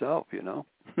yourself,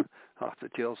 off the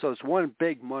deal. So it's one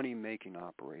big money-making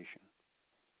operation.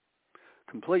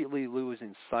 Completely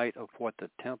losing sight of what the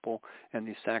temple and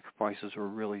these sacrifices were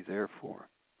really there for.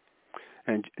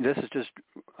 And this is just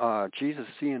Jesus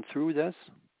seeing through this,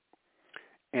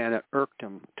 and it irked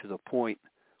him to the point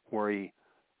where he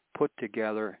put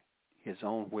together his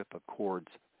own whip of cords,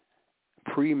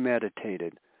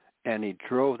 premeditated, and he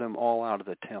drove them all out of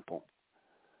the temple.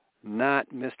 Not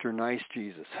Mr. Nice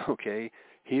Jesus, okay?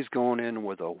 He's going in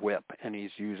with a whip, and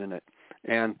he's using it,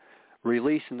 and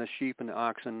releasing the sheep and the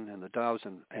oxen and the doves,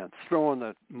 and throwing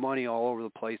the money all over the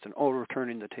place and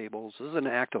overturning the tables. This is an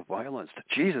act of violence.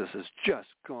 Jesus has just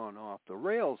gone off the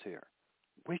rails here.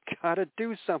 We got to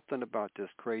do something about this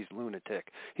crazed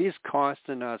lunatic. He's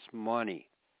costing us money.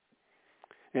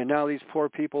 And now these poor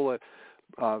people,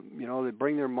 they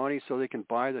bring their money so they can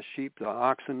buy the sheep, the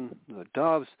oxen, the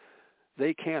doves.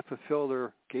 They can't fulfill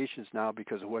their obligations now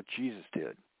because of what Jesus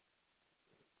did.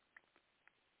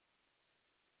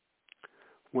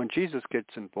 When Jesus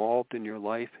gets involved in your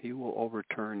life, he will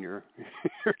overturn your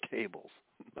tables.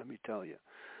 Let me tell you.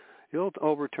 He'll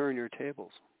overturn your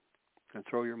tables and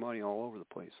throw your money all over the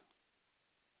place.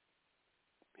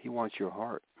 He wants your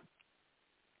heart.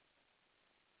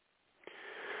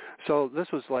 So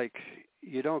this was like,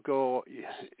 you don't go,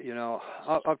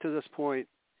 up to this point,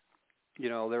 they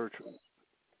were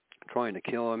trying to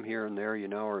kill him here and there,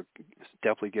 or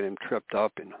definitely get him tripped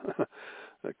up in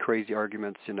crazy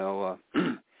arguments,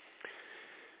 trying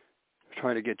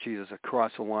to get Jesus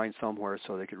across the line somewhere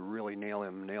so they could really nail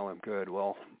him good.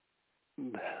 Well,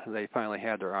 they finally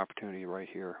had their opportunity right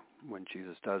here when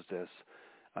Jesus does this.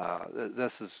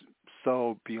 This is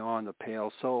so beyond the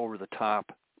pale, so over the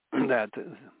top, that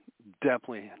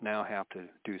definitely now have to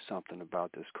do something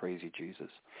about this crazy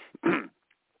Jesus.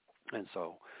 And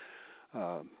so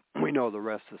we know the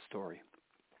rest of the story.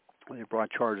 They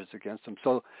brought charges against him.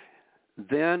 So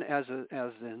then, as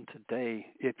in today,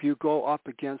 if you go up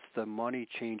against the money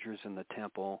changers in the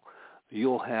temple,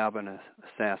 you'll have an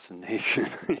assassination.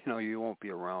 You won't be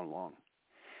around long.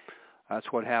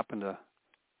 That's what happened to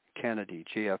Kennedy,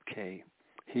 JFK.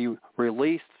 He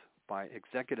released by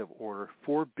executive order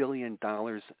 $4 billion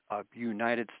of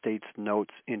United States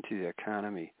notes into the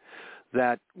economy.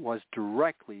 That was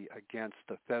directly against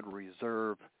the Federal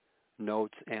Reserve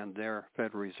notes and their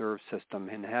Federal Reserve system.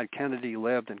 And had Kennedy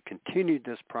lived and continued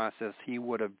this process, he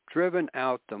would have driven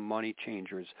out the money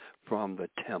changers from the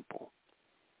temple.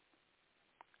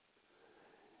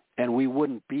 And we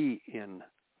wouldn't be in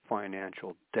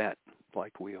financial debt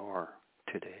like we are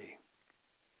today.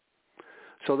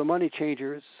 So the money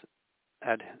changers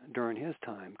during his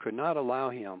time could not allow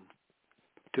him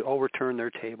to overturn their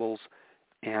tables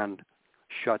and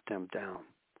shut them down.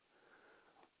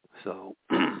 So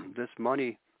this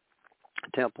money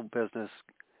temple business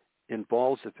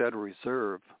involves the Federal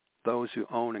Reserve, those who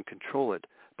own and control it,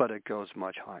 but it goes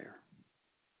much higher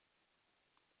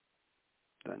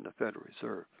than the Federal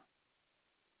Reserve.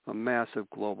 A massive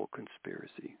global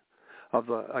conspiracy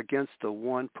against the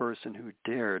one person who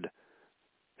dared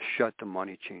shut the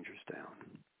money changers down.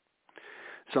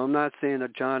 So I'm not saying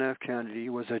that John F. Kennedy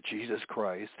was a Jesus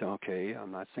Christ, okay?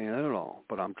 I'm not saying that at all.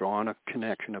 But I'm drawing a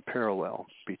connection, a parallel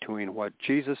between what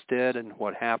Jesus did and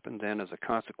what happened then as a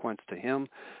consequence to him,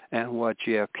 and what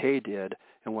JFK did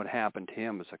and what happened to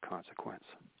him as a consequence.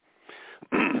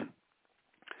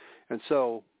 And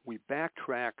so we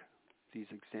backtrack these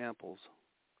examples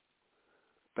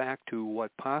back to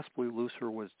what possibly Lucifer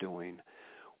was doing,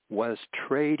 was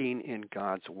trading in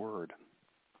God's word.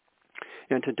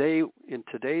 And today, in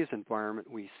today's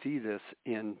environment, we see this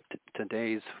in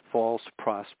today's false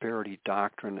prosperity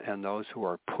doctrine and those who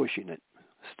are pushing it.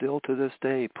 Still to this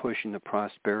day, pushing the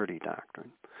prosperity doctrine.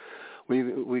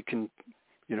 We can,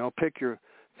 pick your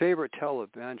favorite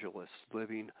televangelists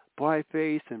living by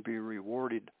faith and be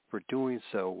rewarded for doing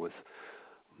so with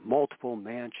multiple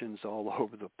mansions all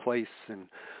over the place and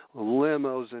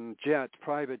limos and jets,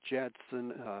 private jets,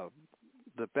 and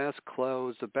the best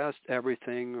clothes, the best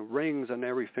everything, rings on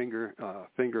every finger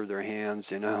of their hands,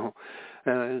 and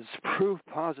it's proof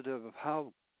positive of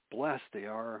how blessed they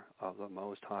are of the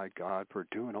Most High God for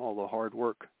doing all the hard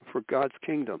work for God's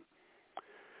kingdom.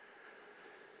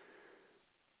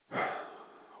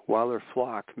 While their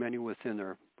flock, many within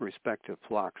their respective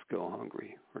flocks, go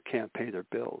hungry or can't pay their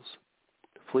bills,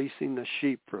 fleecing the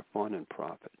sheep for fun and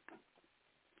profit,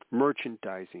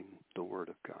 merchandising the Word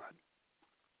of God.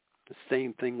 The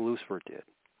same thing Lucifer did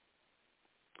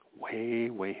way,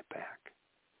 way back.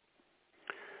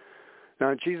 Now,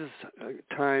 in Jesus'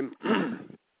 time,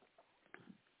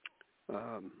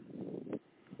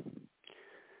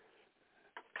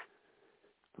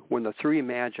 when the three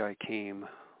magi came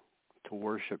to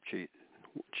worship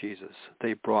Jesus,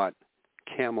 they brought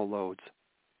camel loads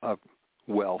of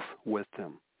wealth with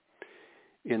them.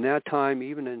 In that time,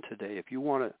 even in today, if you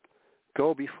want to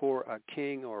go before a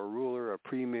king or a ruler, a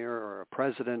premier or a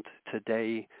president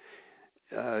today,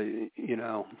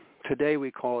 today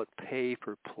we call it pay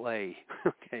for play,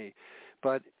 okay?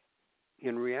 But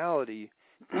in reality,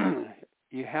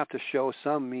 you have to show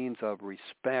some means of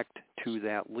respect to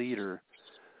that leader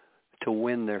to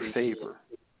win their favor,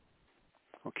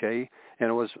 okay? And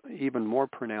it was even more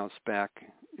pronounced back,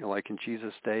 like in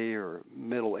Jesus' day or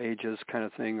Middle Ages kind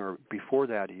of thing, or before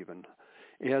that even,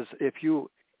 as if you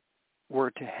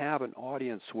were to have an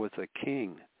audience with a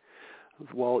king,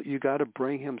 well, you got to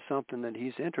bring him something that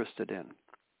he's interested in.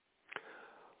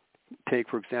 Take,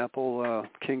 for example,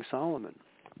 King Solomon.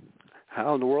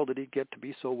 How in the world did he get to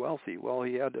be so wealthy? Well,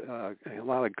 he had a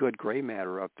lot of good gray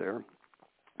matter up there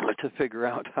to figure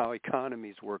out how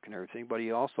economies work and everything, but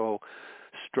he also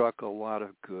struck a lot of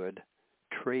good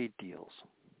trade deals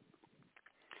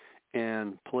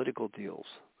and political deals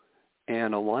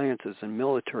and alliances and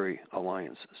military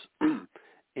alliances.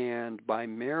 And by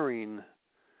marrying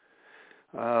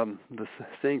the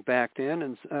thing back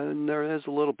then, and there is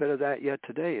a little bit of that yet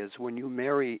today, is when you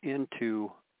marry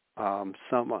into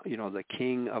the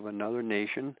king of another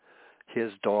nation,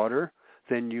 his daughter,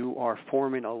 then you are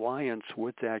forming alliance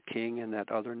with that king and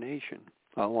that other nation.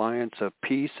 Alliance of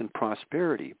peace and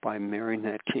prosperity by marrying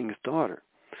that king's daughter.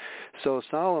 So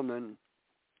Solomon,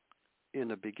 in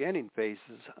the beginning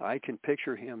phases, I can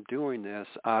picture him doing this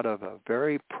out of a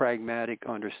very pragmatic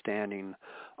understanding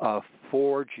of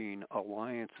forging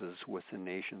alliances with the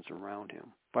nations around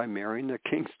him by marrying the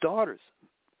king's daughters.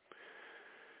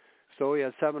 So he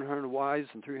had 700 wives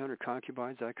and 300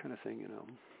 concubines, that kind of thing,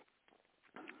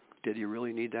 Did he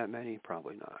really need that many?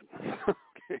 Probably not.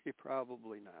 Okay,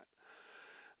 probably not.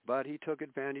 But he took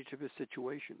advantage of his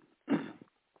situation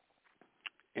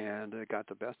and got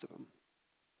the best of him.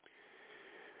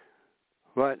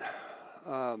 But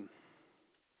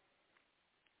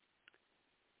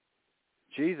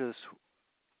Jesus,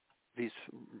 these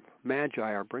magi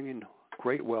are bringing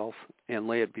great wealth and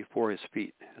lay it before his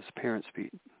feet, his parents'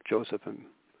 feet, Joseph and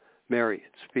Mary's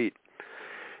feet.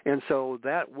 And so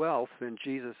that wealth in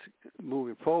Jesus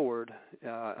moving forward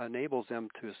enables them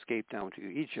to escape down to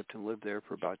Egypt and live there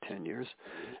for about 10 years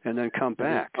and then come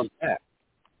back.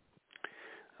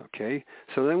 Okay,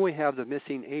 so then we have the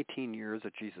missing 18 years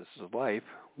of Jesus' life,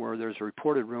 where there's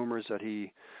reported rumors that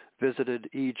he visited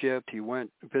Egypt, he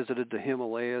visited the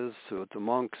Himalayas with the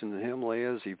monks in the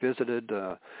Himalayas, he visited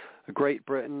Great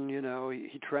Britain,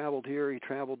 he traveled here, he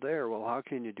traveled there. Well, how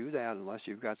can you do that unless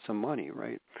you've got some money,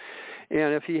 right?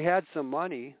 And if he had some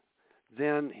money,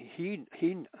 then he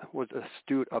was an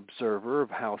astute observer of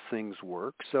how things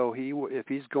work. So if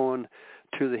he's going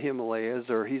to the Himalayas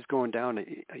or he's going down to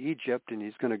Egypt and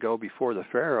he's going to go before the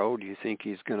Pharaoh, do you think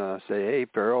he's going to say, "Hey,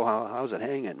 Pharaoh, how's it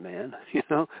hanging, man?" He's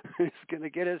going to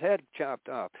get his head chopped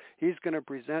off. He's going to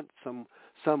present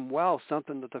some wealth,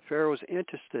 something that the Pharaoh's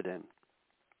interested in.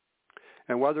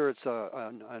 And whether it's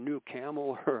a new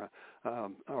camel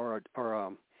or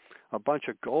a bunch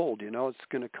of gold, it's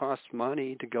going to cost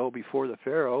money to go before the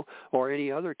Pharaoh or any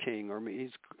other king. Or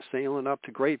he's sailing up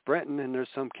to Great Britain, and there's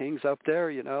some kings up there,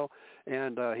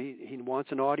 and he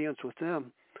wants an audience with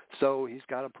them. So he's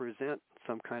got to present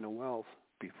some kind of wealth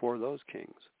before those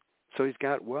kings. So he's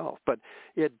got wealth. But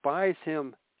it buys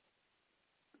him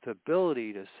the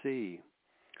ability to see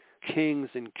kings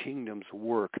and kingdoms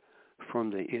work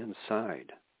from the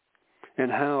inside,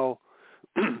 and how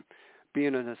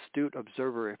being an astute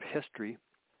observer of history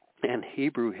and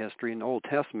Hebrew history in the Old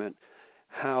Testament,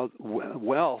 how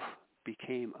wealth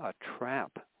became a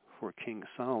trap for King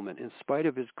Solomon. In spite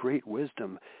of his great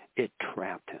wisdom, it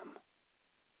trapped him.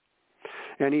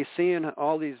 And he's seeing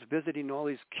visiting all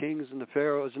these kings and the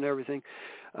pharaohs and everything,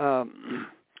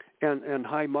 and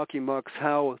high mucky mucks,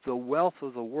 how the wealth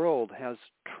of the world has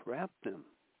trapped them.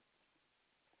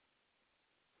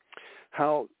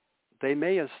 How they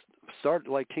may have started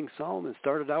like King Solomon,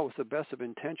 started out with the best of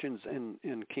intentions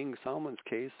in King Solomon's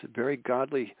case, a very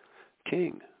godly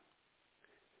king.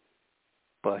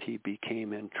 But he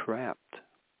became entrapped,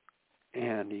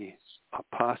 and he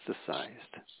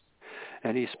apostatized.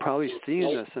 And he's probably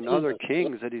seeing this in other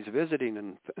kings that he's visiting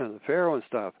and the Pharaoh and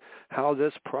stuff, how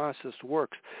this process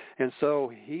works. And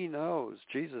so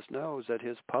Jesus knows that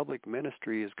his public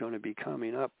ministry is going to be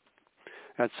coming up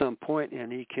at some point,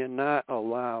 and he cannot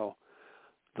allow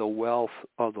the wealth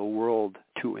of the world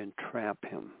to entrap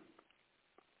him.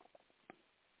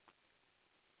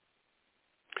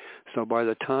 So by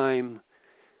the time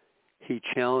he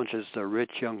challenges the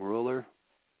rich young ruler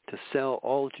to sell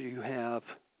all that you have,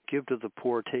 give to the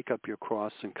poor, take up your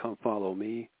cross, and come follow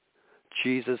me,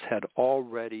 Jesus had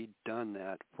already done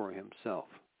that for himself.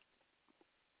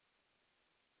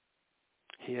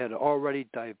 He had already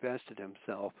divested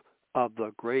himself of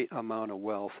the great amount of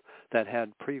wealth that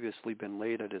had previously been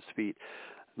laid at his feet,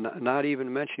 not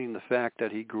even mentioning the fact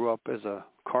that he grew up as a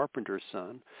carpenter's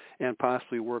son and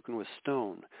possibly working with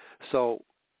stone. So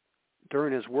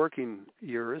during his working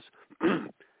years,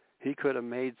 he could have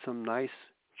made some nice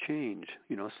change,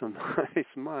 some nice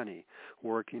money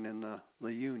working in the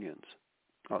unions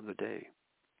of the day.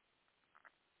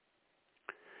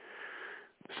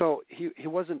 So he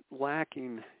wasn't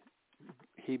lacking.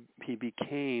 He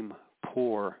became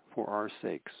poor for our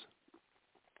sakes.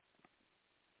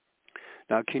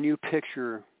 Now, can you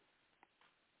picture?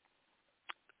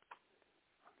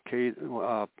 Okay,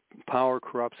 power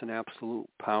corrupts, and absolute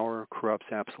power corrupts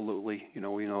absolutely.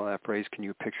 We know that phrase. Can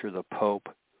you picture the Pope,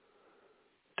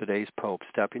 today's Pope,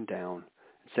 stepping down and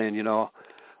saying,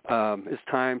 it's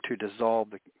time to dissolve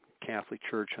the Catholic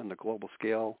Church on the global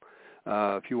scale.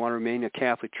 If you want to remain a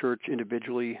Catholic Church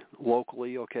individually,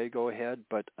 locally, okay, go ahead.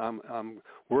 But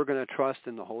we're going to trust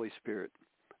in the Holy Spirit.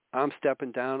 I'm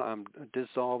stepping down. I'm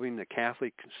dissolving the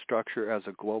Catholic structure as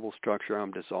a global structure.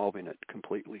 I'm dissolving it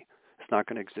completely. It's not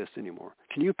going to exist anymore.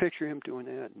 Can you picture him doing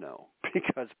that? No,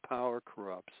 because power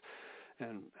corrupts,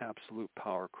 and absolute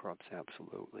power corrupts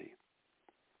absolutely.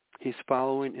 He's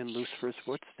following in Lucifer's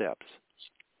footsteps.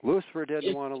 Lucifer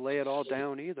didn't want to lay it all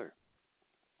down either.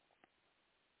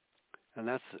 And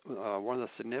that's one of the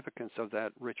significance of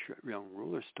that rich young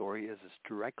ruler story is it's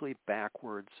directly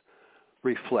backwards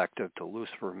reflective to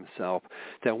Lucifer himself,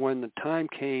 that when the time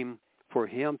came for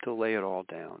him to lay it all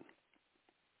down,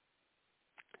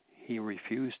 he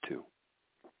refused to.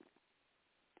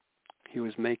 He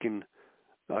was making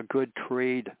a good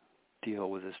trade deal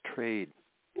with his trade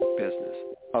business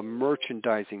of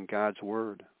merchandising God's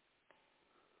word,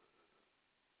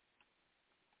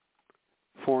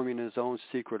 forming his own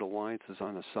secret alliances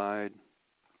on the side,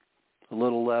 A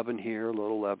little leaven here, a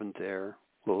little leaven there,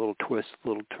 a little twist, a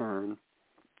little turn.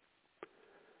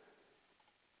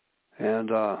 And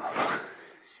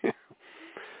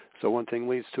so one thing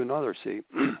leads to another, see.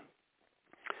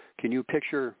 Can you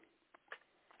picture,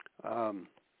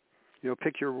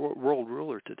 pick your world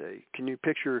ruler today. Can you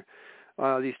picture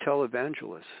these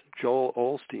televangelists, Joel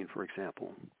Osteen, for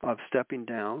example, of stepping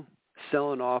down,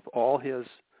 selling off all his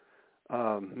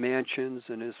mansions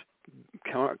and his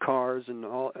cars and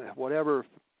all whatever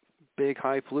big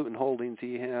highfalutin holdings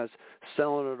he has,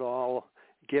 selling it all,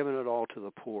 giving it all to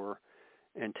the poor,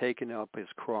 and taking up his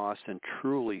cross and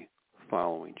truly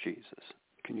following Jesus?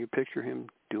 Can you picture him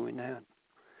doing that?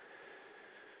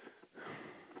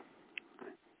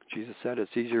 Jesus said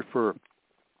it's easier for a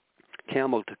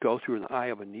camel to go through the eye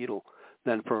of a needle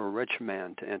than for a rich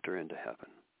man to enter into heaven.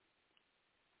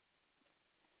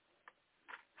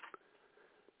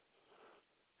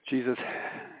 Jesus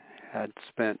had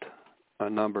spent a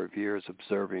number of years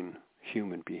observing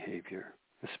human behavior,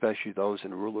 especially those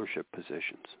in rulership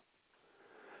positions,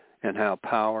 and how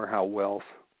power, how wealth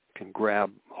can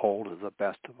grab hold of the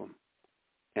best of them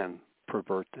and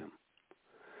pervert them.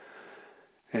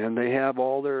 And they have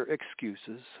all their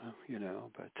excuses,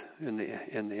 but in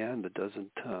the end, it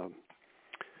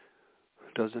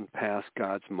doesn't pass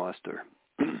God's muster.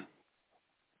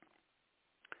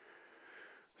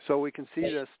 So we can see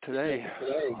this today,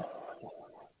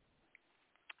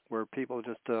 where people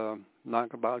just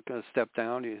not about going to step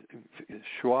down.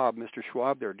 Mr.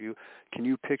 Schwab, there. Can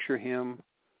you picture him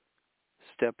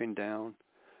stepping down?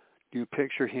 Do you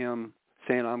picture him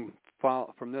saying,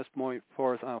 from this point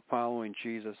forth, I'm following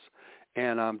Jesus,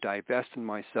 and I'm divesting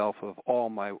myself of all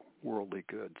my worldly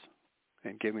goods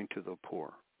and giving to the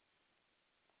poor?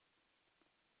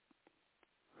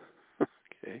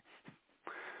 Okay.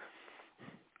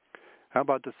 How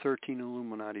about the 13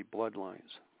 Illuminati bloodlines?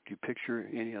 Do you picture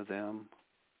any of them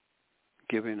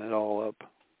giving it all up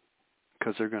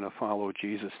because they're going to follow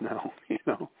Jesus now?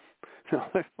 No,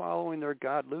 they're following their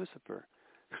god Lucifer,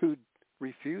 who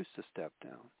refused to step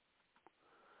down.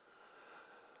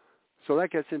 So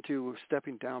that gets into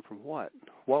stepping down from what?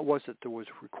 What was it that was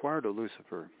required of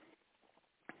Lucifer?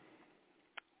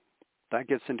 That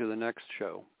gets into the next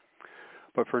show.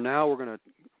 But for now, we're going to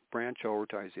branch over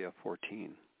to Isaiah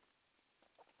 14.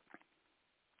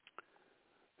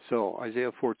 So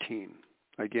Isaiah 14,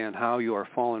 again, how you are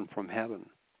fallen from heaven.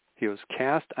 He was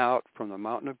cast out from the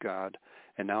mountain of God,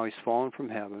 and now he's fallen from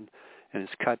heaven and is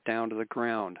cut down to the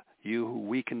ground. You who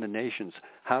weaken the nations.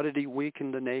 How did he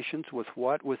weaken the nations? With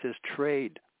what? With his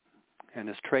trade. And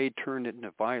his trade turned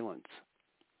into violence.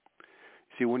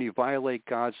 See, when you violate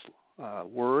God's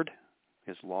word,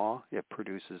 his law, it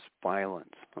produces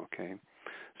violence, okay?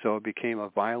 So it became a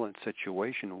violent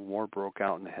situation. War broke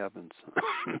out in the heavens.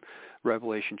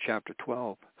 Revelation chapter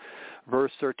 12.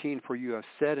 Verse 13, for you have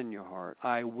said in your heart,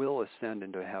 I will ascend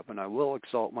into heaven. I will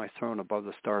exalt my throne above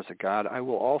the stars of God. I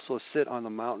will also sit on the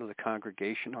mountain of the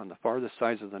congregation on the farthest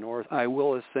sides of the north. I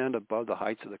will ascend above the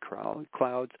heights of the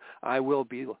clouds. I will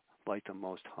be like the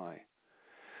Most High.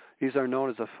 These are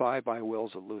known as the 5 I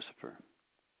wills of Lucifer.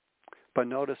 But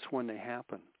notice when they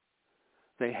happen.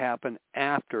 They happen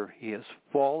after he has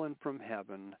fallen from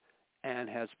heaven and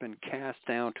has been cast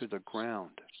down to the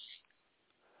ground.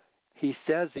 He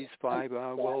says these 5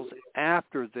 I wills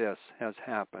after this has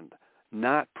happened,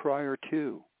 not prior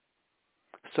to.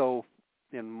 So,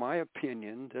 in my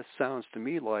opinion, this sounds to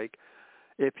me like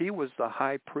if he was the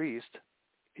high priest,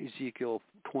 Ezekiel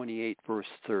 28, verse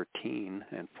 13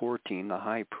 and 14, the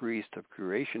high priest of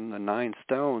creation, the 9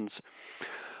 stones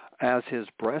as his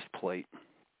breastplate,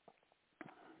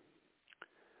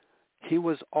 he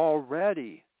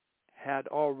had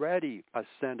already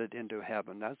ascended into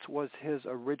heaven. That was his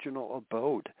original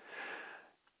abode.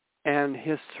 And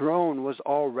his throne was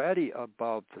already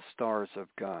above the stars of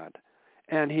God.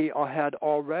 And he had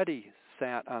already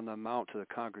sat on the mount of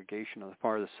the congregation on the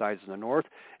farthest sides of the north.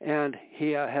 And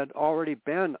he had already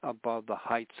been above the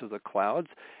heights of the clouds.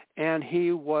 And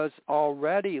he was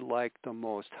already like the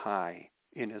Most High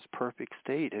in his perfect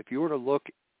state. If you were to look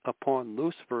upon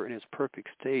Lucifer in his perfect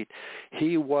state,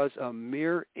 he was a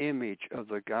mere image of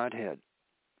the Godhead.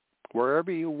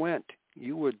 Wherever you went,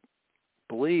 you would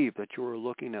believe that you were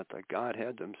looking at the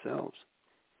Godhead themselves.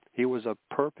 He was a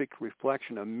perfect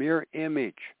reflection, a mere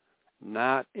image,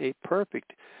 not a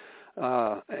perfect,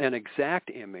 an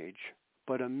exact image,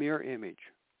 but a mere image.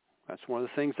 That's one of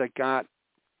the things that got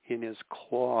in his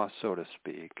claw, so to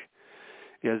speak,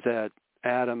 is that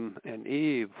Adam and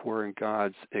Eve were in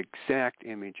God's exact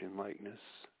image and likeness,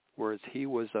 whereas he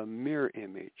was a mere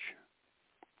image.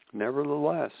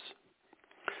 Nevertheless,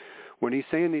 When he's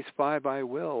saying these 5 I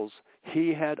wills,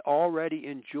 he had already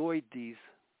enjoyed these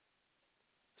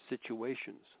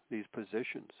situations, these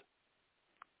positions.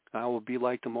 I will be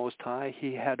like the Most High.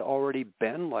 He had already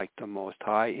been like the Most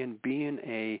High in being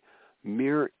a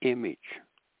mirror image.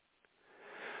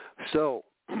 So,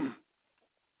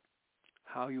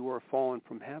 how you are fallen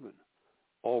from heaven,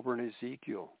 over in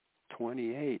Ezekiel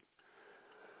 28,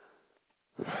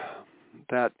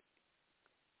 that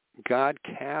God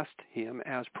cast him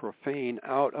as profane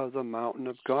out of the mountain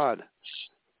of God,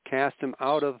 cast him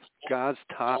out of God's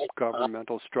top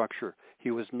governmental structure.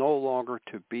 He was no longer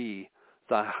to be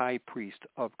the high priest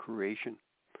of creation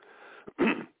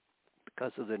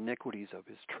because of the iniquities of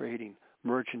his trading,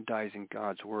 merchandising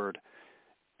God's word,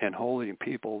 and holding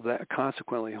people,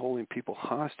 consequently holding people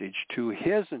hostage to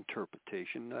his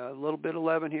interpretation, a little bit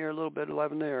 11 here, a little bit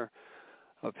 11 there,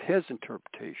 of his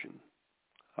interpretation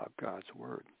of God's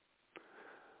word,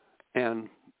 and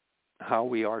how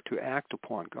we are to act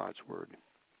upon God's word,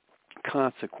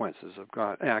 consequences of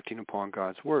God acting upon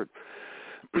God's word.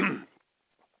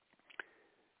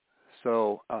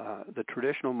 So the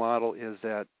traditional model is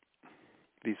that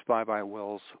these 5 I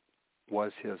wills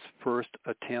was his first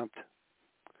attempt.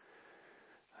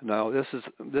 Now, this is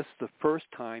the first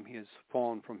time he has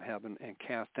fallen from heaven and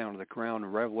cast down to the ground.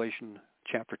 In Revelation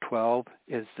chapter 12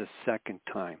 is the second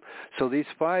time. So these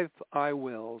 5 I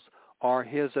wills are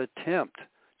his attempt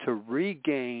to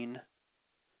regain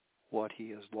what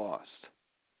he has lost.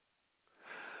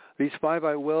 These 5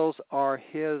 I wills are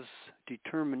his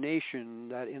determination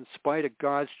that in spite of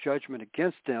God's judgment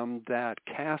against them that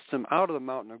cast him out of the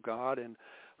mountain of God and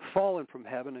fallen from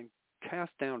heaven and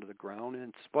cast down to the ground,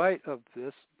 in spite of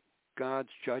this God's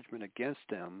judgment against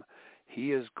them,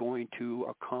 he is going to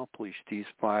accomplish these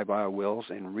 5 I wills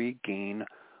and regain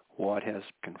what has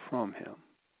been from him.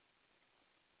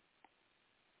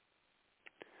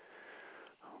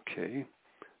 Okay.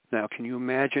 Now, can you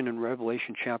imagine in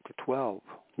Revelation chapter 12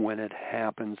 when it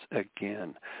happens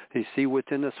again? You see,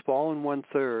 within this fallen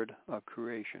 1/3 of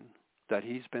creation, that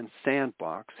he's been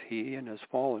sandboxed, he and his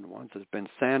fallen ones has been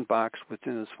sandboxed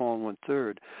within this fallen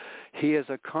 1/3. He has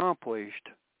accomplished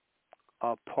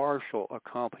a partial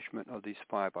accomplishment of these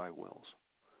 5 I wills.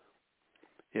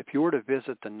 If you were to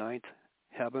visit the 9th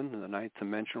heaven, the 9th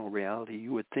dimensional reality,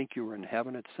 you would think you were in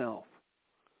heaven itself.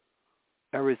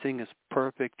 Everything is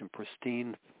perfect and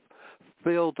pristine,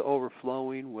 filled to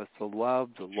overflowing with the love,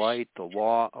 the light, the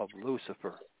law of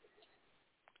Lucifer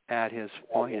at his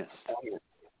finest.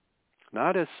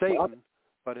 Not as Satan,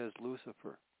 but as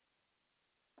Lucifer.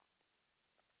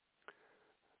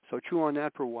 So chew on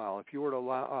that for a while. If you were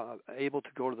to able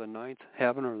to go to the 9th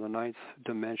heaven or the 9th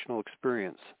dimensional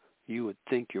experience, you would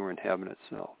think you were in heaven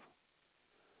itself.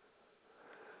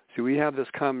 See, we have this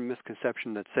common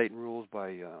misconception that Satan rules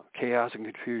by chaos and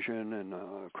confusion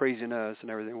and craziness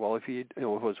and everything. Well, if it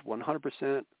was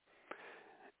 100%,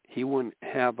 he wouldn't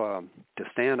have to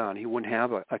stand on. He wouldn't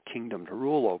have a kingdom to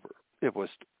rule over. It was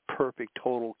perfect,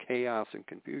 total chaos and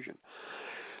confusion.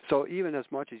 So even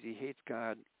as much as he hates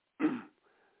God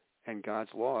and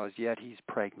God's laws, yet he's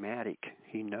pragmatic.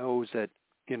 He knows that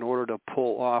in order to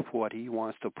pull off what he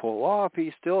wants to pull off,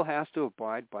 he still has to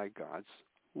abide by God's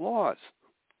laws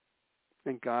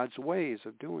and God's ways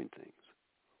of doing things.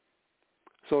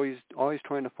 So he's always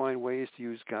trying to find ways to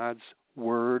use God's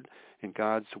word and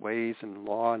God's ways and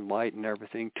law and light and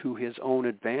everything to his own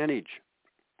advantage,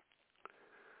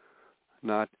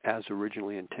 not as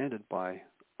originally intended by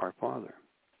our Father.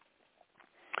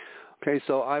 Okay,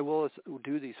 so I will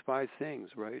do these 5 things,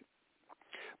 right?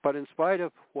 But in spite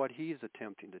of what he's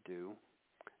attempting to do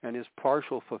and his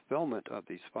partial fulfillment of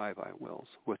these 5 I wills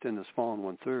within this fallen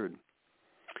 1/3,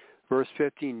 verse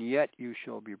 15, yet you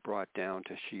shall be brought down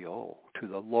to Sheol, to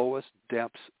the lowest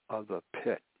depths of the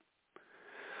pit.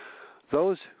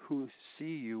 Those who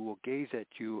see you will gaze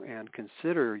at you and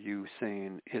consider you,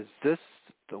 saying, is this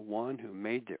the one who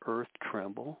made the earth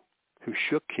tremble, who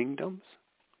shook kingdoms,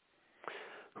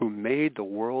 who made the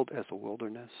world as a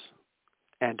wilderness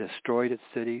and destroyed its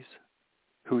cities,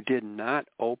 who did not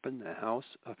open the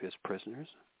house of his prisoners?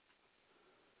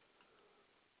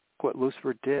 What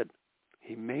Lucifer did.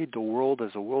 He made the world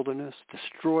as a wilderness,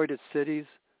 destroyed its cities,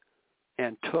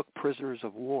 and took prisoners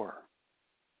of war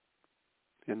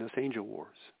in this angel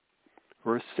wars.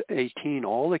 Verse 18,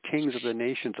 all the kings of the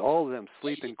nations, all of them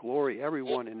sleep in glory,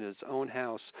 everyone in his own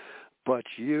house, but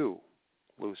you,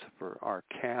 Lucifer, are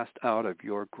cast out of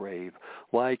your grave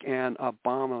like an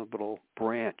abominable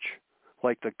branch,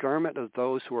 like the garment of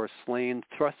those who are slain,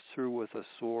 thrust through with a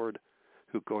sword,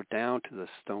 who go down to the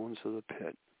stones of the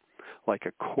pit, like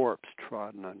a corpse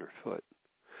trodden underfoot.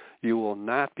 You will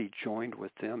not be joined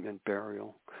with them in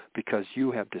burial, because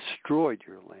you have destroyed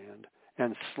your land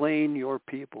and slain your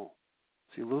people.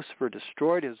 See, Lucifer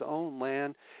destroyed his own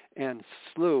land and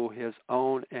slew his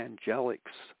own angelics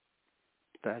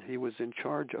that he was in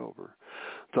charge over.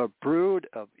 The brood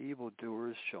of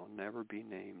evildoers shall never be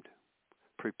named.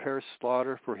 Prepare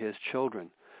slaughter for his children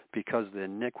because of the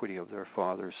iniquity of their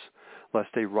fathers, lest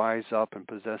they rise up and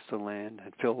possess the land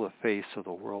and fill the face of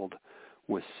the world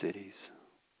with cities.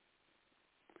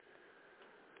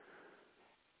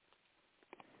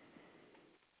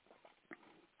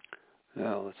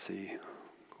 Now, let's see.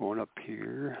 Going up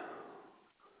here.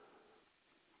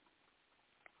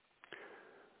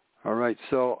 All right,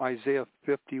 so Isaiah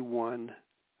 51,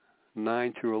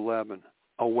 9 through 11.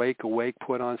 Awake, awake,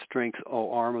 put on strength,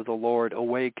 O arm of the Lord.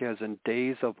 Awake as in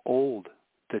days of old,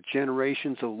 the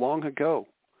generations of long ago.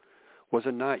 Was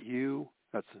it not you,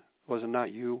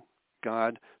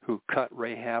 God, who cut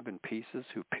Rahab in pieces,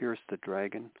 who pierced the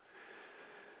dragon?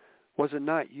 Was it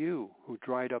not you who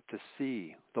dried up the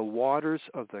sea, the waters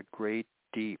of the great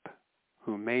deep,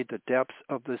 who made the depths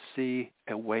of the sea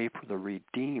a way for the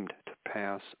redeemed to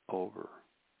pass over?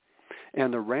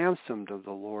 And the ransomed of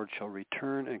the Lord shall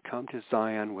return and come to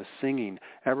Zion with singing.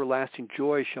 Everlasting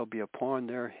joy shall be upon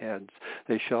their heads.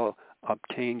 They shall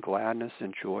obtain gladness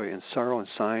and joy, and sorrow and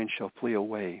sighing shall flee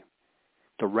away.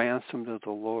 The ransomed of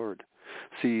the Lord.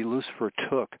 See, Lucifer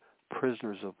took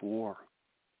prisoners of war.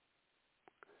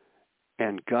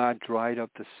 And God dried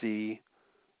up the sea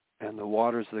and the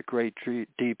waters of the great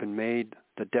deep and made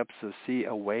the depths of the sea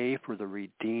a way for the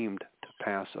redeemed to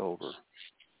pass over.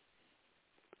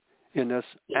 In this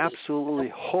absolutely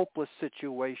hopeless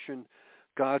situation,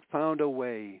 God found a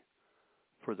way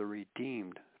for the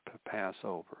redeemed to pass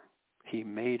over. He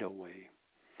made a way.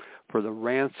 For the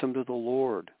ransomed of the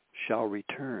Lord shall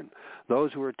return,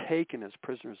 those who are taken as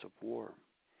prisoners of war.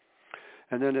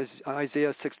 And then as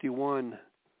Isaiah 61,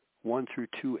 1 through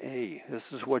 2a. This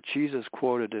is what Jesus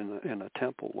quoted in a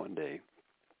temple one day.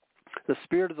 The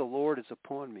Spirit of the Lord is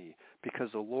upon me,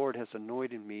 because the Lord has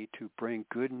anointed me to bring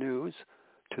good news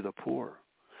to the poor.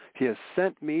 He has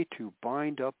sent me to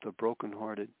bind up the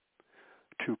brokenhearted,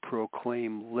 to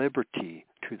proclaim liberty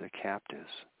to the captives,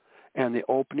 and the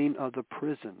opening of the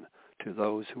prison to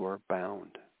those who are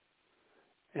bound,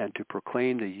 and to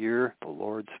proclaim the year of the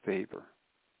Lord's favor.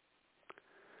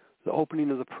 The opening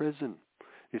of the prison.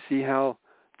 You see how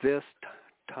this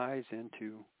ties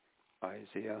into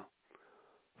Isaiah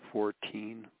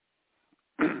 14.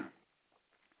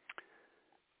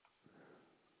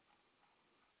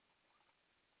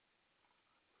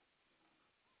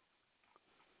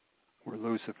 Where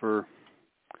Lucifer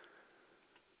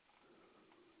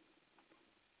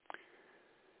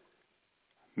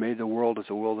made the world as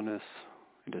a wilderness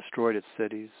and destroyed its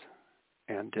cities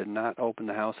and did not open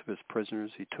the house of his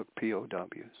prisoners. He took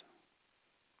POWs.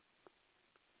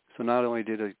 So not only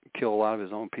did he kill a lot of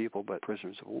his own people, but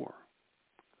prisoners of war.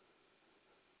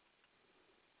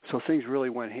 So things really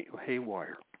went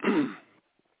haywire.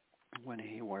 Went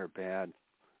haywire bad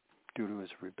due to his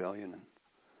rebellion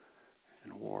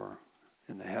and war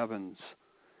in the heavens.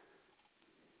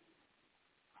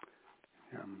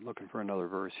 I'm looking for another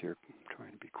verse here. I'm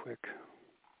trying to be quick.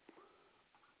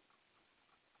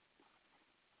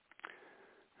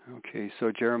 Okay,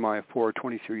 so Jeremiah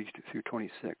 4:23 through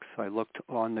 26. I looked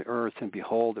on the earth, and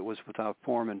behold, it was without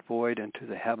form and void, and to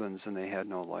the heavens, and they had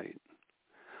no light.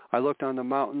 I looked on the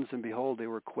mountains, and behold, they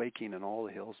were quaking, and all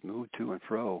the hills moved to and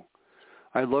fro.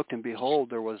 I looked, and behold,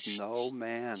 there was no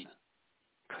man,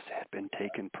 because they had been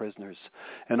taken prisoners,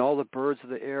 and all the birds of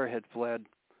the air had fled.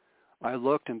 I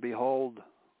looked, and behold,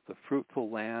 the fruitful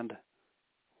land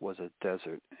was a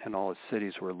desert, and all its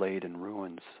cities were laid in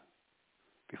ruins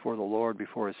before the Lord,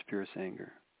 before his fierce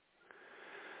anger.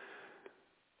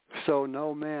 So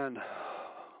no man,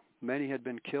 many had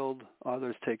been killed,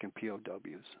 others taken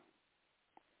POWs.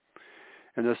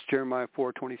 And this Jeremiah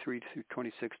 4:23 through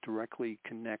 26 directly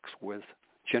connects with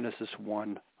Genesis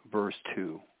 1, verse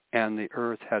 2. And the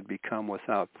earth had become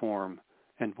without form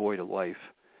and void of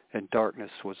life, and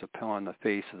darkness was upon the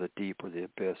face of the deep or the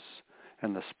abyss,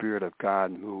 and the Spirit of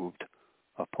God moved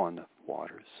upon the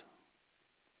waters.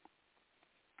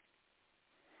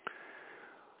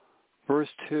 Verse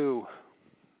 2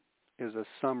 is a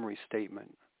summary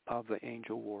statement of the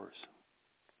angel wars.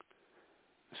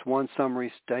 It's one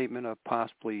summary statement of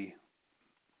possibly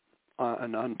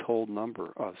an untold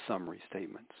number of summary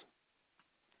statements,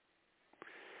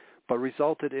 but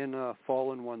resulted in a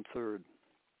fallen one-third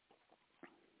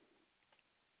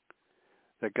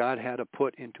that God had to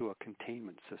put into a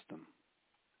containment system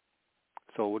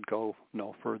so it would go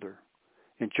no further.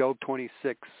 In Job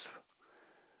 26,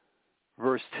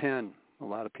 verse 10, a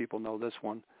lot of people know this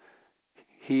one,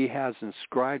 He has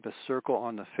inscribed a circle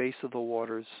on the face of the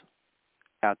waters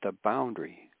at the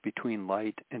boundary between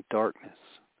light and darkness.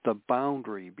 The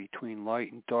boundary between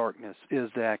light and darkness is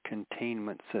that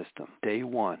containment system. Day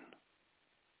one.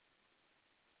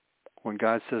 When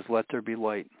God says, let there be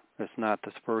light, that's not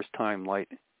the first time light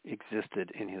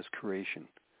existed in his creation.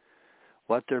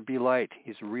 Let there be light.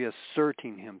 He's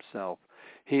reasserting himself.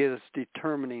 He is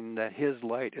determining that his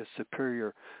light is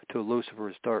superior to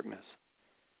Lucifer's darkness.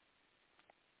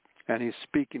 And he's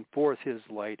speaking forth his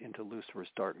light into Lucifer's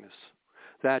darkness.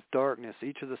 That darkness,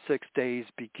 each of the 6 days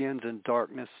begins in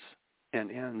darkness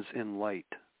and ends in light.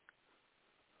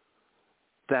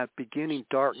 That beginning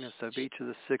darkness of each of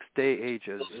the 6 day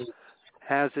ages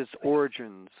has its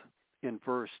origins in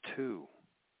verse 2.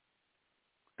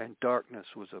 And darkness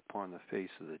was upon the face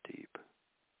of the deep.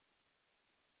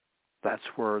 That's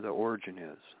where the origin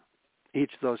is.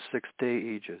 Each of those 6 day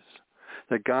ages.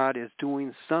 That God is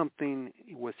doing something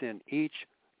within each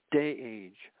day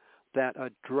age that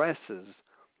addresses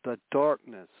the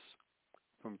darkness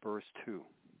from verse 2.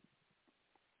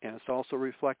 And it's also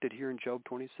reflected here in Job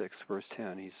 26, verse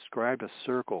 10. He described a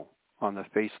circle on the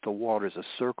face of the waters, a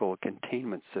circle, a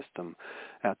containment system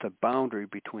at the boundary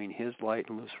between his light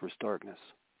and Lucifer's darkness.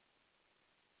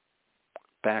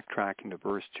 Backtracking to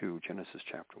verse 2, Genesis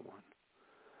chapter 1.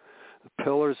 The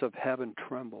pillars of heaven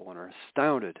tremble and are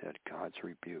astounded at God's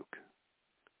rebuke.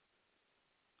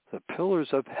 The pillars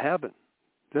of heaven.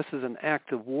 This is an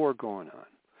active war going on.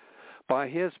 By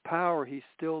his power, he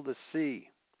stilled the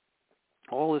sea.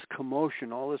 All this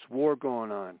commotion, all this war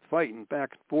going on, fighting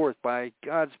back and forth. By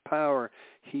God's power,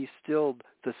 he stilled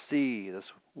the sea, this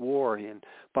war. And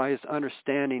by his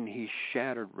understanding, he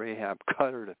shattered Rahab,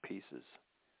 cut her to pieces.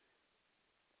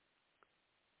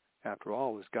 After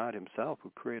all, it was God himself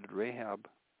who created Rahab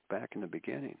back in the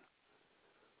beginning.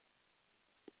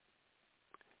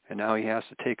 And now he has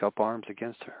to take up arms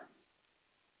against her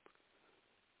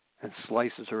and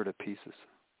slices her to pieces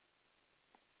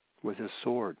with his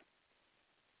sword.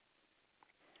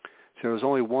 So there was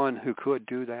only one who could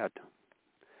do that.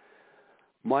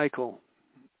 Michael,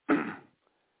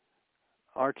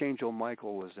 Archangel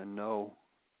Michael was in no,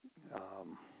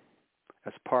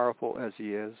 as powerful as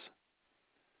he is,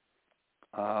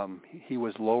 he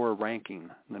was lower ranking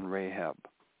than Rahab.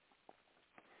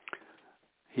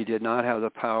 He did not have the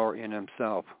power in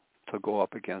himself to go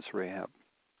up against Rahab.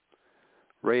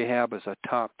 Rahab is a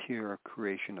top-tier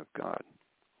creation of God.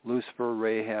 Lucifer,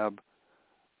 Rahab,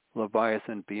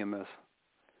 Leviathan, Behemoth,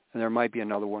 and there might be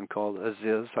another one called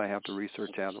Aziz. I have to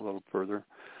research that a little further.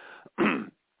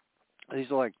 These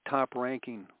are like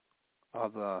top-ranking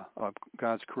of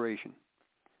God's creation,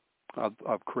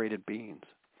 of created beings.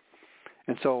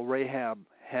 And so Rahab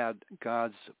had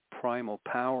God's primal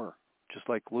power, just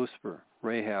like Lucifer,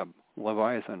 Rahab,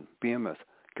 Leviathan, Behemoth,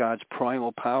 God's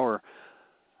primal power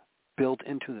built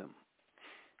into them.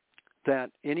 That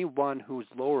anyone who's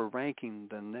lower ranking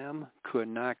than them could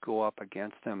not go up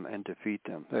against them and defeat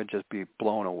them. They'd just be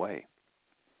blown away.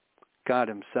 God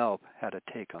himself had to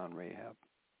take on Rahab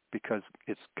because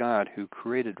it's God who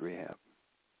created Rahab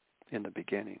in the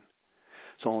beginning.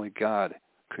 So only God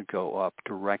could go up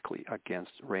directly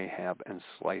against Rahab and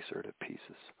slice her to pieces.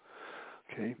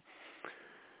 Okay?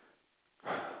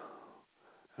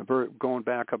 Going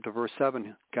back up to verse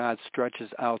 7, God stretches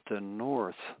out the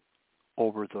north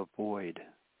over the void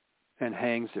and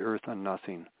hangs the earth on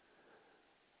nothing.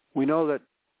 We know that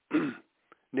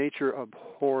nature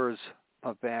abhors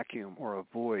a vacuum or a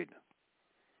void.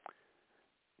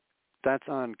 That's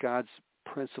on God's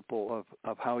principle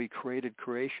of how he created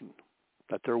creation,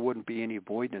 that there wouldn't be any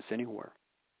voidness anywhere.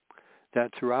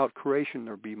 That throughout creation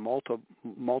there would be multiple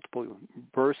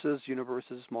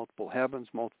universes, multiple heavens,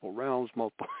 multiple realms,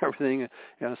 multiple everything,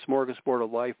 and a smorgasbord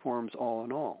of life forms all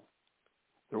in all.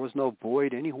 There was no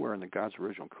void anywhere in God's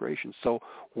original creation. So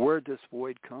where did this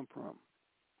void come from?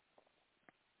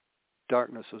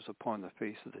 Darkness was upon the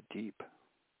face of the deep.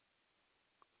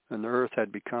 And the earth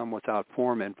had become without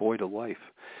form and void of life.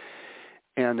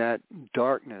 And that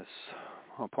darkness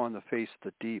upon the face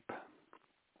of the deep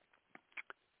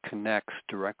connects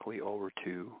directly over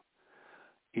to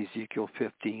Ezekiel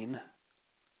 15.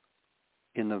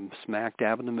 In the smack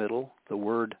dab in the middle, the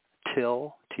word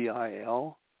till,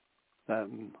 T-I-L, that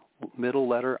middle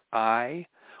letter I,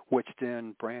 which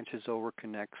then branches over,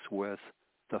 connects with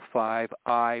the 5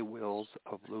 I wills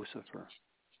of Lucifer.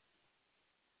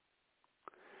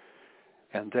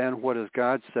 And then what does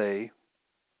God say?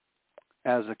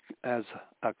 As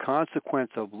a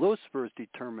consequence of Lucifer's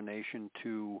determination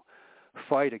to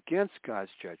fight against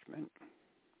God's judgment,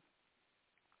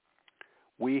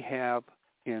 we have,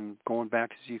 in going back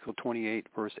to Ezekiel 28,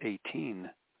 verse 18,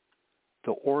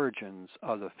 the origins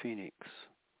of the phoenix.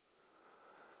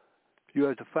 You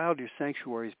have defiled your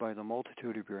sanctuaries by the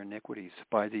multitude of your iniquities,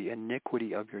 by the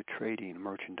iniquity of your trading,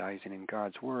 merchandising in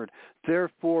God's word.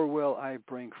 Therefore will I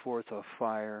bring forth a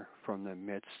fire from the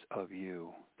midst of you.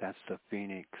 That's the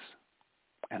phoenix.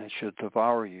 And it should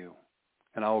devour you.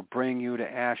 And I will bring you to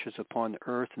ashes upon the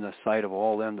earth in the sight of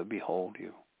all them that behold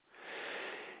you.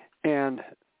 And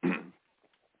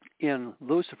in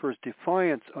Lucifer's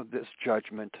defiance of this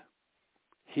judgment,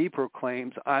 he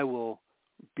proclaims, I will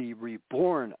be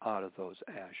reborn out of those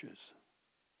ashes.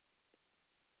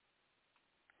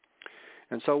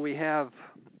 And so we have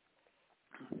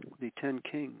the 10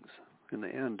 kings in the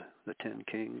end, the 10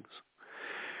 kings.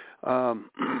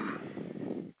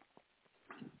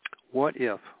 What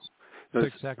if?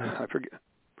 6 seconds.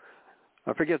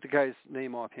 I forget the guy's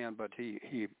name offhand, but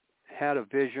he had a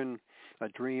vision, a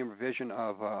dream, a vision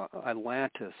of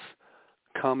Atlantis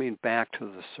coming back to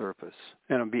the surface,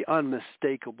 and it'll be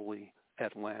unmistakably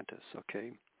Atlantis,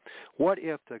 okay? What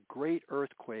if the great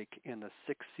earthquake in the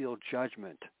sixth seal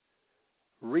judgment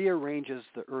rearranges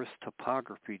the Earth's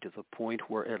topography to the point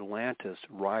where Atlantis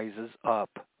rises up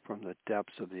from the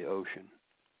depths of the ocean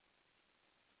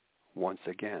once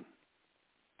again,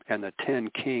 and the 10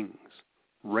 kings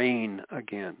reign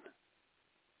again,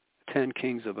 10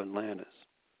 kings of Atlantis.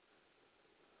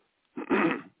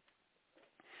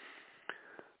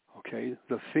 Okay,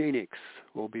 the phoenix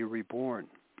will be reborn.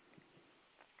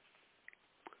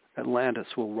 Atlantis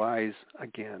will rise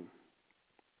again.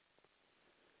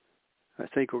 I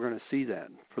think we're going to see that.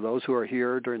 For those who are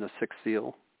here during the sixth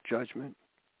seal judgment,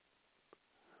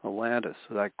 Atlantis,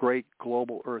 that great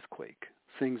global earthquake,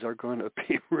 things are going to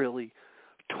be really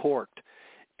torqued,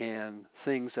 and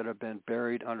things that have been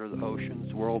buried under the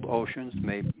oceans, world oceans,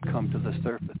 may come to the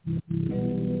surface.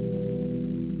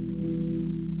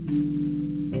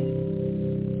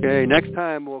 Okay, next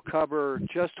time we'll cover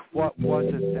just what was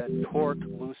it that torqued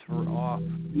Lucifer off,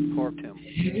 torqued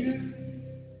him.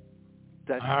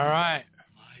 That all right.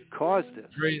 Caused it.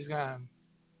 Praise God.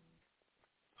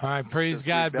 All right, praise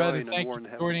God, brother. Thank you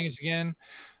for joining us again.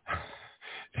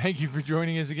 Thank you for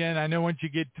joining us again. I know once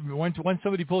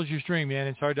somebody pulls your string, man,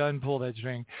 it's hard to unpull that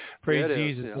string. Praise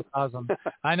Jesus. That's awesome.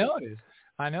 I know it is.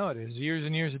 Years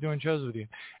and years of doing shows with you.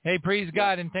 Hey, praise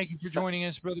God, and thank you for joining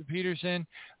us, Brother Pedersen.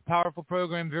 Powerful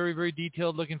program, very, very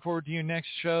detailed. Looking forward to your next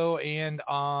show. And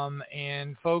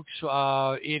folks,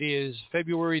 it is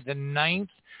February the 9th,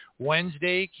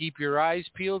 Wednesday. Keep your eyes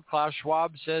peeled. Klaus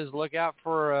Schwab says look out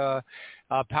for a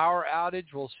power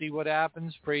outage. We'll see what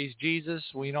happens. Praise Jesus.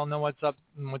 We don't know what's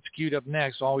queued up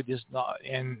next.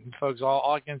 And folks,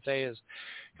 all I can say is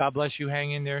God bless you.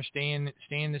 Hang in there. Stay in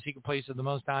the secret place of the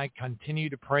Most High. Continue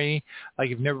to pray like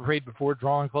you've never prayed before,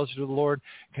 drawing closer to the Lord.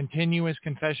 Continuous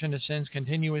confession of sins,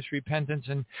 continuous repentance,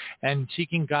 and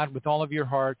seeking God with all of your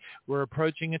heart. We're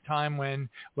approaching a time when,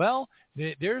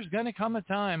 there's going to come a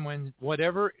time when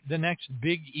whatever the next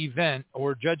big event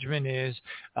or judgment is,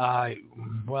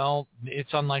 it's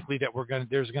unlikely that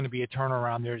there's going to be a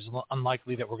turnaround. There's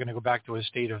unlikely that we're going to go back to a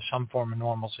state of some form of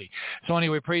normalcy. So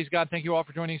anyway, praise God. Thank you all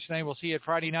for joining us tonight. We'll see you at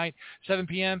Friday night, 7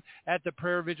 p.m. at the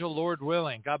prayer vigil, Lord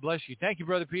willing. God bless you. Thank you,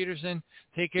 Brother Pedersen.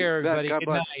 Take care, everybody. God Good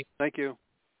bless. night. Thank you.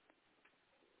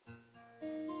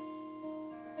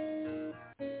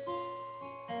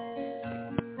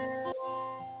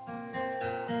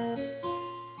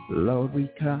 Lord, we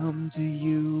come to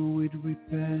you with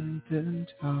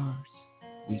repentant hearts.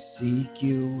 We seek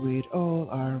you with all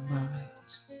our might.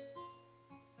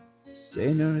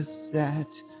 Sinners at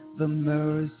the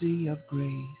mercy of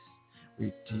grace,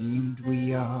 redeemed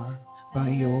we are by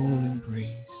your embrace.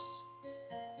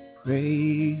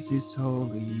 Praise his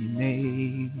holy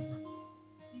name.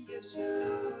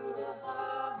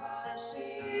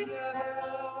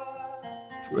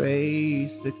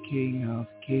 Praise the King of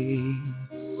Kings.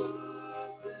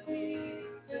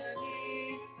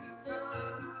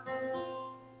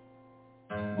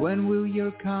 When will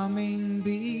your coming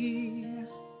be?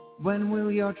 When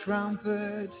will your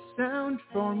trumpet sound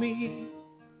for me?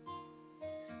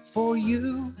 For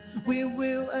you we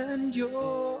will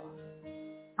endure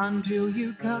until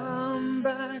you come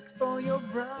back for your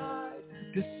bride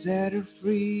to set her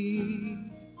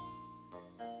free.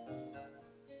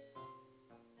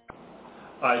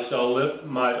 I shall lift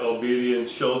my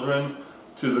obedient children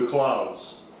to the clouds,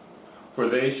 for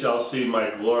they shall see my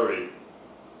glory.